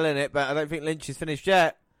Flair selling it, but I don't think Lynch is finished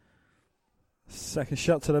yet. Second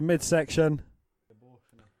shot to the midsection.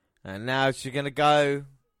 And now she's going to go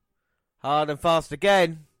hard and fast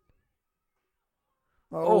again.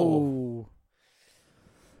 Oh.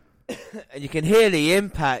 And you can hear the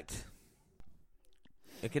impact.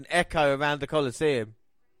 It can echo around the Coliseum.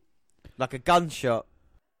 Like a gunshot.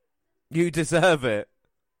 You deserve it.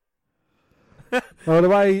 Well, the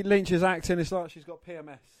way Lynch is acting, it's like she's got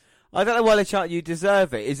PMS. I don't know why they chant you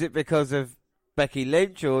deserve it. Is it because of Becky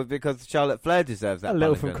Lynch or because Charlotte Flair deserves that? A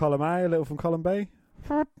little from column A, a little from column B.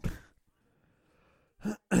 Well,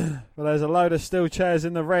 there's a load of steel chairs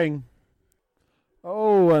in the ring.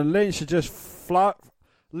 Oh, and Lynch has just flung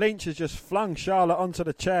Charlotte onto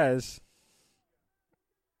the chairs.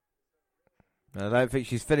 I don't think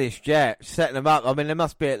she's finished yet. She's setting them up. I mean, there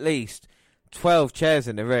must be at least 12 chairs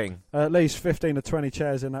in the ring. At least 15 to 20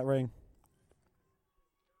 chairs in that ring.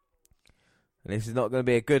 And this is not going to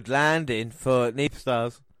be a good landing for Neep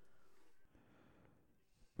Stars.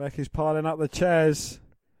 Becky's piling up the chairs.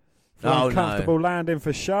 For Oh, uncomfortable landing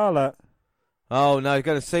for Charlotte. Oh, no, he's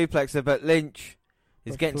going to suplex her, but Lynch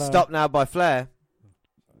is getting Flair. stopped now by Flair.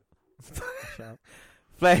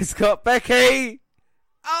 Flair's got Becky!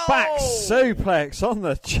 Oh! Back suplex on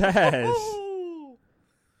the chairs.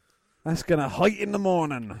 That's going to hurt in the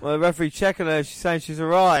morning. Well, the referee checking her. She's saying she's all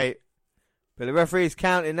right. But the referee is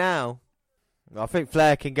counting now. I think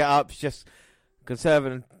Flair can get up. She's just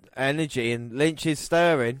conserving energy, and Lynch is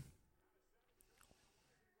stirring.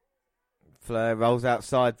 Flair rolls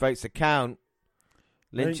outside, breaks the count.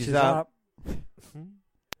 Lynch is up.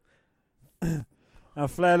 Now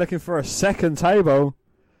Flair looking for a second table.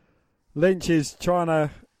 Lynch is trying to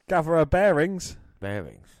gather her bearings.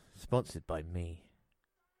 Bearings. Sponsored by me.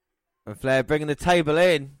 And Flair bringing the table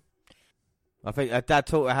in. I think her dad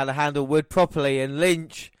taught her how to handle wood properly, and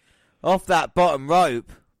Lynch off that bottom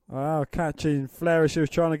rope. Wow, catching Flair as she was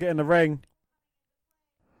trying to get in the ring.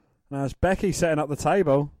 Now it's Becky setting up the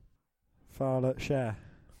table. Charlotte share.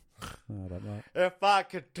 Oh, I don't know. If I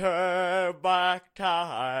could turn back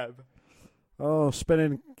time. Oh,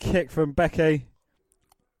 spinning kick from Becky.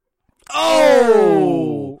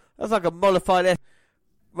 Oh! That's like a modified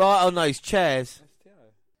right on those chairs.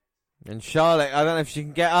 And Charlotte, I don't know if she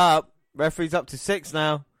can get up. Referee's up to 6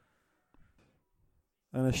 now.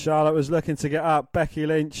 And as Charlotte was looking to get up, Becky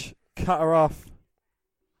Lynch cut her off.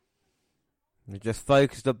 They just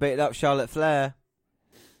focused on beating up Charlotte Flair.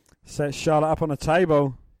 Sets Charlotte up on a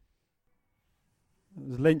table.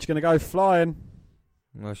 Is Lynch going to go flying?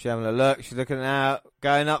 Well, she's having a look. She's looking out,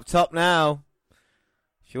 going up top now.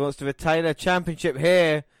 She wants to retain her championship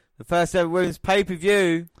here. The first ever women's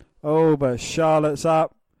pay-per-view. Oh, but Charlotte's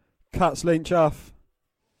up. Cuts Lynch off.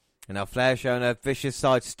 And now Flair showing her vicious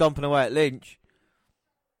side, stomping away at Lynch.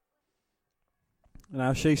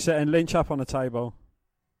 Now she's setting Lynch up on the table.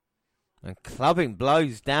 And clubbing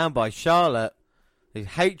blows down by Charlotte. There's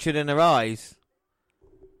hatred in her eyes.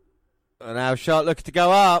 And now Charlotte looking to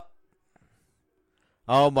go up.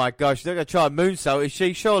 Oh my gosh, she's not going to try a moonsault, is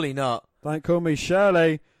she? Surely not. Don't call me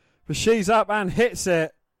Shirley. But she's up and hits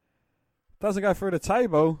it. Doesn't go through the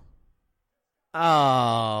table.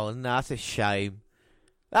 Oh, no, that's a shame.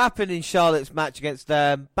 That happened in Charlotte's match against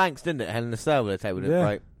Banks, didn't it? Hell in a Cell with the table didn't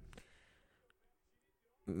break.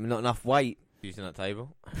 Not enough weight using that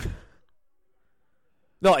table.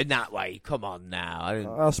 Not in that way. Come on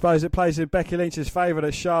now. I suppose it plays in Becky Lynch's favour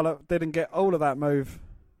that Charlotte didn't get all of that move.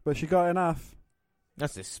 But she got enough.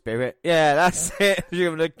 That's the spirit. Yeah, that's it.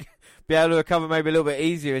 You're going to be able to recover maybe a little bit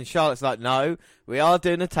easier. And Charlotte's like, no, we are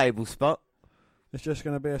doing a table spot. It's just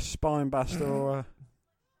going to be a spine buster or a...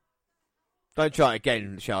 Don't try it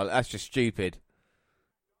again, Charlotte. That's just stupid.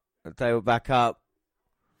 The table back up.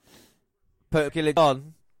 Put it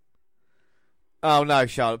on. Oh, no,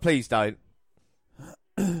 Charlotte. Please don't.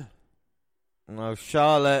 No,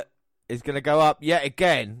 Charlotte is going to go up yet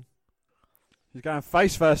again. She's going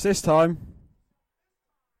face first this time.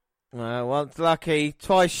 Well, once lucky,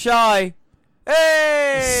 twice shy.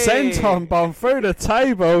 Hey! Senton bomb through the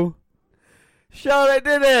table. Charlotte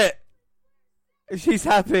did it. She's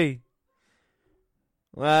happy.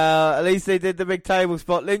 Well, at least they did the big table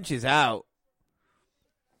spot. Lynch is out.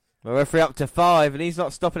 The referee up to 5, and he's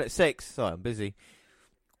not stopping at 6. Sorry, I'm busy.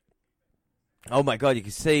 Oh my God, you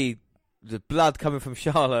can see the blood coming from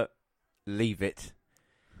Charlotte. Leave it.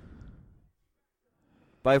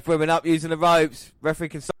 Both women up using the ropes. Referee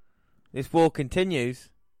can stop. This war continues.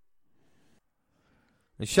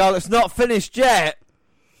 And Charlotte's not finished yet.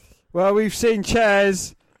 Well, we've seen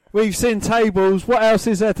chairs. We've seen tables. What else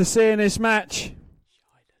is there to see in this match?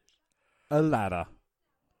 A ladder.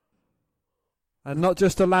 And not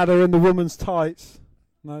just a ladder in the woman's tights.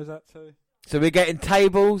 No, is that too? So we're getting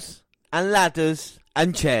tables and ladders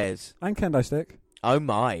and chairs. And kendo stick. Oh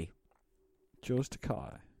my. George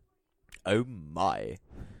Takei. Oh my.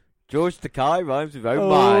 George Takei rhymes with oh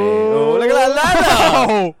my. Oh, look at that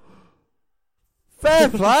ladder. Fair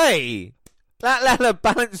play. That ladder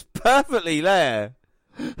balanced perfectly there.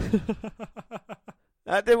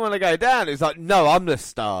 That didn't want to go down. It was like, no, I'm the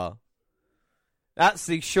star. That's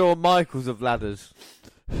the Shawn Michaels of ladders.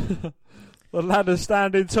 The ladder's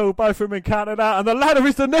standing tall. Both women counted out. And the ladder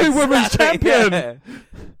is the new women's champion. Yeah.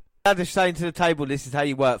 Ladder's saying to the table, this is how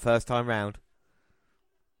you work first time round.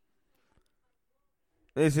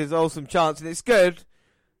 This is awesome chance, and it's good.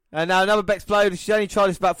 And now another Bexploder. She's only tried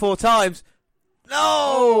this about 4 times. No!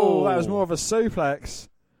 Oh, that was more of a suplex.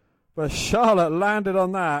 But Charlotte landed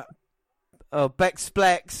on that. Oh, Beck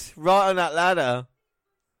Splex right on that ladder.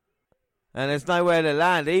 And there's nowhere to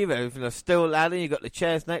land either. If you're still landing, you've got the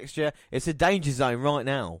chairs next to you. It's a danger zone right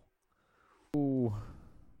now. Ooh.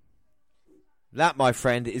 That, my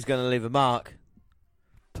friend, is going to leave a mark.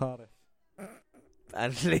 TARDIS.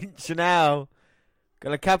 And Lynch now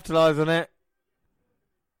going to capitalise on it.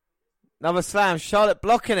 Another slam. Charlotte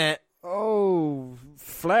blocking it. Oh,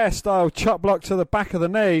 Flair style chop block to the back of the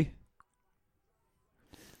knee.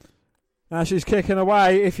 Now she's kicking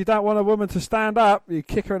away. If you don't want a woman to stand up, you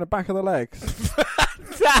kick her in the back of the legs.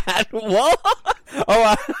 Dad, what?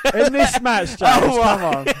 Oh, in this match, James,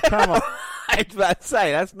 come on. I was about to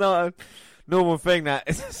say, that's not a normal thing that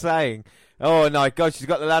is saying. Oh, my God, she's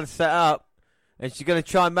got the ladder set up. And she's going to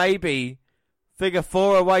try maybe figure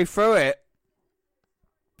 4 her way through it.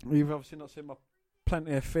 You've obviously not seen my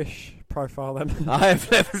Plenty of Fish profile then. I have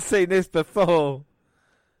never seen this before.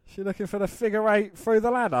 She looking for the figure 8 through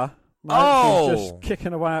the ladder? No, she's just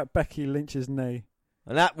kicking away at Becky Lynch's knee.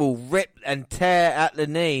 And that will rip and tear at the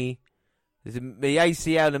knee. There's the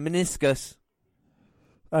ACL, the meniscus.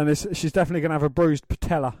 And she's definitely going to have a bruised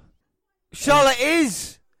patella. Charlotte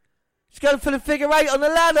is! She's going for the figure 8 on the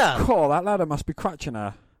ladder. Oh, that ladder must be crutching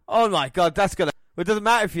her. Oh, my God, that's going to... It doesn't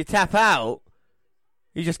matter if you tap out.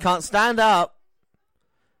 You just can't stand up.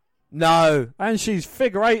 No. And she's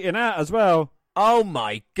figure 8ing out as well. Oh,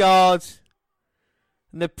 my God.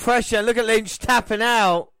 And the pressure. Look at Lynch tapping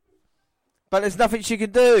out. But there's nothing she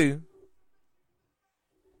can do.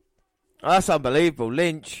 Oh, that's unbelievable.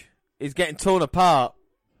 Lynch is getting torn apart.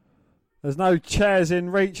 There's no chairs in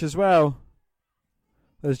reach as well.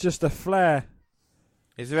 There's just a flare.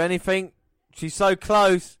 Is there anything? She's so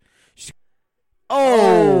close.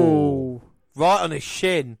 Oh! Right on his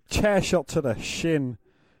shin. Chair shot to the shin.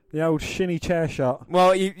 The old shinny chair shot.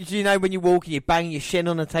 Well, you know when you walk and you bang your shin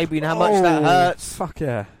on the table, you know how much that hurts? Fuck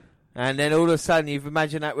yeah. And then all of a sudden you've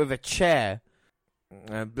imagined that with a chair.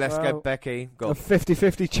 Let's go Becky. A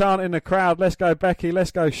 50-50 chant in the crowd. Let's go Becky,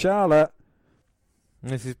 let's go Charlotte.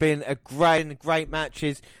 This has been a great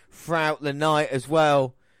matches throughout the night as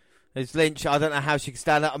well. As Lynch, I don't know how she can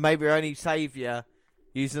stand up. Or maybe her only saviour,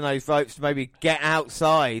 using those ropes to maybe get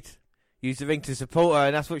outside. Use the ring to support her,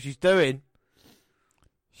 and that's what she's doing.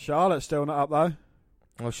 Charlotte's still not up, though.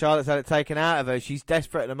 Well, Charlotte's had it taken out of her. She's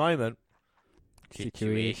desperate at the moment.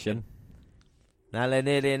 Situation. Now they're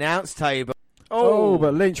near the announce table. Oh,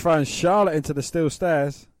 but Lynch throwing Charlotte into the steel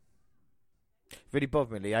stairs. Really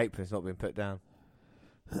bothered me the apron's not been put down.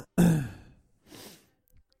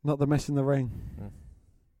 Not the mess in the ring.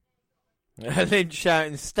 Lynch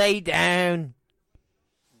shouting, stay down.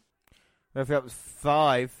 Referee up to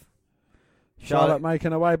 5. Charlotte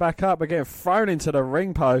making her way back up, but getting thrown into the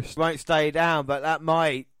ring post. Won't stay down, but that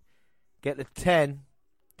might get the 10.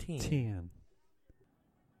 10.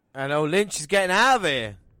 And old Lynch is getting out of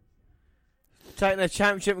here. Taking the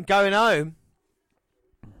championship and going home.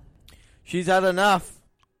 She's had enough.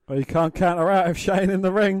 Well, you can't count her out if Shane in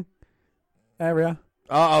the ring area.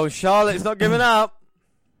 Uh-oh, Charlotte's not giving up.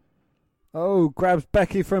 Oh, grabs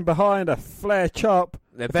Becky from behind, a flare chop.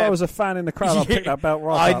 If I was a fan in the crowd, I'd pick that belt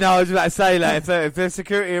right up. I know, I was about to say that. If there's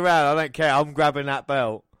security around, I don't care. I'm grabbing that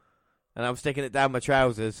belt. And I'm sticking it down my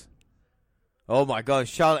trousers. Oh, my God.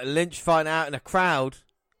 Charlotte and Lynch fighting out in a crowd.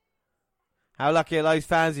 How lucky are those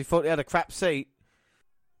fans who thought they had a crap seat?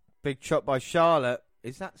 Big chop by Charlotte.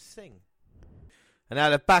 Is that Singh? And now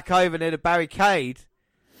they're back over near the barricade.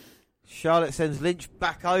 Charlotte sends Lynch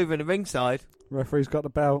back over in the ringside. Referee's got the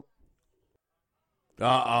belt.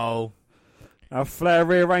 Uh-oh. Now Flair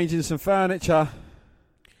rearranging some furniture.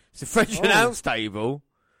 It's a French announce table.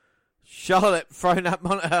 Charlotte throwing that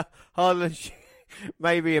monitor harder than she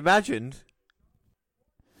maybe imagined.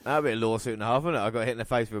 That'd be a lawsuit and a half, wouldn't it? I got hit in the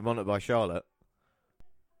face with a monitor by Charlotte.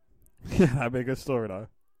 Yeah, that'd be a good story, though.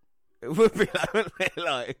 It would be, wouldn't it?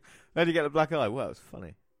 Like, how'd you get a black eye? Well, it's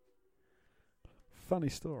funny. Funny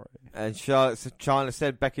story. And Charlotte's trying to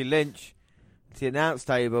send Becky Lynch to the announce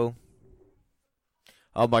table.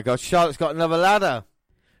 Oh, my God. Charlotte's got another ladder.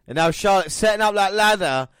 And now Charlotte's setting up that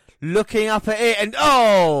ladder, looking up at it, and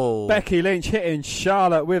oh! Becky Lynch hitting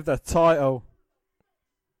Charlotte with the title.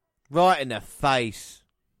 Right in the face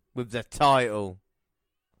with the title.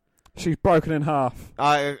 She's broken in half.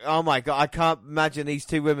 Oh, my God. I can't imagine these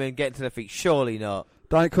two women getting to their feet. Surely not.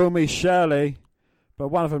 Don't call me Shirley, but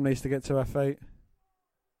one of them needs to get to her feet.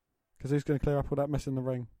 Because who's going to clear up all that mess in the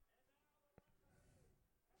ring?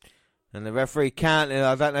 And the referee can't.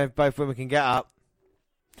 I don't know if both women can get up.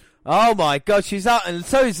 Oh, my God. She's up. And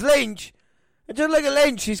so is Lynch. And just look at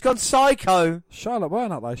Lynch. She's gone psycho. Charlotte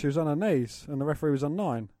weren't up, though. She was on her knees. And the referee was on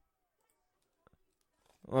 9.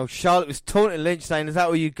 Well, Charlotte was taunting Lynch, saying, is that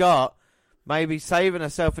all you got? Maybe saving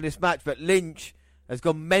herself in this match, but Lynch has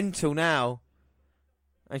gone mental now.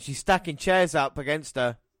 And she's stacking chairs up against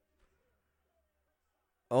her.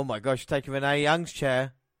 Oh my gosh, she's taking Mae Young's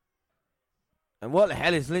chair. And what the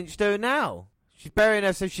hell is Lynch doing now? She's burying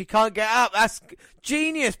her so she can't get up. That's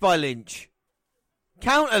genius by Lynch.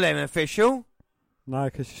 Counter them, official. No,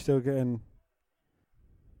 because she's still getting...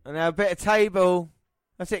 And now a bit of table.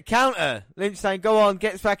 That's it, counter. Lynch saying, go on,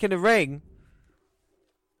 gets back in the ring.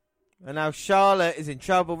 And now Charlotte is in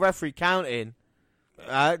trouble. Referee counting.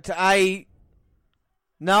 To 8,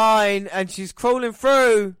 9, and she's crawling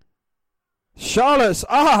through. Charlotte's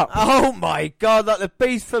up! Oh my God, like the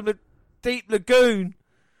beast from the deep lagoon.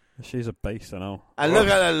 She's a beast, I know. And look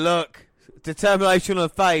at her look. Determination on her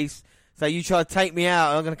face. So you try to take me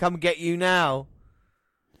out, I'm going to come and get you now.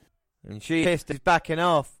 And she is backing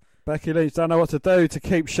off. Becky Lynch don't know what to do to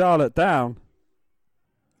keep Charlotte down.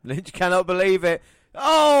 Lynch cannot believe it.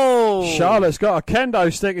 Oh! Charlotte's got a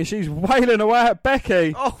kendo stick and she's wailing away at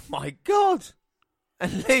Becky. Oh my God.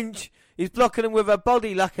 And Lynch is blocking him with her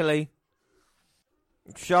body, luckily.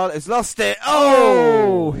 Charlotte has lost it.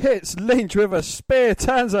 Oh! Hits Lynch with a spear,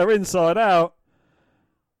 turns her inside out.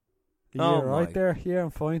 Oh, right there. Yeah,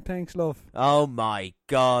 I'm fine. Thanks, love. Oh my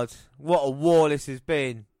God. What a war this has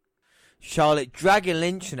been. Charlotte dragging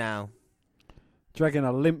Lynch now. Dragging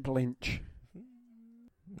a limp Lynch.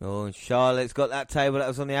 Oh, and Charlotte's got that table that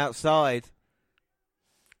was on the outside.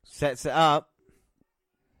 Sets it up.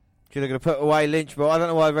 They're going to put away Lynch, but I don't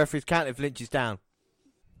know why the referee's counting if Lynch is down.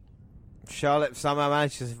 Charlotte somehow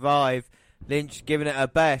managed to survive. Lynch giving it her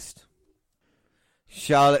best.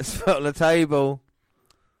 Charlotte's put on the table.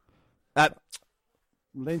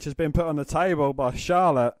 Lynch has been put on the table by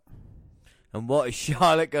Charlotte. And what is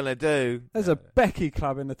Charlotte going to do? There's a Becky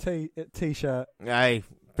club in the T-shirt. Hey,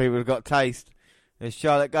 people have got taste. And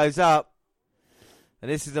Charlotte goes up.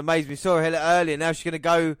 And this is amazing. We saw her hit it earlier. Now she's going to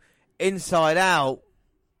go inside out.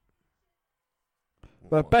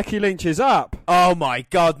 But Becky Lynch is up. Oh, my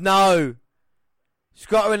God, no. She's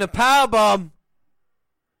got her in a powerbomb.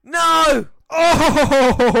 No!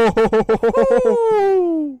 Oh!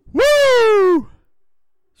 Woo!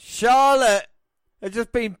 Charlotte has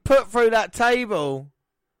just been put through that table.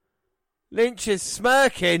 Lynch is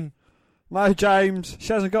smirking. No, James.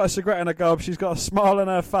 She hasn't got a cigarette in her gob. She's got a smile on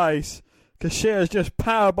her face. Because she has just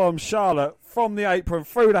powerbombed Charlotte from the apron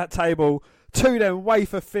through that table to them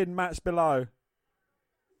wafer-thin mats below.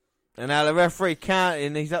 And now the referee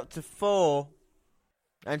counting. He's up to 4.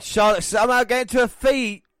 And Charlotte somehow getting to her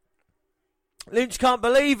feet. Lynch can't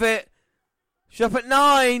believe it. She's up at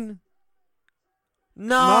 9.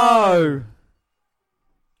 No.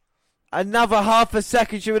 Another half a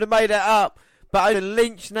second she would have made it up. But only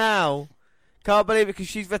Lynch now. Can't believe it because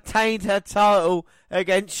she's retained her title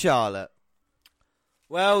against Charlotte.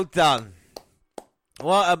 Well done.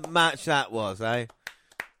 What a match that was, eh?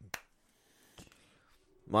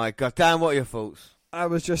 My God, Dan, what are your thoughts? That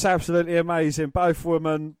was just absolutely amazing. Both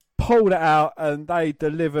women pulled it out and they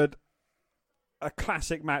delivered a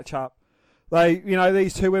classic matchup.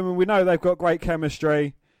 These two women, we know they've got great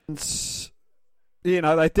chemistry. And,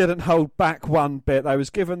 they didn't hold back one bit. They was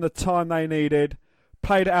given the time they needed,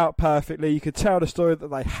 played it out perfectly. You could tell the story that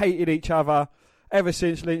they hated each other ever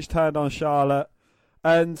since Lynch turned on Charlotte.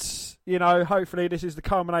 And, hopefully this is the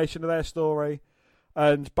culmination of their story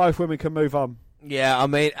and both women can move on. Yeah, I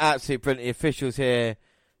mean, absolutely brilliant. The officials here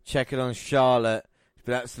checking on Charlotte. It's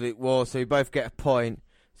been absolute war, so we both get a point.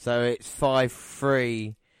 So it's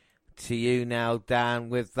 5-3 to you now, Dan,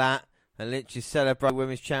 with that. And Lynch is celebrating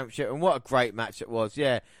Women's Championship. And what a great match it was.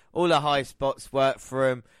 Yeah, all the high spots worked for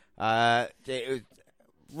him. It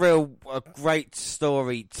was a great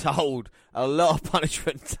story told. A lot of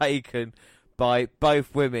punishment taken by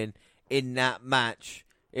both women in that match.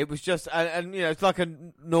 It was just, and it's like a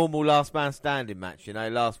normal last man standing match,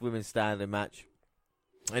 last women standing match.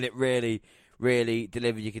 And it really, really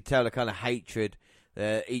delivered. You could tell the kind of hatred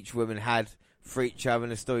each woman had for each other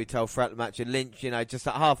and the story told throughout the match. And Lynch, just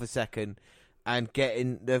at half a second and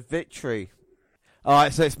getting the victory. All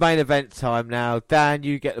right, so it's main event time now. Dan,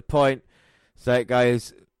 you get the point. So it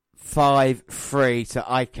goes 5-3. So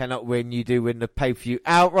I cannot win. You do win the pay-per-view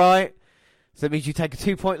outright. So it means you take a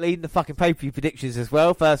 2-point lead in the fucking pay-per-view predictions as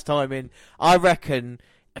well. First time in, I reckon,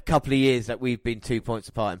 a couple of years that we've been 2 points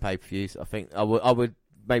apart in pay-per-views. I think I would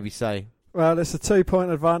maybe say. Well, it's a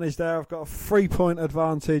 2-point advantage there. I've got a 3-point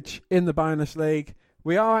advantage in the bonus league.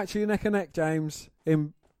 We are actually neck and neck, James,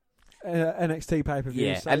 in NXT pay-per-view.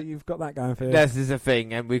 Yeah, so you've got that going for you. This is a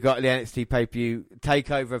thing, and we've got the NXT pay-per-view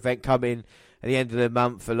takeover event coming at the end of the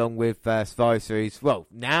month, along with Survivor Series. Well,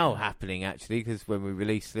 now happening, actually, because when we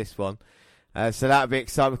release this one. So that'll be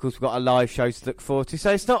exciting because we've got a live show to look forward to.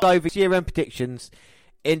 So it's not over. It's year-end predictions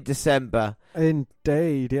in December.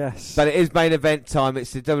 Indeed, yes. But it is main event time.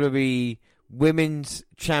 It's the WWE Women's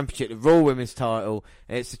Championship, the Raw Women's title.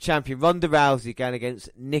 And it's the champion Ronda Rousey going against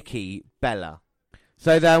Nikki Bella.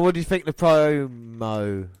 So, Dan, what do you think of the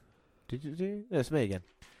promo? Did you do? That's me again.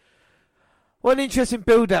 What an interesting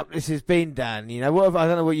build-up this has been, Dan. You know, I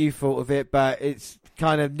don't know what you thought of it, but it's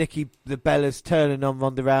kind of Nikki the Bellas turning on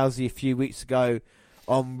Ronda Rousey a few weeks ago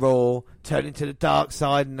on Raw, turning to the dark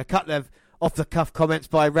side, and a couple of off-the-cuff comments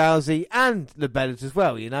by Rousey and the Bellas as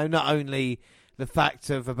well. You know, not only the fact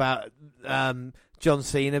of about John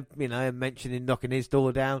Cena, you know, mentioning knocking his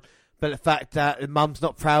door down, but the fact that Mum's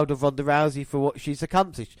not proud of Ronda Rousey for what she's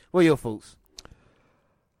accomplished. What are your thoughts?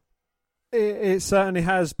 It certainly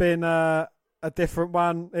has been a different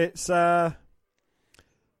one. It's, you know,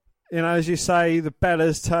 as you say, the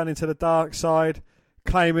Bellas turning to the dark side,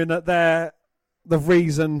 claiming that they're the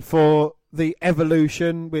reason for the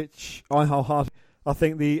evolution, which I wholeheartedly, I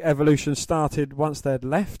think the evolution started once they'd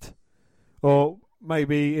left, or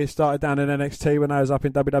maybe it started down in NXT when I was up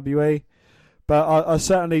in WWE. But I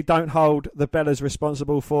certainly don't hold the Bellas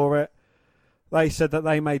responsible for it. They said that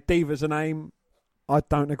they made Divas a name. I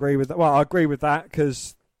don't agree with that. Well, I agree with that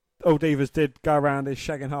because all Divas did go around is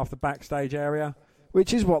shagging half the backstage area,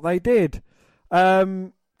 which is what they did. Yeah,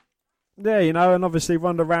 you know, and obviously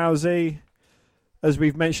Ronda Rousey, as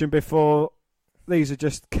we've mentioned before, these are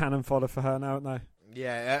just cannon fodder for her now, aren't they?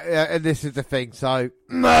 Yeah, and this is the thing. So,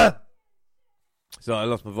 sorry, I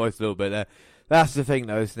lost my voice a little bit there. That's the thing,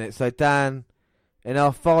 though, isn't it? So, Dan, in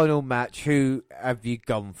our final match, who have you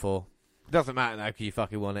gone for? It doesn't matter now because you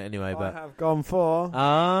fucking won it anyway. But I have gone for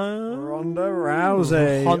Ronda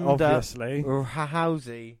Rousey, obviously.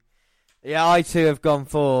 Rousey. Yeah, I too have gone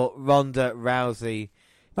for Ronda Rousey.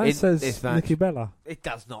 That says Nikki Bella. It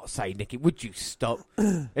does not say Nikki. Would you stop?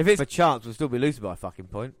 If it's a chance, we'll still be losing by a fucking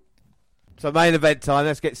point. So main event time.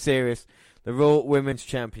 Let's get serious. The Raw Women's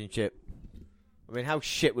Championship. I mean, how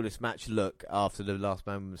shit will this match look after the last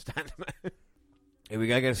man woman standing? Here we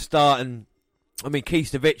go. Going to start, and I mean,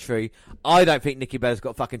 keys to victory. I don't think Nikki Bella's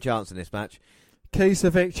got a fucking chance in this match. Keys to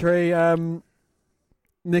victory.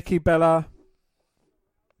 Nikki Bella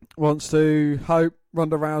wants to hope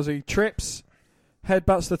Ronda Rousey trips,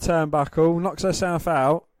 headbutts the turnbuckle, knocks herself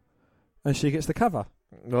out, and she gets the cover.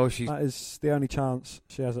 Well, that is the only chance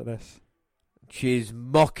she has at this. She's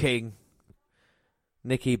mocking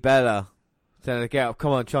Nikki Bella. Telling her, get up,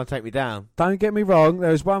 come on, try and take me down. Don't get me wrong,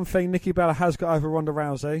 there is one thing Nikki Bella has got over Ronda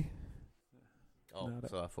Rousey. Oh,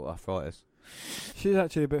 so I thought arthritis. She's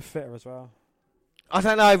actually a bit fitter as well. I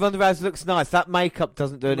don't know, Ronda Rousey looks nice. That makeup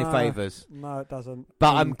doesn't do any favours. No, it doesn't.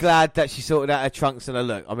 But I'm glad that she sorted out her trunks and her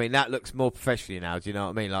look. I mean, that looks more professional now, do you know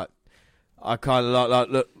what I mean? Like, I kind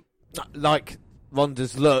of like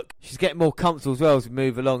Ronda's look. She's getting more comfortable as well as we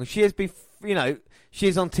move along. She has been, you know, she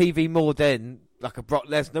is on TV more than like a Brock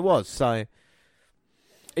Lesnar was, so...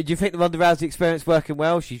 Do you think the Ronda Rousey experience working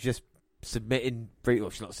well? She's just submitting Brie.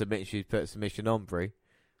 Well, she's not submitting. She's put a submission on Brie.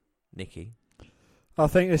 Nikki. I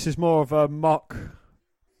think this is more of a mock.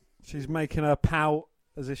 She's making her pout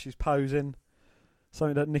as if she's posing.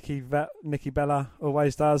 Something that Nikki Bella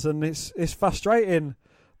always does. And it's frustrating,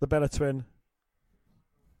 the Bella twin.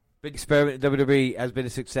 Big experiment in WWE has been a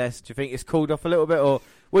success. Do you think it's cooled off a little bit? Or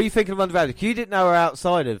what are you thinking of Ronda Rousey? You didn't know her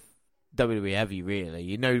outside of WWE, have you, really?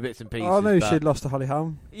 You know bits and pieces. I knew she'd lost to Holly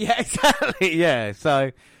Holm. Yeah, exactly, yeah.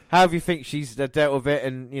 So, how do you think she's dealt with it?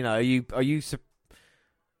 And, you know, are you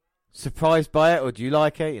surprised by it, or do you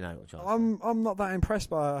like it? You know, I'm not that impressed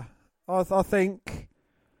by her. I think,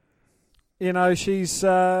 you know, she's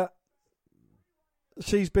been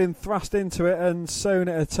thrust into it, and soon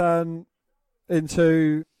it'll turn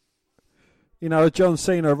into, you know, a John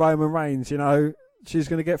Cena, a Roman Reigns, you know. She's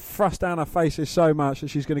going to get thrust down her faces so much that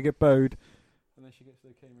she's going to get booed. And then she gets to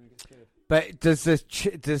the camera and gets killed. But does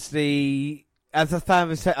the as a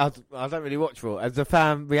fan, I don't really watch Raw. Has the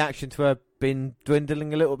fan reaction to her been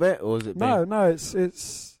dwindling a little bit, or is it? No,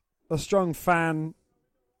 it's a strong fan,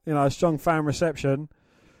 you know, a strong fan reception.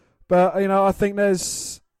 But you know, I think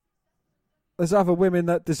there's other women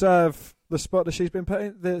that deserve the spot that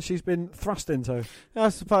she's been thrust into. I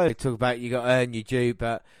suppose they talk about you got to earn your due,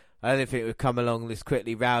 but I don't think it would come along this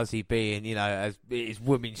quickly. Rousey being, you know, as is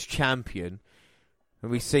women's champion, and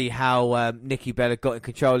we see how Nikki Bella got in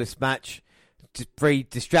control of this match. Brie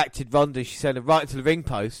distracted Ronda. She sent her right to the ring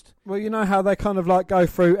post. Well, you know how they kind of like go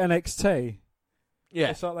through NXT.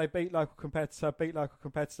 Yeah, it's like they beat local competitor,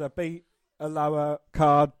 beat a lower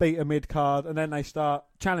card, beat a mid card, and then they start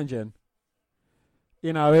challenging.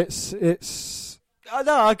 You know, it's.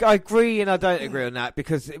 I agree and I don't agree on that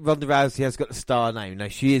because Ronda Rousey has got the star name. You know,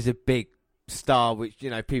 she is a big star, which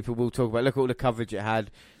people will talk about. Look at all the coverage it had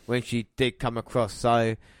when she did come across.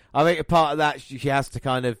 So I think a part of that she has to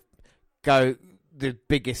kind of go the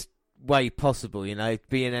biggest way possible. You know,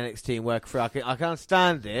 be an NXT and work through. I can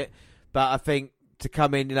understand it, but I think to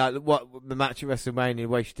come in, what the match at WrestleMania, the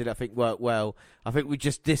way she did, I think worked well. I think with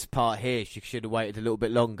just this part here, she should have waited a little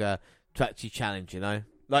bit longer to actually challenge. You know.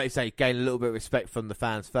 Like you say, gain a little bit of respect from the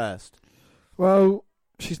fans first. Well,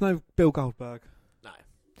 she's no Bill Goldberg. No.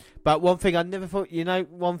 But one thing I never thought,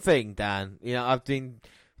 one thing, Dan, I've been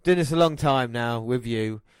doing this a long time now with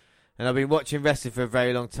you, and I've been watching wrestling for a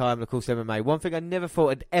very long time, and of course MMA. One thing I never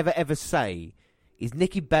thought I'd ever say is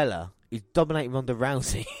Nikki Bella is dominating Ronda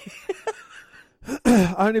Rousey.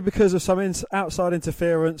 Only because of some outside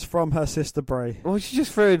interference from her sister Brie. Well, she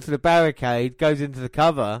just threw into the barricade, goes into the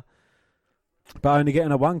cover. But only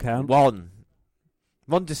getting a 1 count.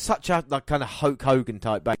 Ronda's such a kind of Hulk Hogan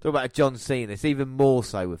type back. Talk about a John Cena. It's even more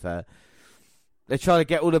so with her. They're trying to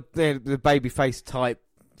get all the babyface type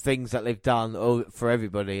things that they've done for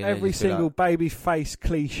everybody. Every single babyface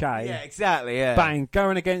cliche. Yeah, exactly. Yeah. Bang,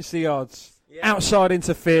 going against the odds. Yeah. Outside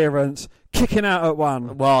interference. Kicking out at one.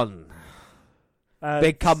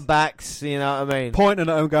 Big comebacks. You know what I mean? Pointing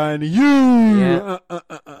at them, going you.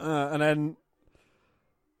 And then.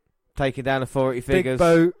 Taking down authority figures. Big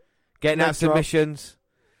boat. Getting out submissions.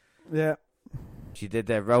 Yeah. She did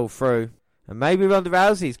their roll through. And maybe Ronda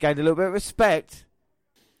Rousey's gained a little bit of respect.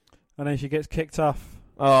 And then she gets kicked off.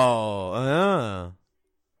 And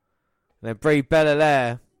then Brie Bella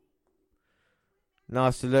there.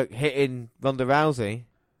 Nice to look, hitting Ronda Rousey.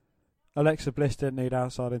 Alexa Bliss didn't need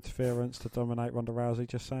outside interference to dominate Ronda Rousey,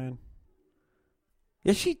 just saying.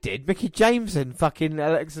 Yes, she did. Mickey James and fucking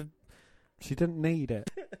Alexa. She didn't need it.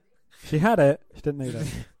 She had it. She didn't need it.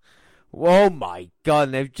 Oh my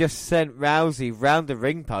God, they've just sent Rousey round the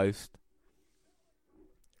ring post.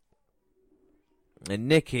 And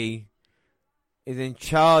Nikki is in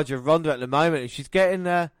charge of Ronda at the moment, and she's getting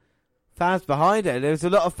fans behind her. There's a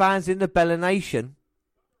lot of fans in the Bella Nation.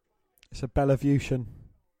 It's a Bellavution.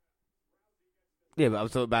 Yeah, but I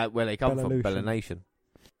was talking about where they come from, Bella Nation.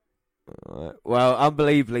 Well,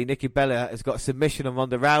 unbelievably, Nikki Bella has got a submission on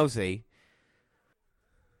Ronda Rousey.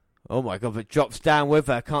 Oh my God, but drops down with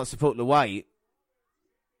her, can't support the weight.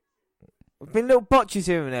 There's been little botches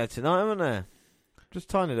here and there tonight, haven't there? Just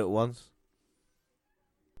tiny little ones.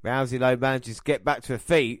 Rousey, though, manages to get back to her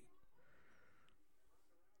feet.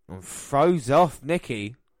 And throws off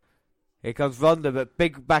Nikki. Here comes Ronda, but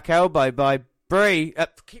big back elbow by Brie.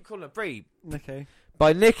 Keep calling her Brie. Nikki.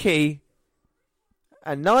 By Nikki.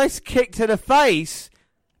 A nice kick to the face.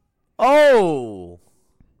 Oh!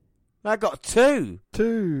 That got 2.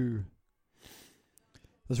 2.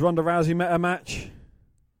 Has Ronda Rousey met a match?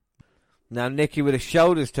 Now Nikki with the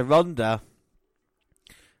shoulders to Ronda.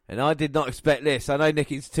 And I did not expect this. I know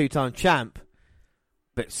Nikki's a 2-time champ.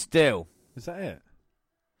 But still. Is that it?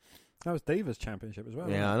 That was Divas Championship as well.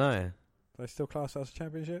 Yeah, I know. Do they still class that as a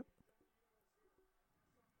championship?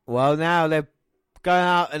 Well, now they're going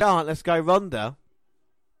out and let's go Ronda.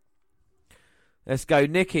 Let's go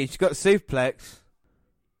Nikki. She's got a suplex.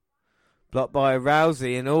 Blocked by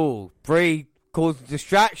Rousey and all. Brie caused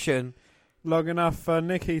distraction. Long enough for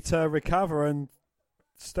Nikki to recover and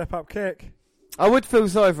step up kick. I would feel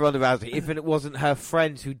sorry for Ronda Rousey if it wasn't her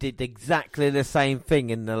friends who did exactly the same thing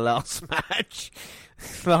in the last match.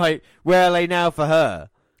 Like, where are they now for her?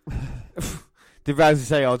 Did Rousey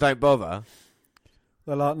say, don't bother?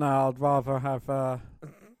 They're like, no, I'd rather have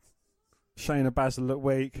Shayna Baszler look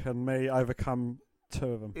weak and me overcome 2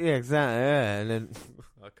 of them. Yeah, exactly, yeah. And then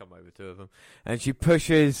I come over 2 of them. And she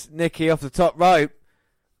pushes Nikki off the top rope.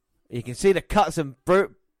 You can see the cuts and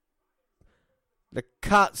the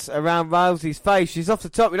cuts around Rousey's face. She's off the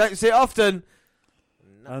top. We don't see it often.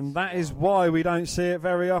 And that is why we don't see it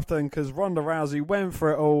very often, because Ronda Rousey went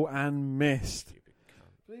for it all and missed.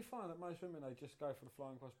 Do you find that most women, they just go for the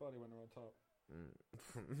flying crossbody when they're on top?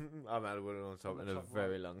 I've had a woman on top in a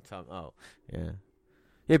very long time. Oh, yeah.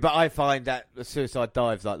 Yeah, but I find that the suicide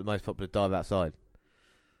dive's like the most popular dive outside.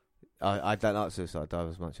 I don't like suicide dive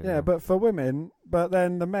as much anymore. Yeah, but for women, but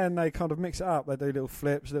then the men, they kind of mix it up. They do little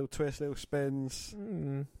flips, little twists, little spins,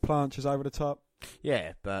 planches over the top.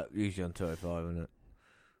 Yeah, but usually on 205, isn't it?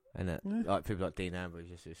 And like people like Dean Ambrose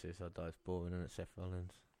just do suicide dives, boring, isn't it? Seth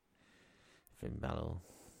Rollins, Finn Balor,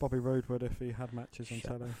 Bobby Roode would if he had matches on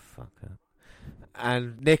telly. Fuck up.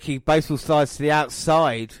 And Nikki baseball slides to the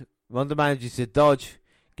outside. Ronda manages to dodge,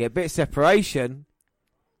 get a bit of separation.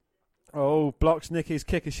 Oh, blocks Nikki's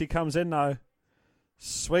kick as she comes in though.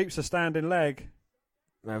 Sweeps a standing leg.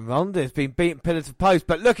 And Ronda's been beaten pillar to post,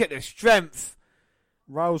 but look at the strength.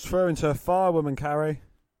 Rolls through into a firewoman carry.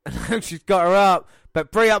 She's got her up,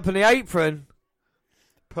 but Brie up on the apron.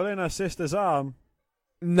 Pulling her sister's arm.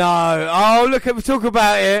 No. Oh, look at, we talk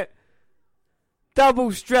about it.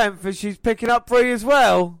 Double strength, and she's picking up Brie as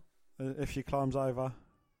well. If she climbs over.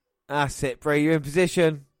 That's it, Brie. You're in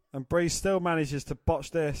position. And Brie still manages to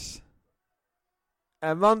botch this.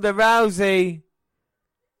 And Ronda Rousey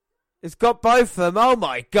has got both of them. Oh,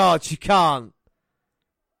 my God, she can't.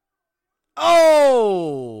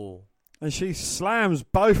 Oh! And she slams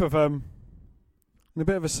both of them. In a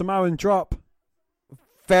bit of a Samoan drop.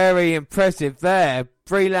 Very impressive there.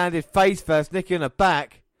 Brie landed face first, Nikki on her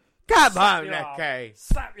back. Come on, Nikki.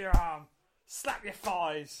 Slap your arm. Slap your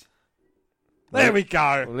thighs. There we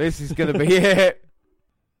go. Well, this is going to be it.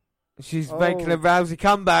 She's making a Rousey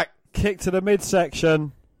comeback. Kick to the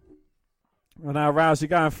midsection. And now Rousey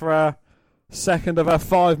going for a second of her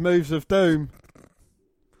 5 moves of doom.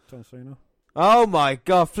 John Cena. Oh my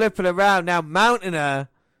God, flipping around now, mounting her.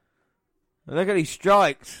 And look at these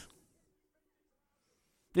strikes.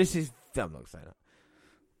 This is... I'm not saying that.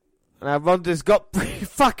 Now Ronda's got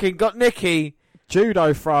fucking got Nikki.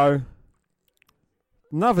 Judo throw.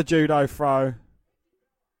 Another judo throw.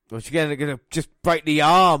 Well, she's going to just break the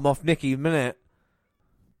arm off Nikki in a minute.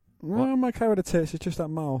 Well, I'm okay with the tits. It's just that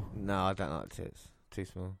mole. No, I don't like the tits. Too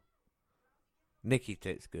small. Nikki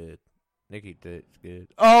tits good. Nikki tits good.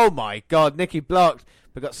 Oh my God, Nikki blocked,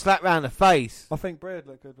 but got slapped round the face. I think Brie would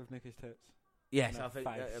look good with Nikki's tits. Yes, I think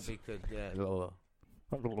that would be good. Yeah.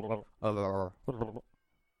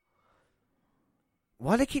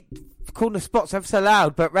 Why do they keep calling the spots ever so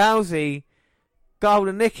loud? But Rousey got hold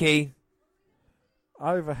of Nikki.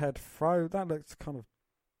 Overhead throw. That looks kind of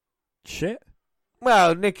shit.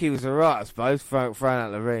 Well, Nikki was alright, I suppose, thrown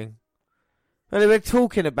out the ring. Well, they were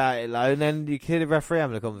talking about it, though, and then you could hear the referee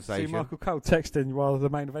having a conversation. See Michael Cole texting while the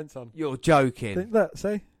main event's on. You're joking. Look,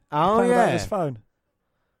 see? Oh, playing yeah. about his phone.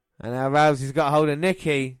 And now Rousey's got hold of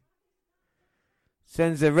Nikki.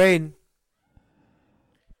 Sends her in.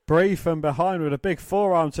 Brie from behind with a big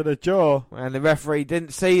forearm to the jaw. And the referee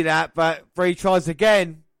didn't see that, but Brie tries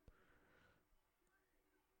again.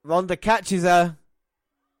 Ronda catches her.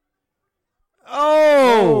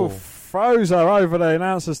 Oh! Throws her over the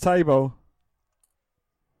announcer's table.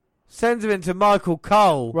 Sends her into Michael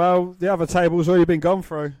Cole. Well, the other table's already been gone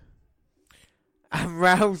through. And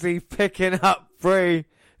Rousey picking up Brie.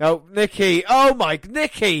 Oh, Nikki. Oh, my,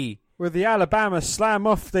 Nikki. With the Alabama slam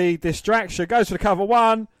off the distraction. Goes for the cover.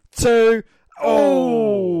 1, 2.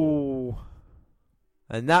 Oh!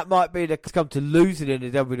 And that might be the come to losing in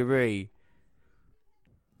the WWE.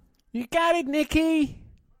 You got it, Nikki.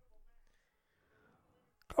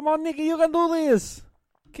 Come on, Nikki, you can do this.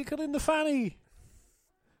 Kick her in the fanny.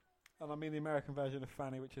 And I mean the American version of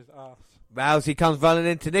fanny, which is arse. Rousey comes running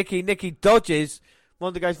into Nikki. Nikki dodges.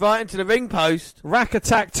 Wanda goes right into the ring post. Rack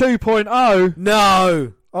Attack 2.0.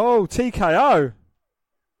 No. Oh, TKO.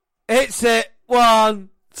 It's it. 1,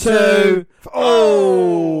 2.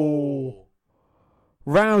 Oh.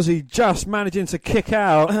 Rousey just managing to kick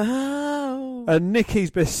out. Oh. And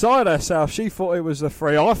Nikki's beside herself. She thought it was the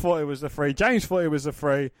 3. I thought it was the 3. James thought it was the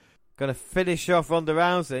 3. Gonna finish off Ronda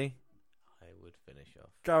Rousey. I would finish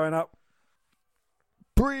off. Going up.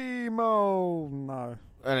 Primo. No.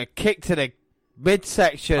 And a kick to the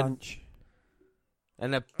midsection. Punch.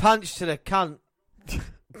 And a punch to the cunt.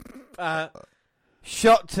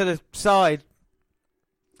 Shot to the side.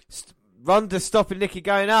 Ronda stopping Nikki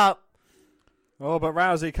going up. Oh, but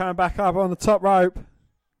Rousey coming back up on the top rope.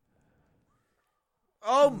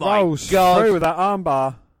 Oh my Rolls God. through with that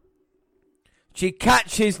armbar. She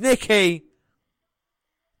catches Nikki.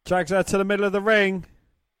 Drags her to the middle of the ring.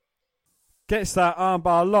 Gets that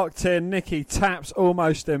armbar locked in. Nikki taps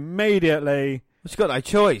almost immediately. She's got no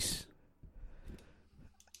choice.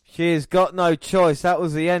 She has got no choice. That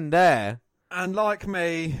was the end there. And like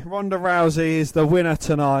me, Ronda Rousey is the winner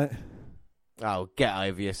tonight. Oh, get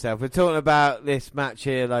over yourself. We're talking about this match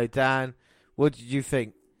here, though, Dan. What did you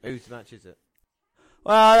think? Whose match is it?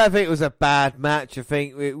 Well, I don't think it was a bad match. I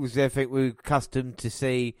think we were accustomed to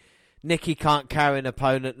see Nikki can't carry an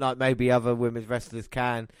opponent like maybe other women's wrestlers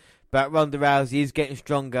can. But Ronda Rousey is getting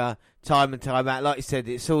stronger time and time out. Like you said,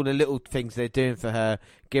 it's all the little things they're doing for her,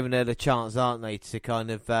 giving her the chance, aren't they, to kind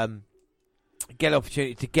of get an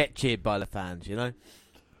opportunity to get cheered by the fans, you know?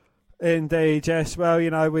 Indeed, yes. Well, you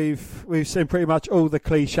know, we've seen pretty much all the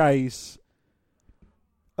cliches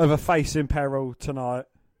of a face in peril tonight.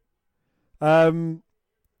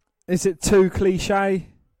 Is it too cliche?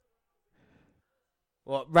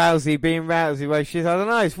 What, Rousey being Rousey? Well, I don't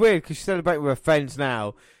know, it's weird because she's celebrating with her friends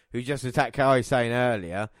now. who just attacked Kairi Sane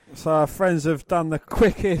earlier. So our friends have done the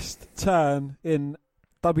quickest turn in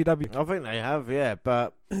WWE. I think they have, yeah,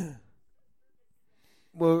 but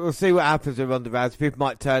we'll see what happens with Ronda Rousey. People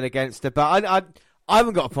might turn against her, but I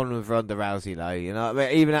haven't got a problem with Ronda Rousey, though. You know, I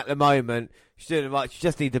mean, even at the moment, she's doing it right. She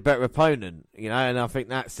just needs a better opponent, you know, and I think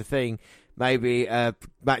that's the thing. Maybe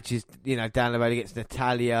matches, you know, down the road against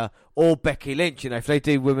Natalya or Becky Lynch. You know, if they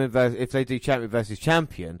do champion versus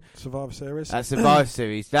champion, Survivor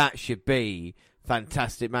Series, that should be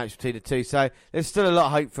fantastic match between the two. So there's still a lot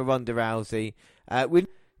of hope for Ronda Rousey.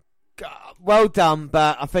 Well done,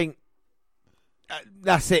 but I think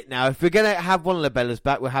that's it now. If we're going to have one of the Bellas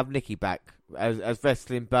back, we'll have Nikki back as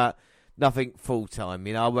wrestling, but nothing full time.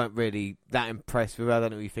 You know, I weren't really that impressed with her. I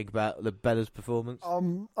don't know what you think about the Bellas' performance.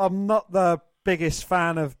 I'm not the biggest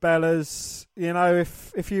fan of Bellas. You know,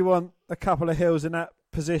 if you want a couple of heels in that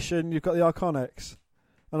position, you've got the Iconics,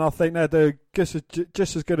 and I think they do just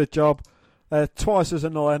as good a job. They're twice as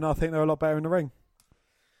annoying. I think they're a lot better in the ring.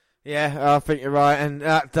 Yeah, I think you're right, and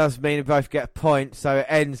that does mean we both get a point. So it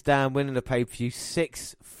ends down winning the pay-per-view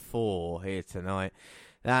 6-4 here tonight.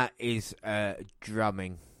 That is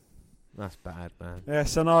drumming. That's bad, man.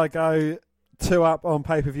 Yes, and I go 2 up on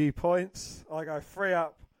pay-per-view points. I go 3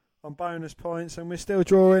 up on bonus points, and we're still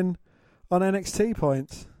drawing on NXT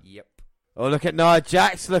points. Yep. Oh, look at Nia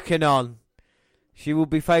Jax looking on. She will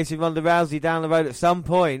be facing Ronda Rousey down the road at some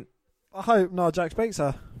point. I hope Nia Jax beats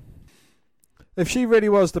her. If she really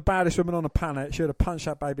was the baddest woman on the planet, she would have punched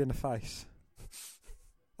that baby in the face.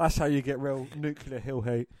 That's how you get real nuclear heel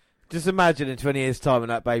heat. Just imagine in 20 years' time when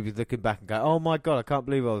that baby's looking back and go, oh my God, I can't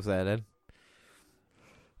believe I was there then.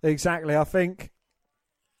 Exactly. I think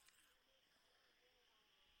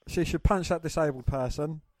she should punch that disabled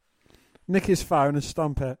person, nick his phone and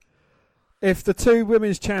stomp it. If the 2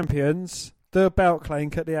 women's champions do a belt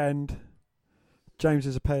clink at the end, James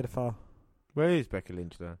is a paedophile. Where is Becky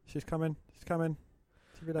Lynch though? She's coming.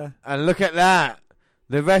 She'll be there. And look at that.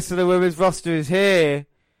 The rest of the women's roster is here.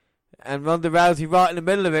 And Ronda Rousey right in the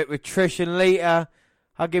middle of it with Trish and Lita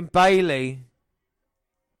hugging Bayley.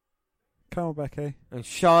 Come on, Becky. And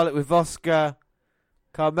Charlotte with Oscar,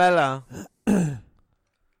 Carmella.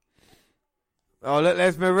 Oh, look,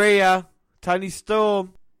 there's Maria, Toni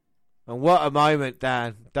Storm. And what a moment,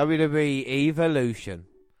 Dan. WWE Evolution.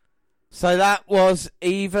 So that was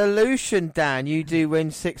Evolution, Dan. You do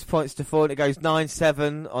win 6 points to 4, and it goes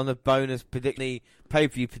 9-7 on the bonus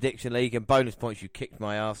pay-per-view prediction league, and bonus points. You kicked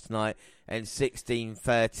my ass tonight, and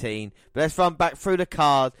 16-13. But let's run back through the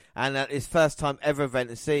card, and that is first time ever event,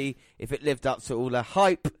 and see if it lived up to all the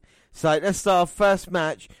hype. So let's start. Our first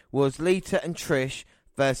match was Lita and Trish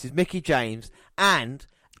versus Mickie James and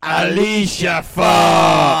Alicia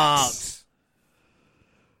Fox.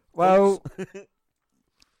 Well,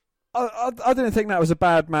 I didn't think that was a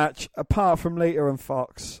bad match, apart from Lita and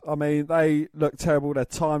Fox. I mean, they looked terrible. Their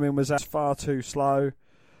timing was far too slow.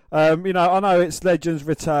 You know, I know it's Legends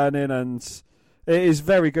returning, and it is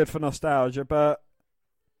very good for nostalgia, but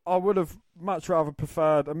I would have much rather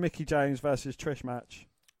preferred a Mickie James versus Trish match.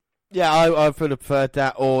 Yeah, I would have preferred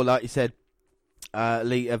that, or like you said,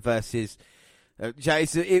 Lita versus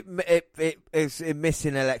James. It's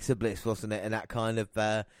missing Alexa Bliss, wasn't it? And that kind of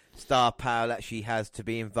star power that she has to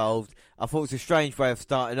be involved. I thought it was a strange way of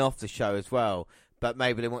starting off the show as well, but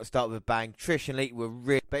maybe they want to start with a bang. Trish and Lita were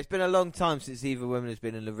really... But it's been a long time since either woman has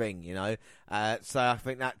been in the ring, you know? So I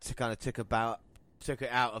think that kind of took it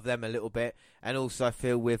out of them a little bit. And also I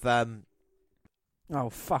feel with... Oh,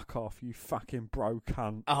 fuck off, you fucking bro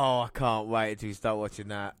cunt. Oh, I can't wait until you start watching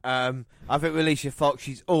that. I think with Alicia Fox,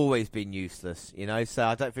 she's always been useless, you know, so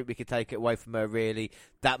I don't think we could take it away from her really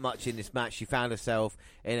that much in this match. She found herself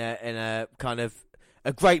in a kind of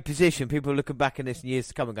a great position. People are looking back in this in years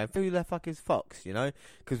to come and going, who the fuck is Fox, you know,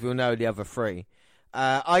 because we'll know the other 3.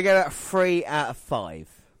 I gave that 3 out of 5.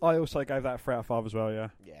 I also gave that 3 out of 5 as well, yeah.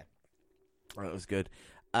 Yeah. That was good.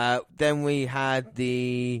 Then we had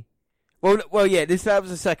the... Well, yeah, that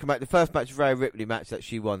was the second match. The first match was a Rhea Ripley match that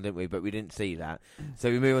she won, didn't we? But we didn't see that.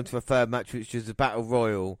 So we move on to a third match, which was the Battle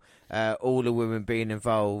Royal, all the women being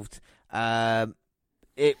involved.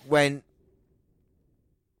 It went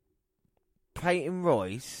Peyton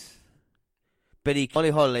Royce,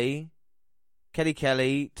 Molly Holly, Kelly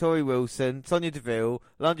Kelly, Tori Wilson, Sonya Deville,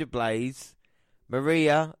 Alundra Blaze,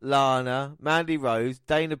 Maria, Lana, Mandy Rose,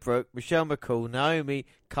 Dana Brooke, Michelle McCool, Naomi,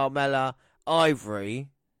 Carmella, Ivory...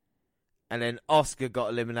 And then Oscar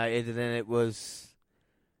got eliminated, and then it was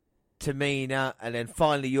Tamina, and then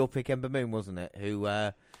finally your pick, Ember Moon, wasn't it? Who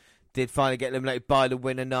did finally get eliminated by the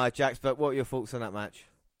winner, Nia Jax. But what are your thoughts on that match?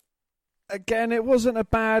 Again, it wasn't a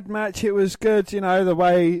bad match. It was good, you know, the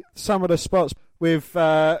way some of the spots with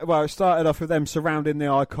it started off with them surrounding the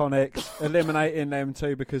Iconics, eliminating them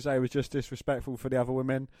too because they was just disrespectful for the other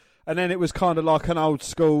women, and then it was kind of like an old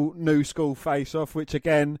school, new school face-off, which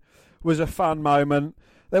again was a fun moment.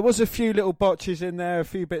 There was a few little botches in there, a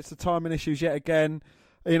few bits of timing issues yet again.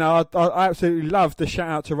 You know, I absolutely loved the shout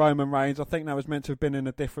out to Roman Reigns. I think that was meant to have been in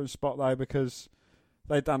a different spot though, because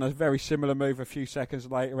they'd done a very similar move a few seconds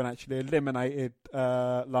later and actually eliminated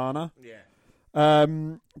Lana. Yeah.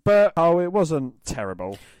 But it wasn't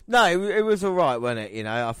terrible. No, it was all right, wasn't it? You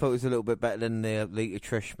know, I thought it was a little bit better than the Lita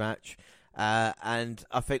Trish match. And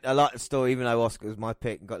I think I like the story, even though Asuka was my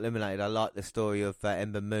pick and got eliminated. I like the story of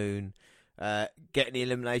Ember Moon getting the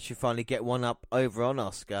elimination, finally get one up over on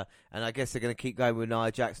Asuka. And I guess they're going to keep going with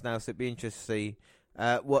Nia Jax now, so it'd be interesting to see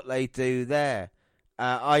what they do there.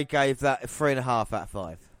 I gave that a 3.5 out of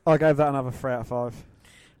 5. I gave that another 3 out of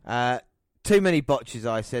 5. Too many botches,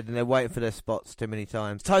 I said, and they're waiting for their spots too many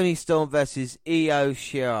times. Toni Storm versus Io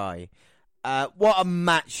Shirai. What a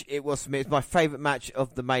match it was for me. It's my favourite match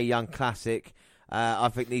of the Mae Young Classic. I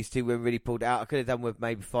think these two were really pulled out. I could have done with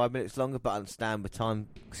maybe 5 minutes longer, but I understand with time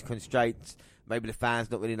constraints. Maybe the fans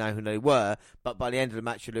don't really know who they were, but by the end of the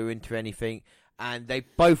match, they were into anything. And they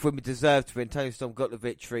both women deserved to win. Toni Storm got the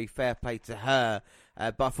victory. Fair play to her.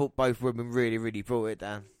 But I thought both women really, really brought it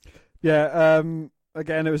down. Yeah,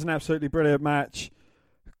 again, it was an absolutely brilliant match.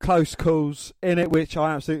 Close calls in it, which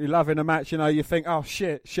I absolutely love in a match. You know, you think, oh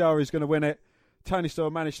shit, Shari's going to win it. Toni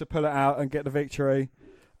Storm managed to pull it out and get the victory.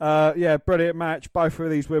 Yeah, brilliant match. Both of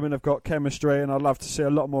these women have got chemistry, and I'd love to see a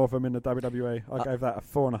lot more of them in the WWE. I gave that a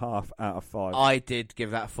 4.5 out of 5. I did give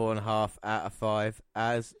that 4.5 out of 5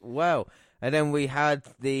 as well. And then we had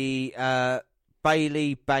the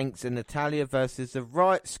Bayley, Banks, and Natalya versus the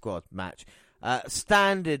Riot Squad match.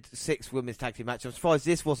 Standard 6 women's tag team match. I'm surprised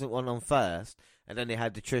this wasn't one on first. And then they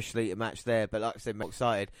had the Trish Lita match there. But like I said, I'm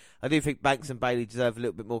excited. I do think Banks and Bayley deserve a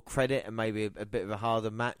little bit more credit and maybe a bit of a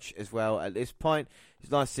harder match as well at this point.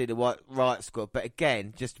 It's nice to see the Riot Squad. But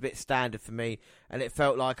again, just a bit standard for me. And it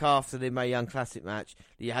felt like after the Mae Young Classic match,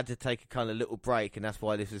 you had to take a kind of little break. And that's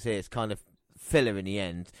why this was here. It's kind of filler in the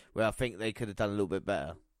end, where I think they could have done a little bit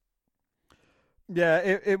better. Yeah,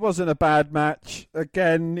 it wasn't a bad match.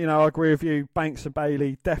 Again, you know, I agree with you. Banks and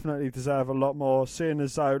Bayley definitely deserve a lot more, seeing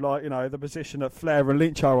as though, like, you know, the position that Flair and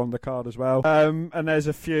Lynch are on the card as well. And there's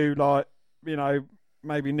a few, like, you know,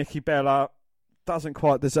 maybe Nikki Bella doesn't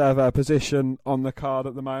quite deserve her position on the card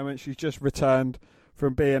at the moment. She's just returned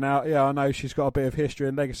from being out. Yeah, I know she's got a bit of history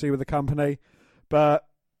and legacy with the company, but,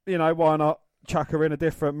 you know, why not chuck her in a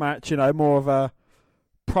different match, you know, more of a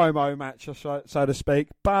promo match, so to speak.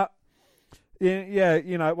 But yeah,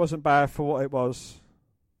 you know, it wasn't bad for what it was.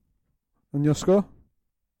 And your score?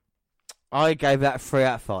 I gave that a 3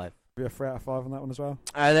 out of 5. Be a 3 out of 5 on that one as well.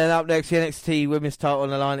 And then up next, the NXT Women's title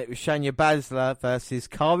on the line. It was Shayna Baszler versus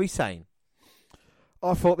Kairi Sane.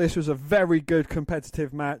 I thought this was a very good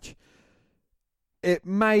competitive match. It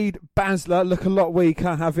made Baszler look a lot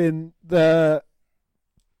weaker, having the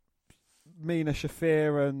Mina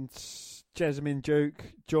Shafir and Jessamine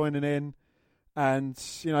Duke joining in and,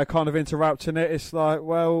 you know, kind of interrupting it. It's like,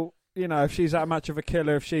 well, you know, if she's that much of a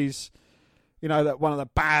killer, if she's, you know, that one of the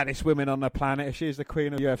baddest women on the planet, if she's the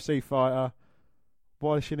queen of UFC fighter,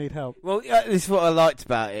 why does she need help? Well, this is what I liked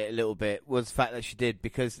about it a little bit, was the fact that she did,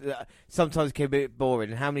 because sometimes it can be a bit boring.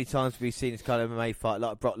 And how many times have we seen this kind of MMA fight,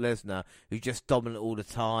 like Brock Lesnar, who's just dominant all the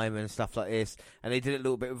time and stuff like this? And they did it a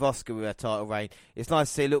little bit with Asuka with her title reign. It's nice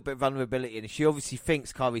to see a little bit of vulnerability, and she obviously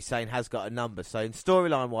thinks Kairi Sane has got a number. So in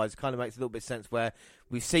storyline-wise, it kind of makes a little bit of sense where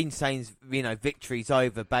we've seen Sane's, you know, victories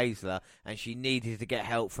over Baszler, and she needed to get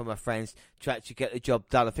help from her friends to actually get the job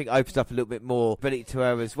done. I think it opens up a little bit more ability to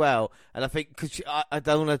her as well. And I think, because I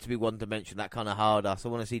don't want her to be one dimension, that kind of hard ass. I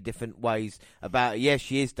want to see different ways about her. Yes,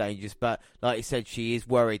 she is dangerous, but like you said, she is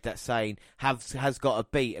worried that Sane has got a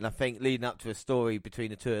beat. And I think leading up to a story between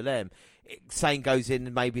the two of them, Sane goes in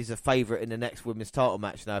and maybe is a favourite in the next women's title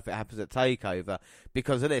match now if it happens at TakeOver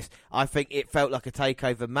because of this. I think it felt like a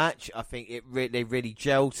TakeOver match. I think they really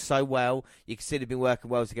gelled so well. You can see they've been working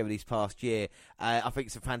well together this past year. I think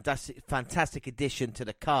it's a fantastic addition to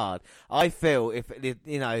the card. I feel if,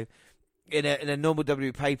 you know, in a normal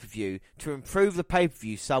WWE pay-per-view, to improve the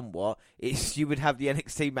pay-per-view somewhat, you would have the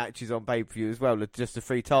NXT matches on pay-per-view as well, just the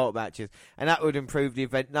 3 title matches, and that would improve the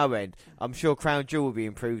event no end. I'm sure Crown Jewel would be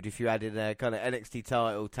improved if you added a kind of NXT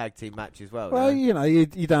title tag team match as well. Well, you know, you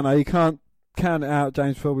don't know. You can't count it out,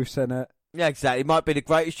 James, before we've said it. Yeah, exactly. It might be the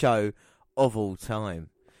greatest show of all time.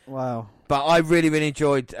 Wow. But I really, really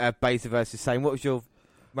enjoyed Baszler versus Sane. What was your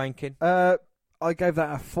ranking? I gave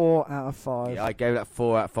that a 4 out of 5. Yeah, I gave that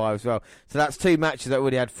 4 out of 5 as well. So that's 2 matches that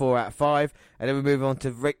already had 4 out of 5. And then we move on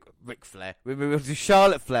to Ric Flair. We move on to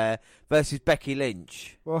Charlotte Flair versus Becky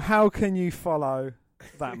Lynch. Well, how can you follow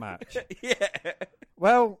that match? Yeah.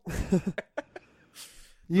 Well,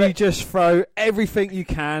 you just throw everything you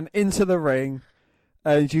can into the ring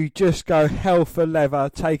and you just go hell for leather,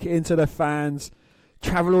 take it into the fans,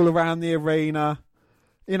 travel all around the arena.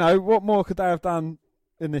 You know, what more could they have done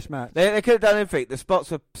in this match? They could have done everything. The spots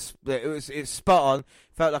were it's spot on.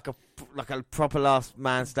 Felt like a proper last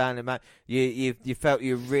man standing match. You felt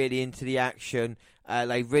you were really into the action.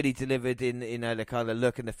 They really delivered in the kind of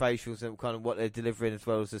look and the facials and kind of what they're delivering as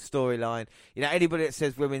well as the storyline. You know, anybody that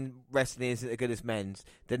says women wrestling isn't as good as men's,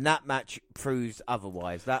 then that match proves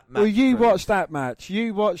otherwise. Well, you watch that match.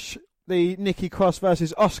 You watch the Nikki Cross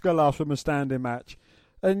versus Oscar last woman standing match,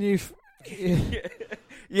 and you've.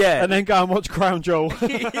 Yeah, and then go and watch Crown Jewel.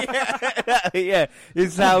 Yeah,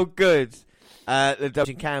 it's how good the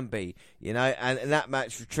Dutch can be, you know, and that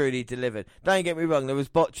match truly delivered. Don't get me wrong, there was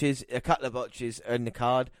botches, a couple of botches in the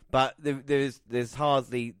card, but there's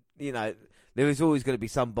hardly, you know, there is always going to be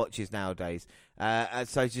some botches nowadays. And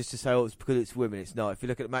so just to say, it's because it's women, it's not. If you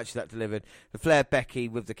look at the matches that delivered, the Flair Becky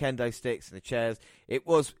with the kendo sticks and the chairs, it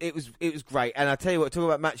was great. And I tell you what, talking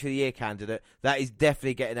about match of the year candidate, that is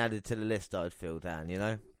definitely getting added to the list. I'd feel, Dan. You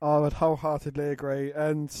know. I would wholeheartedly agree.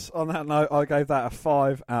 And on that note, I gave that a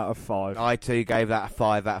 5 out of 5. I too gave that a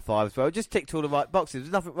 5 out of 5 as well. It just ticked all the right boxes.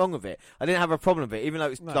 There's nothing wrong with it. I didn't have a problem with it, even though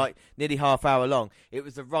it was like nearly half hour long. It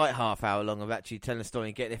was the right half hour long of actually telling the story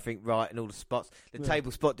and getting everything right and all the spots. The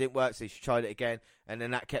table spot didn't work, so she tried it again. And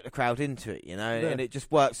then that kept the crowd into it, you know, and it just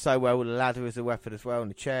worked so well with the ladder as a weapon as well, and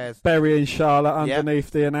the chairs. Burying Charlotte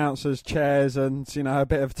underneath the announcers' chairs and, you know, a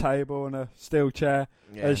bit of table and a steel chair.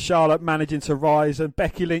 Yeah. As Charlotte managing to rise, and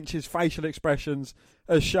Becky Lynch's facial expressions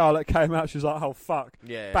as Charlotte came out, she was like, oh, fuck.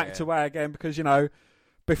 Back to way again, because, you know,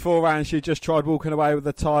 beforehand she just tried walking away with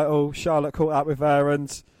the title. Charlotte caught up with her,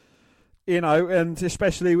 and, you know, and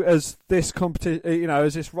especially as this competition, you know,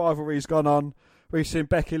 as this rivalry's gone on, we've seen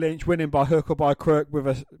Becky Lynch winning by hook or by crook with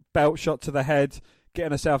a belt shot to the head,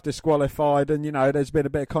 getting herself disqualified, and, you know, there's been a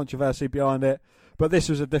bit of controversy behind it. But this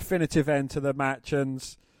was a definitive end to the match, and,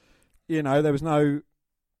 you know, there was no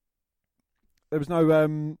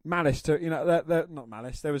malice to it, you know, not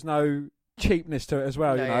malice, there was no cheapness to it as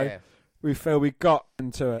well, you know. Yeah. We feel we got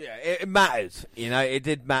into it. Yeah, it mattered, you know, it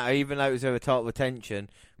did matter, even though it was over title retention.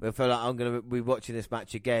 We feel like I'm going to be watching this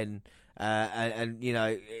match again. And you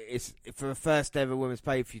know, it's for a first ever women's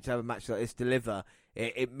pay-per-view to have a match like this deliver.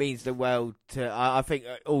 It means the world to. I think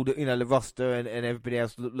all the, you know, the roster and everybody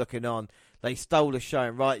else looking on, they stole the show,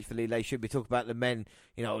 and rightfully they should be talking about the men.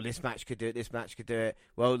 You know, this match could do it, this match could do it.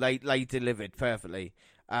 Well, they delivered perfectly.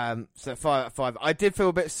 So 5 out of 5. I did feel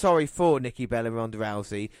a bit sorry for Nikki Bella and Ronda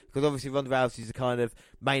Rousey, because obviously Ronda Rousey's a kind of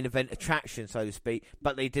main event attraction, so to speak.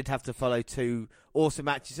 But they did have to follow 2 awesome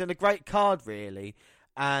matches and a great card, really.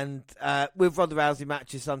 And with Ronda Rousey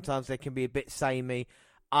matches, sometimes they can be a bit samey.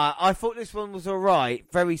 I thought this one was all right,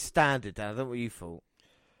 very standard, Dan. I don't know what you thought.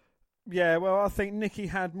 Yeah, well, I think Nikki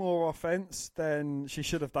had more offense than she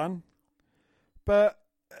should have done. But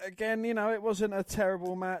again, you know, it wasn't a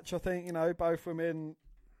terrible match. I think, you know, both women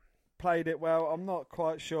played it well. I'm not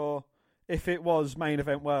quite sure if it was main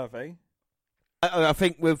event worthy. I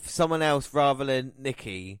think with someone else rather than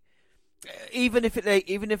Nikki, even if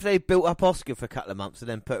they built up Oscar for a couple of months and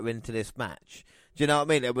then put her into this match, do you know what I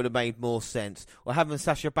mean? It would have made more sense. Or having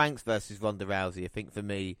Sasha Banks versus Ronda Rousey, I think for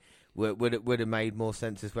me would have made more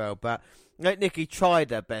sense as well. But Nikki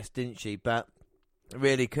tried her best, didn't she? But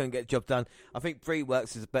really couldn't get the job done. I think Brie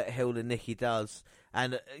works as a better heel than Nikki does.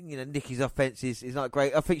 And, you know, Nikki's offense is not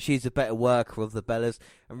great. I think she's a better worker of the Bellas.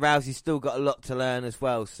 And Rousey's still got a lot to learn as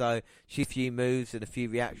well. So she's a few moves and a few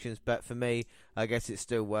reactions. But for me, I guess it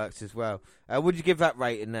still works as well. Would you give that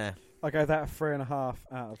rating there? I gave that a 3.5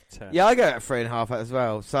 out of 10. Yeah, I go at 3.5 as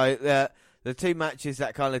well. So the 2 matches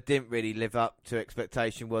that kind of didn't really live up to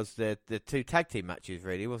expectation was the 2 tag team matches,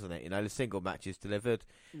 really, wasn't it? You know, the single matches delivered.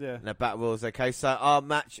 Yeah. And the battle royals. Okay, so our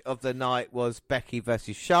match of the night was Becky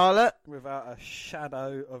versus Charlotte. Without a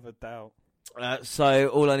shadow of a doubt. So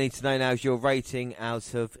all I need to know now is your rating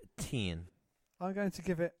out of 10. I'm going to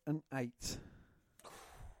give it an 8.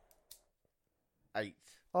 8.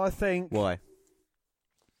 I think... Why?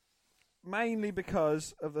 Mainly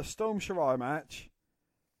because of the Storm Shirai match,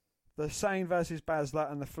 the Sane versus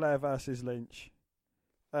Baszler, and the Flair versus Lynch.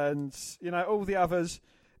 And, you know, all the others,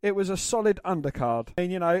 it was a solid undercard.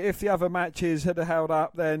 And, you know, if the other matches had held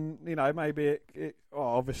up, then, you know, maybe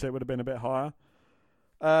obviously it would have been a bit higher.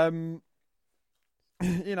 You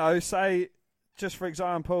know, say just for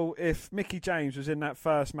example, if Mickie James was in that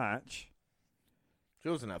first match... She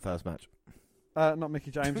was in that first match. Not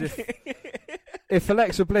Mickie James. If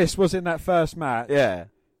Alexa Bliss was in that first match,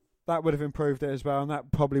 that would have improved it as well, and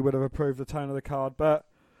that probably would have improved the tone of the card. But,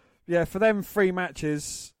 yeah, for them 3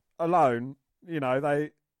 matches alone,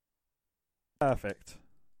 they... Perfect.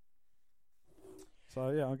 So,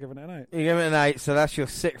 yeah, I'm giving it an 8. You're giving it an 8, so that's your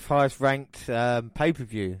 6th highest ranked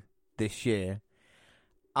pay-per-view this year.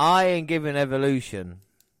 I am giving Evolution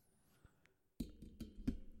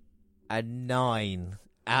a 9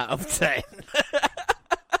 out of 10.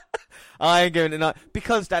 I am giving it a 9.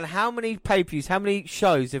 Because, Dan, how many pay-per-views, how many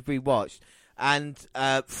shows have we watched? And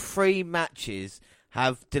 3 matches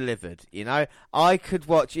have delivered, I could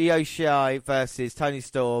watch Io Shirai versus Toni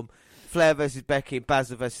Storm, Flair versus Becky, and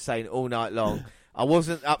Baszler versus Zayn all night long. I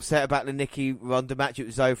wasn't upset about the Nikki Ronda match. It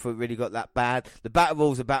was over. It really got that bad. The Battle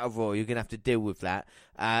Royal's a Battle Royal. You're going to have to deal with that.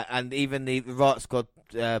 And even the Riot Squad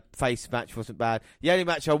face match wasn't bad. The only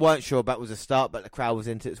match I weren't sure about was the start, but the crowd was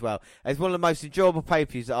into it as well. It's one of the most enjoyable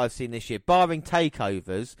pay-per-views that I've seen this year. Barring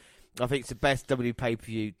takeovers, I think it's the best W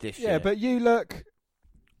pay-per-view this year. Yeah, but you look...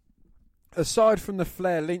 Aside from the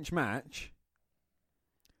Flair-Lynch match,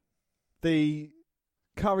 the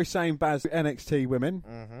Kairi Sane Baz NXT women...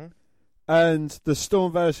 Mm-hmm. And the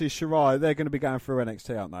Storm versus Shirai, they're going to be going through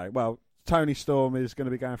NXT, aren't they? Well, Toni Storm is going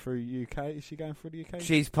to be going through UK. Is she going through the UK?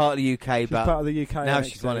 She's part of the UK, she's but part of the UK. Now NXT.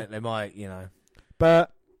 she's won it, they might,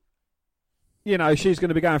 But, she's going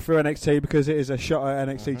to be going through NXT because it is a shot at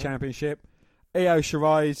NXT Championship. Io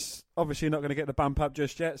Shirai's obviously not going to get the bump up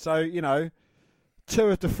just yet. So, 2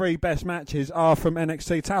 of the 3 best matches are from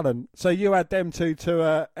NXT talent. So you add them two to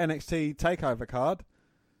a NXT takeover card.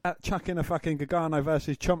 Chucking a fucking Gargano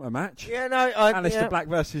versus Ciampa match. Yeah, no, Aleister Black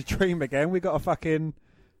versus Dream again. We got a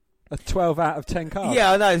 12 out of 10 card.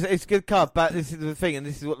 Yeah, I know it's a good card, but this is the thing, and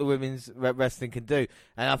this is what the women's wrestling can do.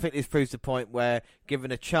 And I think this proves the point where,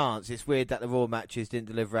 given a chance, it's weird that the Raw matches didn't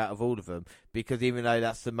deliver out of all of them, because even though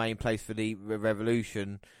that's the main place for the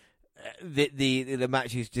Revolution, the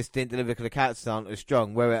matches just didn't deliver because the characters aren't as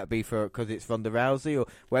strong, whether it be because it's Ronda Rousey or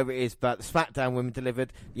whether it is, but the SmackDown women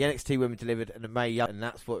delivered, the NXT women delivered, and the Mae Young, and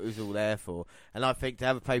that's what it was all there for. And I think to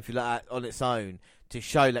have a pay-per-view like that on its own, to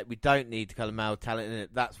show that we don't need the kind of male talent in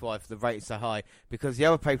it, that's why the rating's so high, because the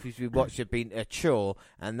other pay-per-views we watched have been a chore,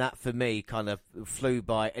 and that for me kind of flew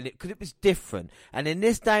by, and because it was different. And in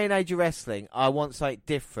this day and age of wrestling, I want something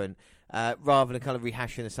different, rather than kind of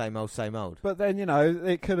rehashing the same old. But then,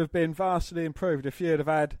 it could have been vastly improved if you'd have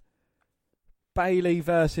had Bayley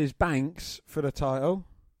versus Banks for the title,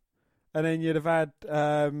 and then you'd have had,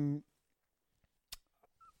 fucking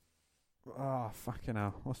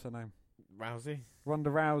hell, what's her name? Ronda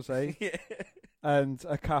Rousey. Yeah. And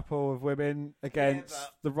a couple of women against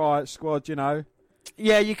the Riot Squad,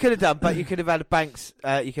 Yeah, you could have done, but you could have had Banks,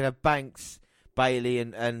 Bayley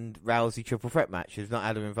and Rousey triple threat match. There's not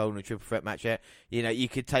had her involved in a triple threat match yet. You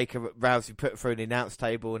could take a Rousey, put her through an announce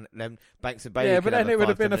table, and then Banks and Bayley. Yeah, but then it would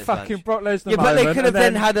have been a fucking Brock Lesnar. Yeah, but they could have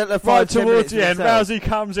then had a 5 right towards the end. Themselves. Rousey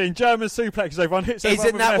comes in, German suplexes everyone, hits everyone.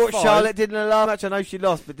 Isn't that what F5. Charlotte did in the last match? I know she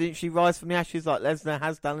lost, but didn't she rise from the ashes like Lesnar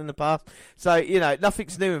has done in the past? So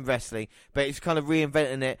nothing's new in wrestling, but it's kind of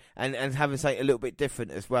reinventing it and having something a little bit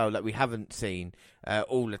different as well, like we haven't seen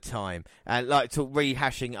all the time, and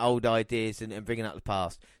rehashing old ideas and bringing up the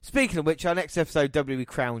past. Speaking of which, our next episode, WWE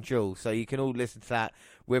Crown Jewel, so you can all listen to that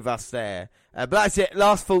with us there. But that's it.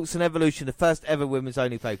 Last thoughts on Evolution, the first ever women's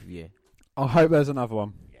only pay-per-view. I hope there's another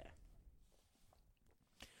one. Yeah.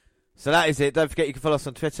 So that is it. Don't forget you can follow us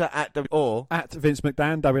on Twitter at Vince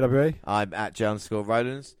McDan, WWE. I'm at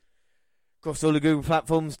J_Rollins. Across all the Google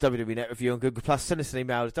platforms, WWE Net Review on Google+. Send us an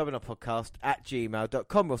email to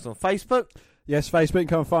www.podcast@gmail.com. We're also on Facebook. Yes, Facebook.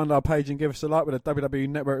 Come and find our page and give us a like with a WWE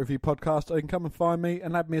Network Review podcast. Or you can come and find me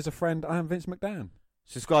and add me as a friend. I am Vince McDan.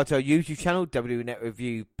 Subscribe to our YouTube channel, WWE Net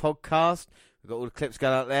Review Podcast. We've got all the clips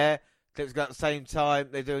going out there. Clips go at the same time.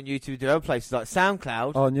 They do on YouTube, do other places like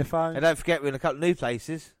SoundCloud. On your phone. And don't forget, we're in a couple of new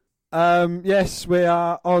places. Yes, we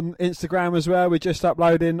are on Instagram as well. We're just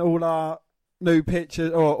uploading all our new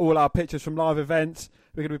pictures, or all our pictures from live events.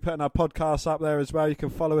 We're going to be putting our podcasts up there as well. You can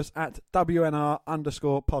follow us at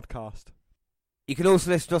WNR_podcast. You can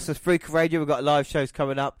also listen to us as Freak Radio. We've got live shows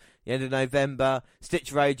coming up the end of November.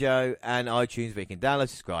 Stitch Radio and iTunes. We can download,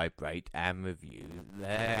 subscribe, rate, and review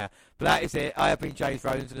there. But that is it. I have been James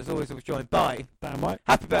Rollins, and as always, I was joined by Dan White.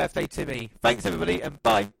 Happy birthday to me. Thanks, everybody, and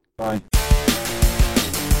bye. Bye.